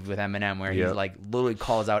 Mile, the movie with Eminem, where he's like literally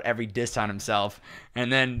calls out every diss on himself, and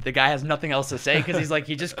then the guy has nothing else to say because he's like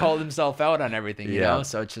he just called himself out on everything, you know.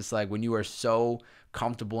 So it's just like when you are so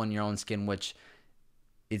comfortable in your own skin, which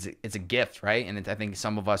it's a gift, right? And I think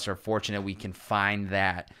some of us are fortunate we can find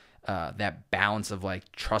that balance of like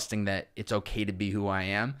trusting that it's okay to be who I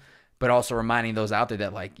am, but also reminding those out there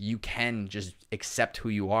that like you can just accept who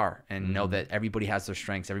you are and know that everybody has their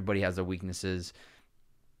strengths, everybody has their weaknesses,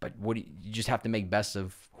 but you just have to make best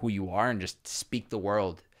of who you are and just speak the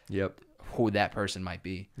world. Who that person might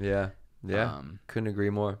be. Couldn't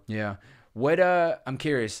agree more. I'm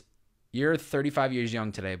curious. You're 35 years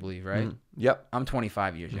young today, I believe, right? Yep. I'm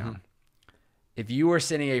 25 years young. If you were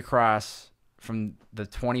sitting across from the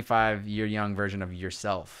 25-year young version of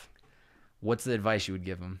yourself, what's the advice you would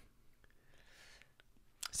give him?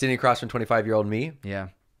 Sitting across from 25-year-old me? Yeah.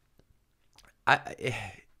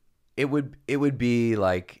 It would be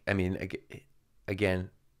like, I mean, again,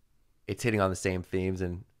 it's hitting on the same themes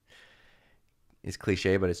and it's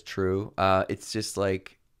cliche, but it's true. It's just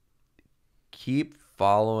like keep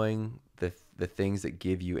following the things that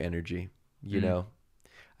give you energy, you know,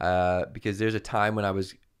 because there's a time when I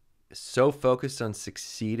was so focused on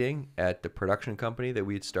succeeding at the production company that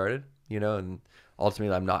we had started, and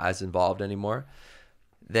ultimately I'm not as involved anymore,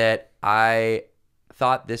 that I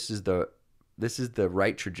thought this is the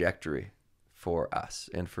right trajectory for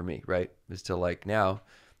us and for me, right? Is to like, now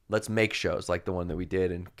let's make shows like the one that we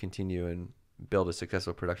did and continue and build a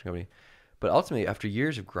successful production company. But ultimately, after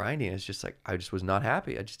years of grinding, it's just like I just was not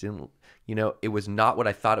happy. I just didn't, it was not what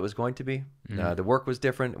I thought it was going to be. The work was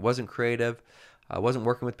different. It wasn't creative. I wasn't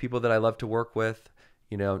working with people that I love to work with,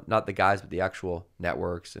 not the guys, but the actual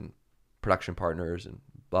networks and production partners and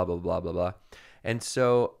blah, blah, blah, blah, blah. And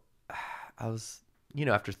so I was,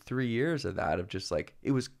 after 3 years of that, of just like,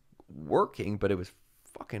 it was working, but it was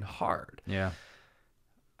fucking hard. Yeah.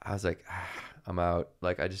 I was like, I'm out.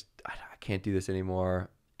 Like, I can't do this anymore.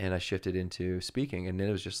 And I shifted into speaking, and then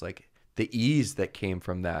it was just like the ease that came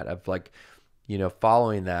from that of like,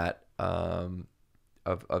 following that,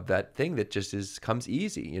 of that thing that just comes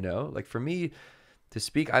easy, like for me to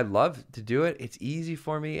speak, I love to do it. It's easy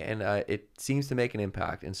for me, and it seems to make an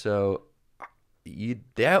impact. And so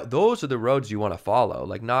those are the roads you want to follow,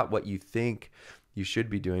 like not what you think you should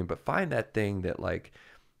be doing, but find that thing that like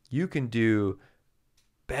you can do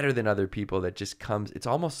better than other people that just comes. It's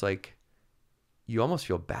almost like you almost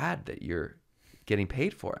feel bad that you're getting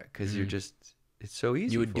paid for it because you're just, it's so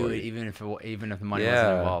easy. You would do it even if the money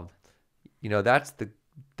wasn't involved.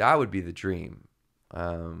 That would be the dream.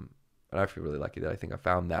 And I feel really lucky that I think I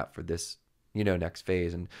found that for this, next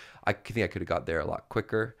phase. And I think I could have got there a lot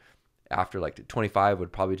quicker. After like 25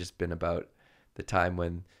 would probably just been about the time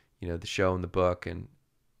when, the show and the book, and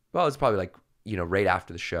well, it's probably like, right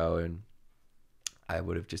after the show. And I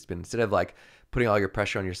would have just been, instead of like putting all your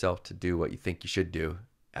pressure on yourself to do what you think you should do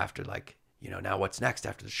after like, now what's next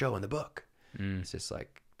after the show and the book? It's just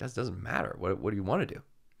like, that doesn't matter. What do you want to do?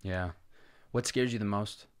 Yeah. What scares you the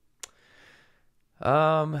most?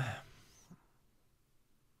 I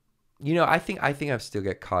think I still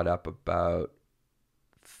get caught up about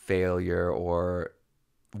failure or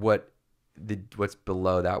what's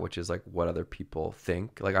below that, which is like what other people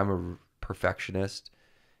think. Like, I'm a perfectionist,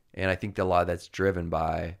 and I think that a lot of that's driven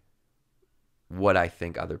by what I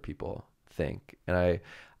think other people think. And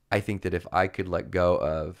I think that if I could let go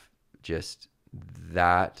of just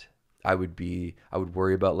that, I would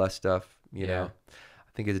worry about less stuff, you know.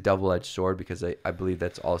 I think it's a double-edged sword, because I believe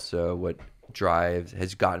that's also what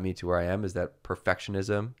has gotten me to where I am, is that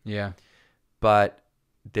perfectionism. Yeah. But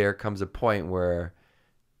there comes a point where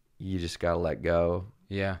you just got to let go.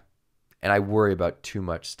 Yeah. And I worry about too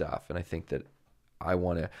much stuff. And I think that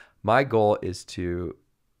my goal is to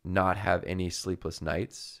not have any sleepless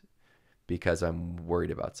nights because I'm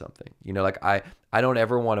worried about something. Like I don't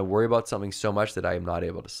ever want to worry about something so much that I am not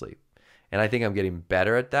able to sleep. And I think I'm getting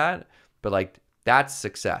better at that, but like, that's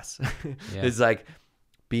success. Yeah. It's like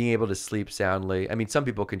being able to sleep soundly. I mean, some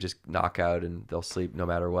people can just knock out and they'll sleep no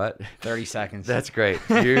matter what. 30 seconds. That's great.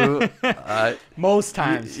 Most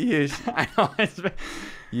times. I know.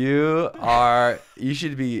 You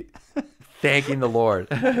should be thanking the Lord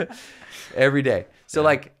every day. So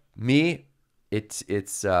like me, it's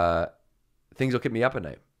things will keep me up at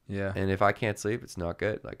night. Yeah. And if I can't sleep, it's not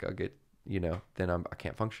good. Like I'll get, then I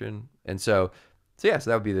can't function. And so that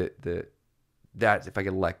would be that if I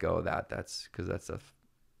could let go of that, that's because that stuff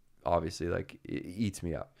obviously like it eats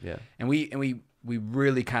me up. Yeah. And we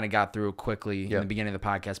really kind of got through it quickly in the beginning of the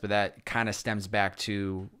podcast, but that kind of stems back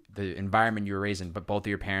to the environment you were raised in. But both of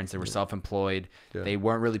your parents, they were self-employed. Yeah. They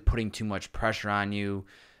weren't really putting too much pressure on you.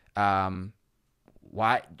 Where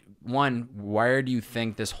do you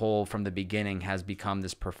think this whole from the beginning has become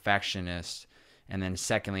this perfectionist? And then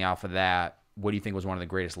secondly, off of that, what do you think was one of the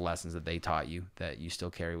greatest lessons that they taught you that you still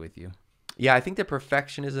carry with you? Yeah, I think the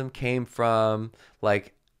perfectionism came from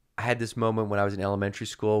like, I had this moment when I was in elementary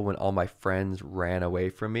school when all my friends ran away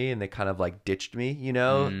from me and they kind of like ditched me,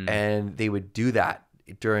 and they would do that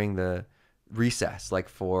during the recess, like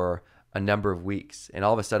for a number of weeks. And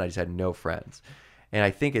all of a sudden I just had no friends. And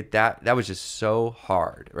I think that was just so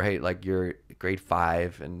hard, right? Like you're grade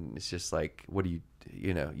 5 and it's just like, what do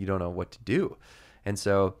you don't know what to do. And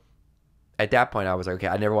so at that point I was like, okay,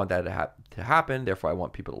 I never want that to happen. Therefore I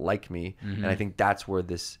want people to like me. Mm-hmm. And I think that's where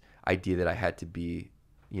this idea that I had to be,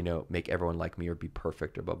 make everyone like me or be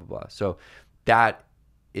perfect or blah, blah, blah. So that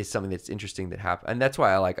is something that's interesting that happened. And that's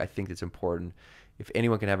why I think it's important. If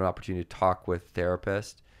anyone can have an opportunity to talk with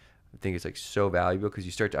therapists, I think it's like so valuable, because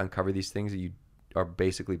you start to uncover these things that you are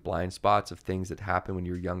basically blind spots of things that happen when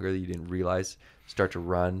you're younger that you didn't realize start to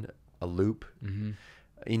run a loop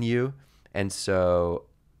in you. And so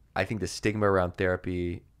I think the stigma around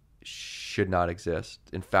therapy should not exist.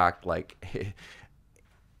 In fact, like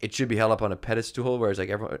it should be held up on a pedestal, whereas like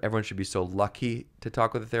everyone should be so lucky to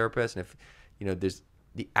talk with a therapist. And if, there's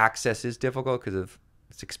the access is difficult because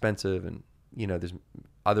it's expensive, and, there's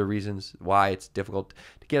other reasons why it's difficult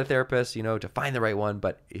to get a therapist, to find the right one.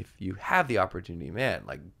 But if you have the opportunity, man,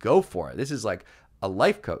 like go for it. This is like a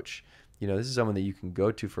life coach. This is someone that you can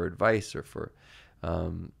go to for advice or for,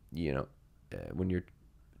 when you're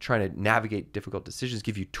trying to navigate difficult decisions,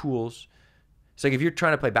 give you tools. It's like if you're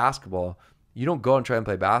trying to play basketball, you don't go and try and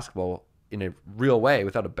play basketball in a real way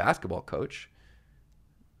without a basketball coach.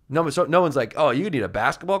 No one's like, oh, you need a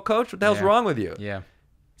basketball coach? What the hell's wrong with you? Yeah.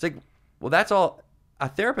 It's like, well, that's all. A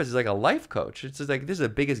therapist is like a life coach. It's just like, this is the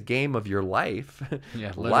biggest game of your life.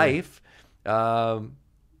 Yeah, life. Why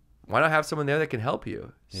not have someone there that can help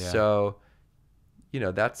you? Yeah. So,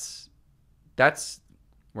 that's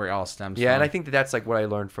where it all stems from. Yeah, and I think that's like what I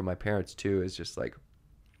learned from my parents too, is just like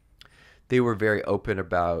they were very open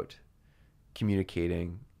about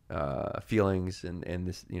communicating feelings, and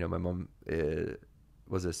this, my mom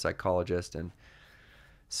was a psychologist, and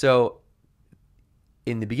so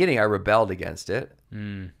in the beginning I rebelled against it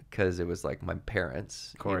because it was like my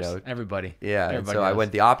parents, of course, everybody. Yeah, everybody and so does. I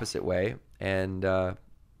went the opposite way, and now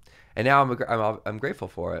I'm grateful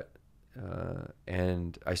for it,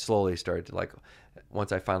 and I slowly started to like,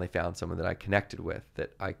 once I finally found someone that I connected with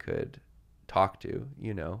that I could talk to,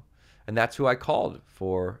 and that's who I called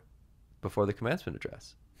for before the commencement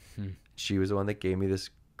address. She was the one that gave me this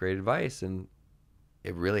great advice, and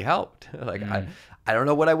it really helped. Like I don't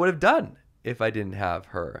know what I would have done if I didn't have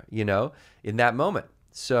her, in that moment.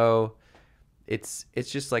 So it's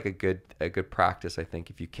just like a good practice, I think,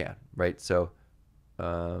 if you can, right? So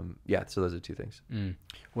so those are two things.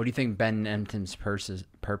 What do you think Ben Nemtin's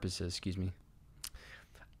purpose is?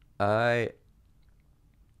 I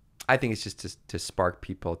think it's just to spark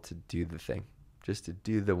people to do the thing, just to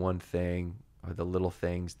do the one thing or the little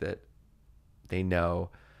things that they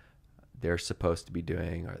know they're supposed to be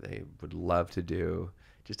doing or they would love to do,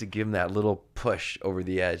 just to give them that little push over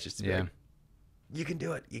the edge, just to be like, you can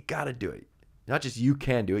do it. You got to do it. Not just you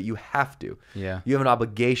can do it, you have to. Yeah. You have an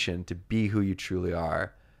obligation to be who you truly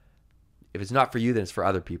are. If it's not for you, then it's for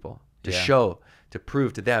other people to show, to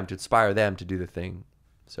prove to them, to inspire them to do the thing.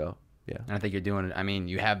 So, yeah. And I think you're doing it. I mean,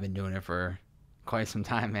 you have been doing it for quite some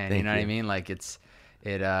time, man. You know what I mean? Like it's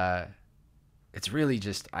really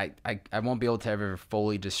just, I won't be able to ever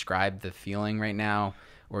fully describe the feeling right now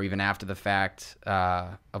or even after the fact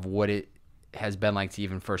of what it has been like to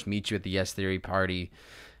even first meet you at the Yes Theory party.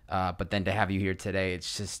 But then to have you here today,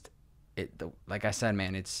 it's just, like I said,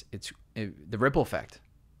 man, the ripple effect.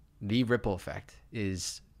 The ripple effect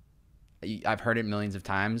is, I've heard it millions of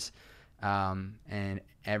times. And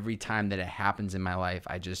every time that it happens in my life,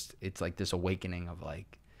 it's like this awakening of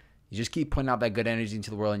like, you just keep putting out that good energy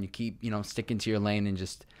into the world and you keep, sticking to your lane and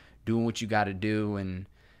just doing what you got to do. And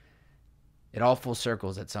it all full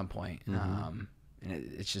circles at some point. And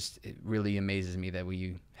it really amazes me that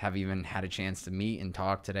we have even had a chance to meet and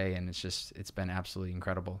talk today. And it's been absolutely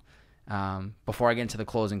incredible. Before I get into the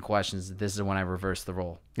closing questions, this is when I reverse the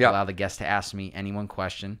role. Yeah. Allow the guest to ask me any one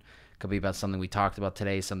question. Could be about something we talked about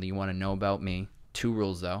today, something you want to know about me. 2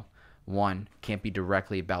 rules, though. 1, can't be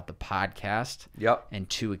directly about the podcast. Yep. And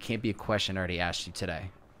 2, it can't be a question I already asked you today.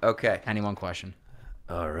 Okay. Any one question.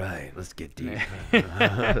 All right. Let's get deep.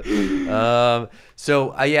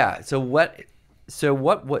 So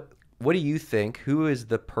what do you think? Who is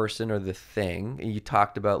the person or the thing? You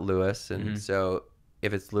talked about Lewis, and so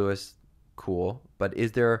if it's Lewis, cool. But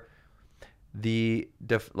is there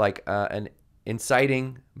an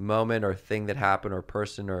inciting moment or thing that happened or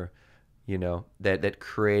person or that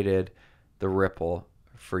created the ripple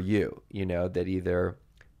for you, that either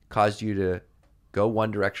caused you to go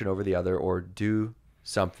one direction over the other or do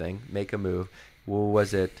something, make a move? Well,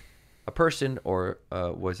 was it a person or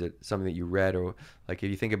was it something that you read? Or like, if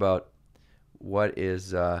you think about what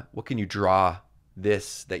can you draw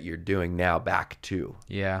this that you're doing now back to?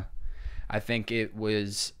 Yeah, I think it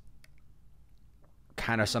was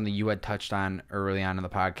kind of something you had touched on early on in the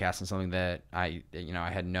podcast, and something that I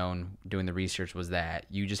had known doing the research was that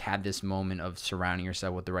you just had this moment of surrounding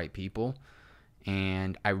yourself with the right people.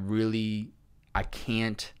 And I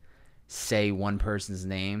can't say one person's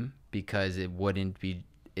name because it wouldn't be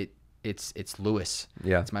it's Lewis.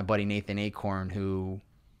 Yeah. It's my buddy Nathan Acorn, who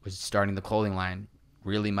was starting the clothing line.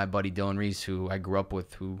 Really, my buddy Dylan Reese, who I grew up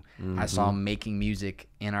with, who I saw him making music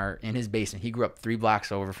in his basement. He grew up 3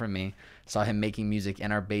 blocks over from me. Saw him making music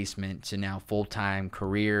in our basement to now full-time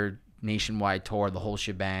career, nationwide tour, the whole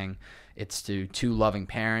shebang. It's to 2 loving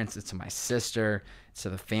parents. It's to my sister. It's to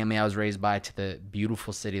the family I was raised by, to the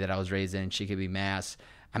beautiful city that I was raised in, Chicopee, Mass.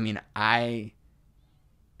 I mean, I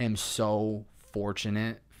am so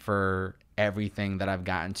fortunate for everything that I've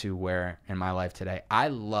gotten to where in my life today. I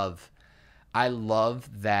love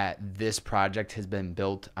that this project has been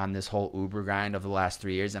built on this whole Uber grind of the last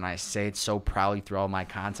 3 years, and I say it so proudly through all my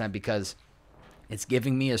content because it's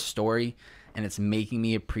giving me a story and it's making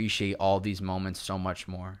me appreciate all these moments so much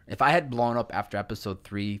more. If I had blown up after episode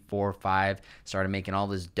 3, 4, 5, started making all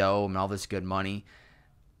this dough and all this good money,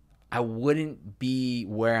 I wouldn't be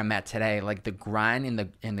where I'm at today. Like, the grind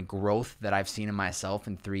and the growth that I've seen in myself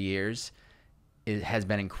in 3 years, it has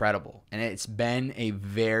been incredible. And it's been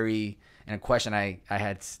and a question I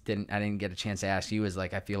didn't get a chance to ask you is,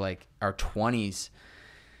 like, I feel like our 20s,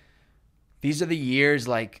 these are the years,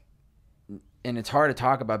 like, and it's hard to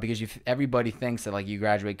talk about because everybody thinks that, like, you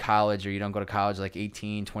graduate college or you don't go to college like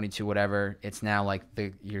 18, 22, whatever. It's now like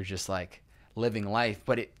you're just like living life,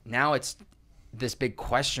 but now it's this big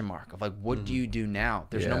question mark of, like, what do you do now?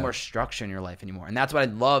 There's no more structure in your life anymore. And that's what I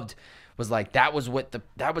loved, was like, that was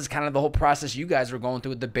kind of the whole process you guys were going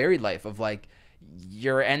through with the buried life of, like,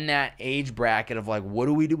 you're in that age bracket of, like, what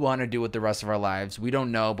do we want to do with the rest of our lives? We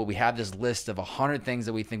don't know, but we have this list of 100 things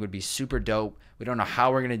that we think would be super dope. We don't know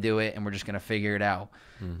how we're going to do it, and we're just going to figure it out.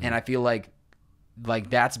 And I feel like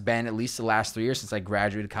that's been at least the last 3 years since I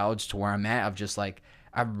graduated college to where I'm at, of just, like,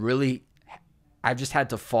 I've just had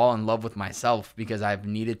to fall in love with myself because I've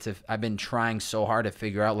been trying so hard to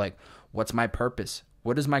figure out, like, what's my purpose?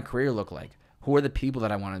 What does my career look like? Who are the people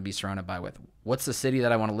that I want to be surrounded by with? What's the city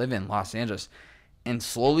that I want to live in? Los Angeles. And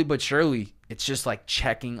slowly but surely, it's just like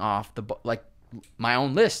checking off my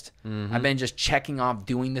own list. I've been just checking off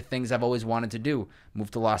doing the things I've always wanted to do.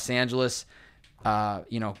 Move to Los Angeles,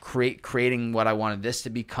 creating what I wanted this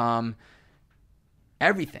to become.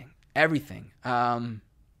 Everything.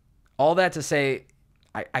 all that to say,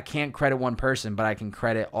 I can't credit one person, but I can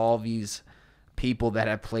credit all these people that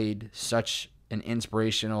have played such an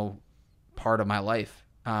inspirational part of my life.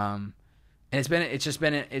 And it's just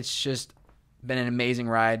been an amazing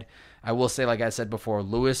ride. I will say, like I said before,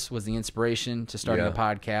 Lewis was the inspiration to starting the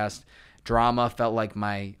podcast. Drama felt like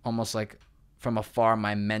almost like from afar,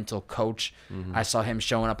 my mental coach. Mm-hmm. I saw him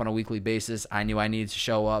showing up on a weekly basis. I knew I needed to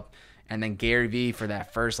show up. And then Gary Vee, for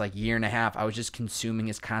that first year and a half, I was just consuming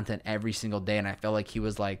his content every single day. And I felt like he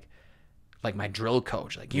was like my drill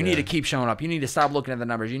coach. Like, you need to keep showing up. You need to stop looking at the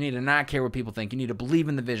numbers. You need to not care what people think. You need to believe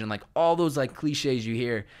in the vision. Like, all those cliches you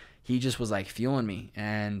hear. He just was fueling me.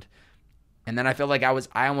 And then I felt like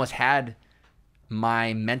I almost had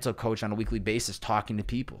my mental coach on a weekly basis talking to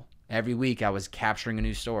people. Every week I was capturing a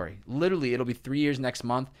new story. Literally, it'll be 3 years next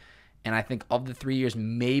month. And I think of the 3 years,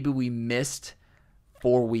 maybe we missed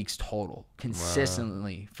 4 weeks total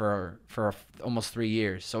consistently for almost 3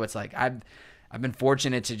 years. So it's like I've been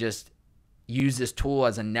fortunate to just use this tool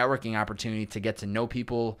as a networking opportunity to get to know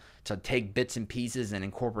people, to take bits and pieces and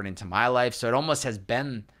incorporate into my life. So it almost has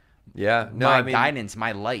been my guidance,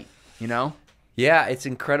 my light, Yeah, it's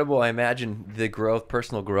incredible. I imagine the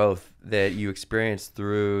personal growth that you experience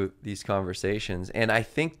through these conversations. And I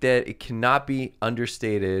think that it cannot be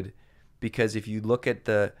understated, because if you look at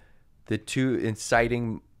the two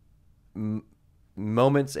inciting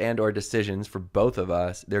moments and or decisions for both of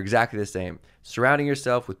us, they're exactly the same. Surrounding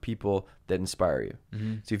yourself with people that inspire you.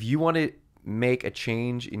 Mm-hmm. So if you want to make a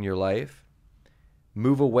change in your life,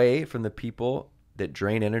 move away from the people that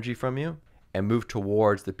drain energy from you and move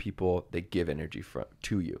towards the people that give energy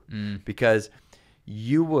to you. Because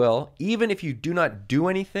you will, even if you do not do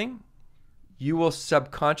anything, you will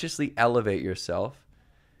subconsciously elevate yourself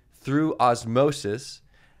through osmosis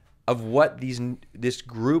of what this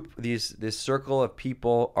group, this circle of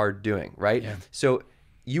people are doing, right? Yeah. So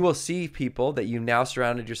you will see people that you now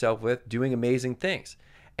surrounded yourself with doing amazing things.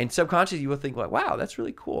 And subconsciously you will think wow, that's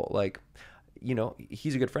really cool.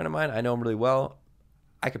 He's a good friend of mine. I know him really well.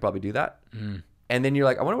 I could probably do that. And then you're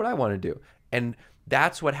like, I wonder what I want to do. And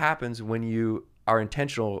that's what happens when you are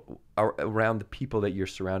intentional around the people that you're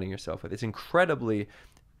surrounding yourself with. It's incredibly,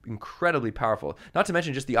 incredibly powerful. Not to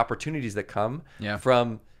mention just the opportunities that come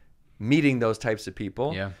from meeting those types of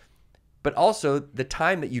people. Yeah. But also the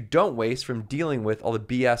time that you don't waste from dealing with all the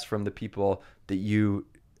BS from the people that you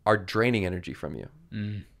are draining energy from you.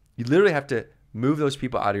 You literally have to move those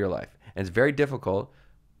people out of your life. And it's very difficult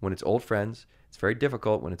when it's old friends. It's very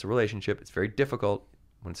difficult when it's a relationship. It's very difficult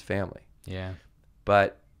when it's family. Yeah.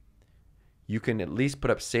 But you can at least put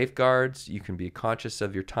up safeguards. You can be conscious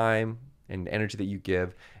of your time and energy that you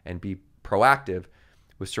give, and be proactive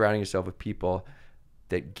with surrounding yourself with people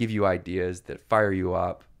that give you ideas, that fire you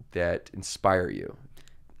up, that inspire you.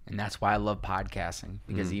 And that's why I love podcasting,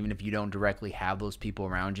 because even if you don't directly have those people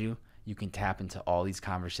around you, you can tap into all these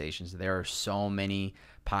conversations. There are so many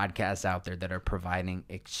podcasts out there that are providing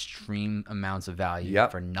extreme amounts of value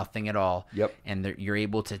for nothing at all. And you're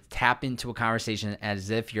able to tap into a conversation as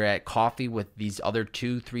if you're at coffee with these other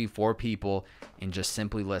 2, 3, 4 people and just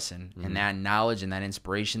simply listen. And that knowledge and that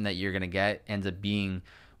inspiration that you're going to get ends up being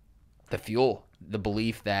the fuel, the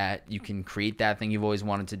belief that you can create that thing you've always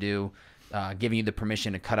wanted to do, giving you the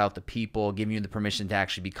permission to cut out the people, giving you the permission to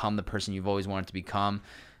actually become the person you've always wanted to become,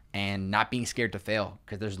 and not being scared to fail.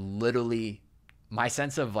 Because there's literally my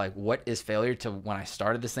sense of what is failure to when I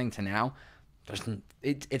started this thing to now.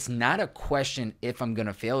 It's not a question if I'm going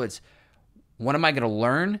to fail. It's what am I going to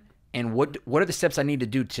learn, and what are the steps I need to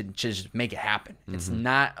do to just make it happen. It's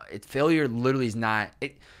not, failure literally is not,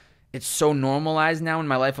 it's so normalized now in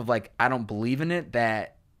my life of I don't believe in it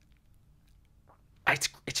that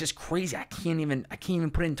it's just crazy. I can't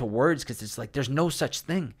even put it into words, because it's there's no such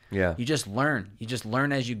thing. Yeah. You just learn. You just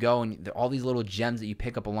learn as you go, and all these little gems that you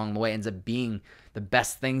pick up along the way ends up being the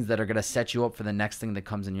best things that are going to set you up for the next thing that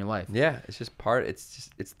comes in your life. Yeah, it's just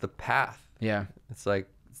it's the path. Yeah. It's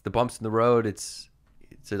it's the bumps in the road. It's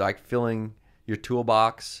filling your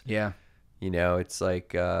toolbox. Yeah. It's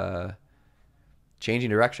changing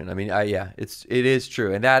direction. I mean, it is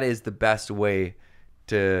true. And that is the best way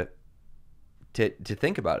to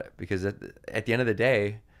think about it, because at the end of the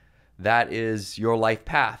day, that is your life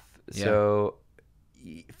path. Yeah. So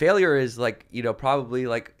failure is probably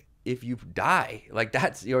if you die,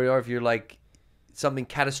 that's, or if you're something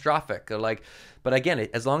catastrophic, or but again,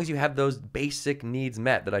 as long as you have those basic needs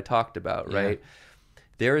met that I talked about, right?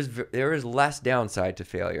 There is less downside to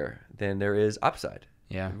failure than there is upside.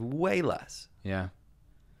 Yeah. Way less. Yeah.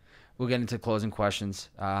 We'll get into closing questions.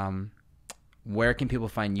 Where can people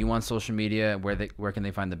find you on social media? Where can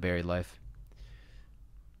they find The Buried Life?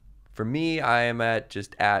 For me, I am at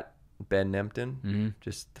Ben Nemtin,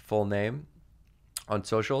 just the full name on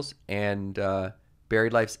socials, and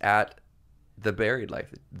Buried Life's at The Buried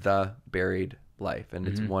Life, and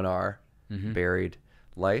it's 1R, Buried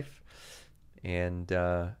Life, and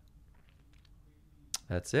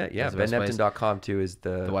that's it. Yeah, bennemtin.com too is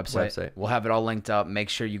the website. We'll have it all linked up. Make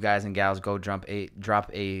sure you guys and gals go drop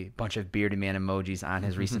a bunch of bearded man emojis on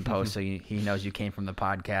his recent post so he knows you came from the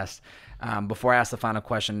podcast. Before I ask the final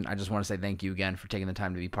question, I just want to say thank you again for taking the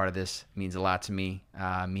time to be part of this. It means a lot to me.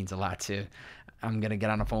 Means a lot to. I'm going to get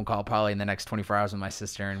on a phone call probably in the next 24 hours with my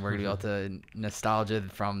sister, and we're going to be able to nostalgia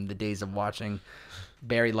from the days of watching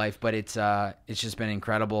Buried Life. But it's just been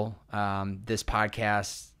incredible. This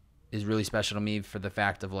podcast is really special to me for the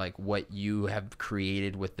fact of like what you have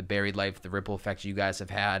created with the Buried Life, the ripple effects you guys have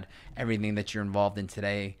had, everything that you're involved in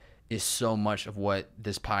today is so much of what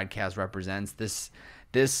this podcast represents.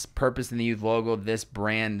 This Purpose in the Youth logo, this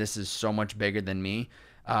brand, this is so much bigger than me.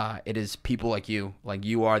 It is people like you. Like,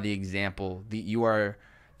 you are the example. You are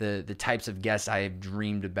the types of guests I have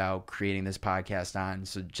dreamed about creating this podcast on.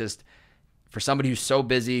 So just for somebody who's so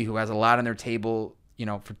busy, who has a lot on their table, you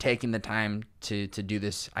know, for taking the time to do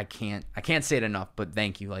this, I can't say it enough, but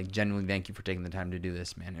thank you. Like, genuinely thank you for taking the time to do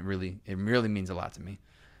this, man. It really means a lot to me.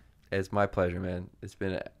 It's my pleasure, man. It's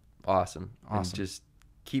been awesome. And just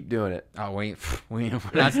keep doing it. Oh, we're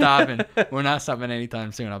not stopping. We're not stopping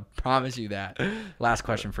anytime soon. I promise you that. Last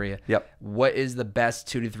question for you. Yep. What is the best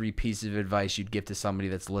 2 to 3 pieces of advice you'd give to somebody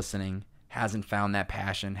that's listening, hasn't found that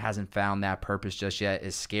passion, hasn't found that purpose just yet,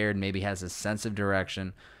 is scared, maybe has a sense of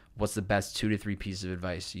direction? What's the best 2 to 3 pieces of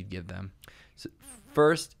advice you'd give them? So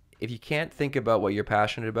first, if you can't think about what you're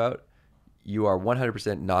passionate about, you are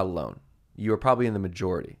 100% not alone. You are probably in the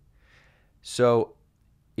majority. So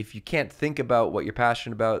if you can't think about what you're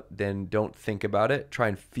passionate about, then don't think about it. Try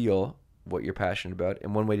and feel what you're passionate about.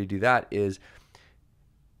 And one way to do that is,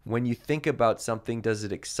 when you think about something, does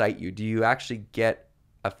it excite you? Do you actually get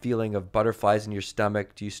a feeling of butterflies in your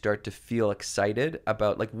stomach? Do you start to feel excited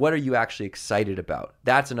about, like, what are you actually excited about?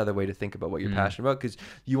 That's another way to think about what you're passionate about, because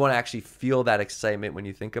you want to actually feel that excitement when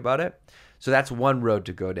you think about it. So that's one road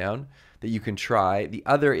to go down that you can try. The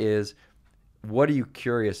other is, what are you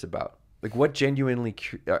curious about? Like, what genuinely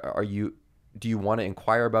do you want to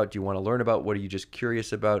inquire about? Do you want to learn about? What are you just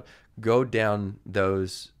curious about? Go down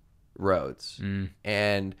those roads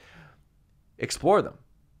and explore them,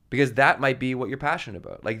 because that might be what you're passionate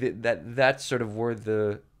about. Like, that's sort of where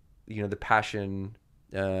the passion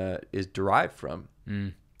is derived from.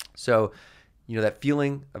 So, that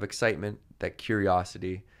feeling of excitement, that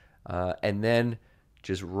curiosity, and then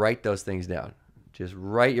just write those things down. Just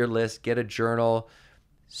write your list, get a journal,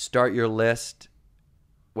 start your list,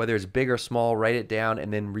 whether it's big or small, write it down,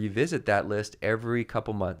 and then revisit that list every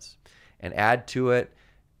couple months and add to it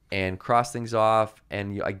and cross things off.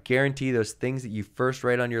 And I guarantee those things that you first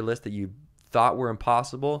write on your list that you thought were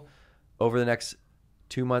impossible, over the next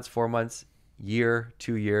 2 months, 4 months, year,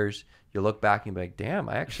 2 years, you'll look back and be like, damn,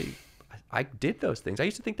 I did those things. I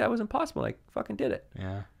used to think that was impossible. I fucking did it.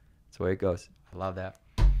 Yeah. That's the way it goes. I love that.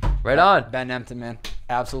 Right on. Ben Nemtin, man.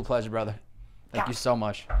 Absolute pleasure, brother. Thank you so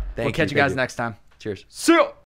much. We'll catch you guys next time. Cheers. See ya.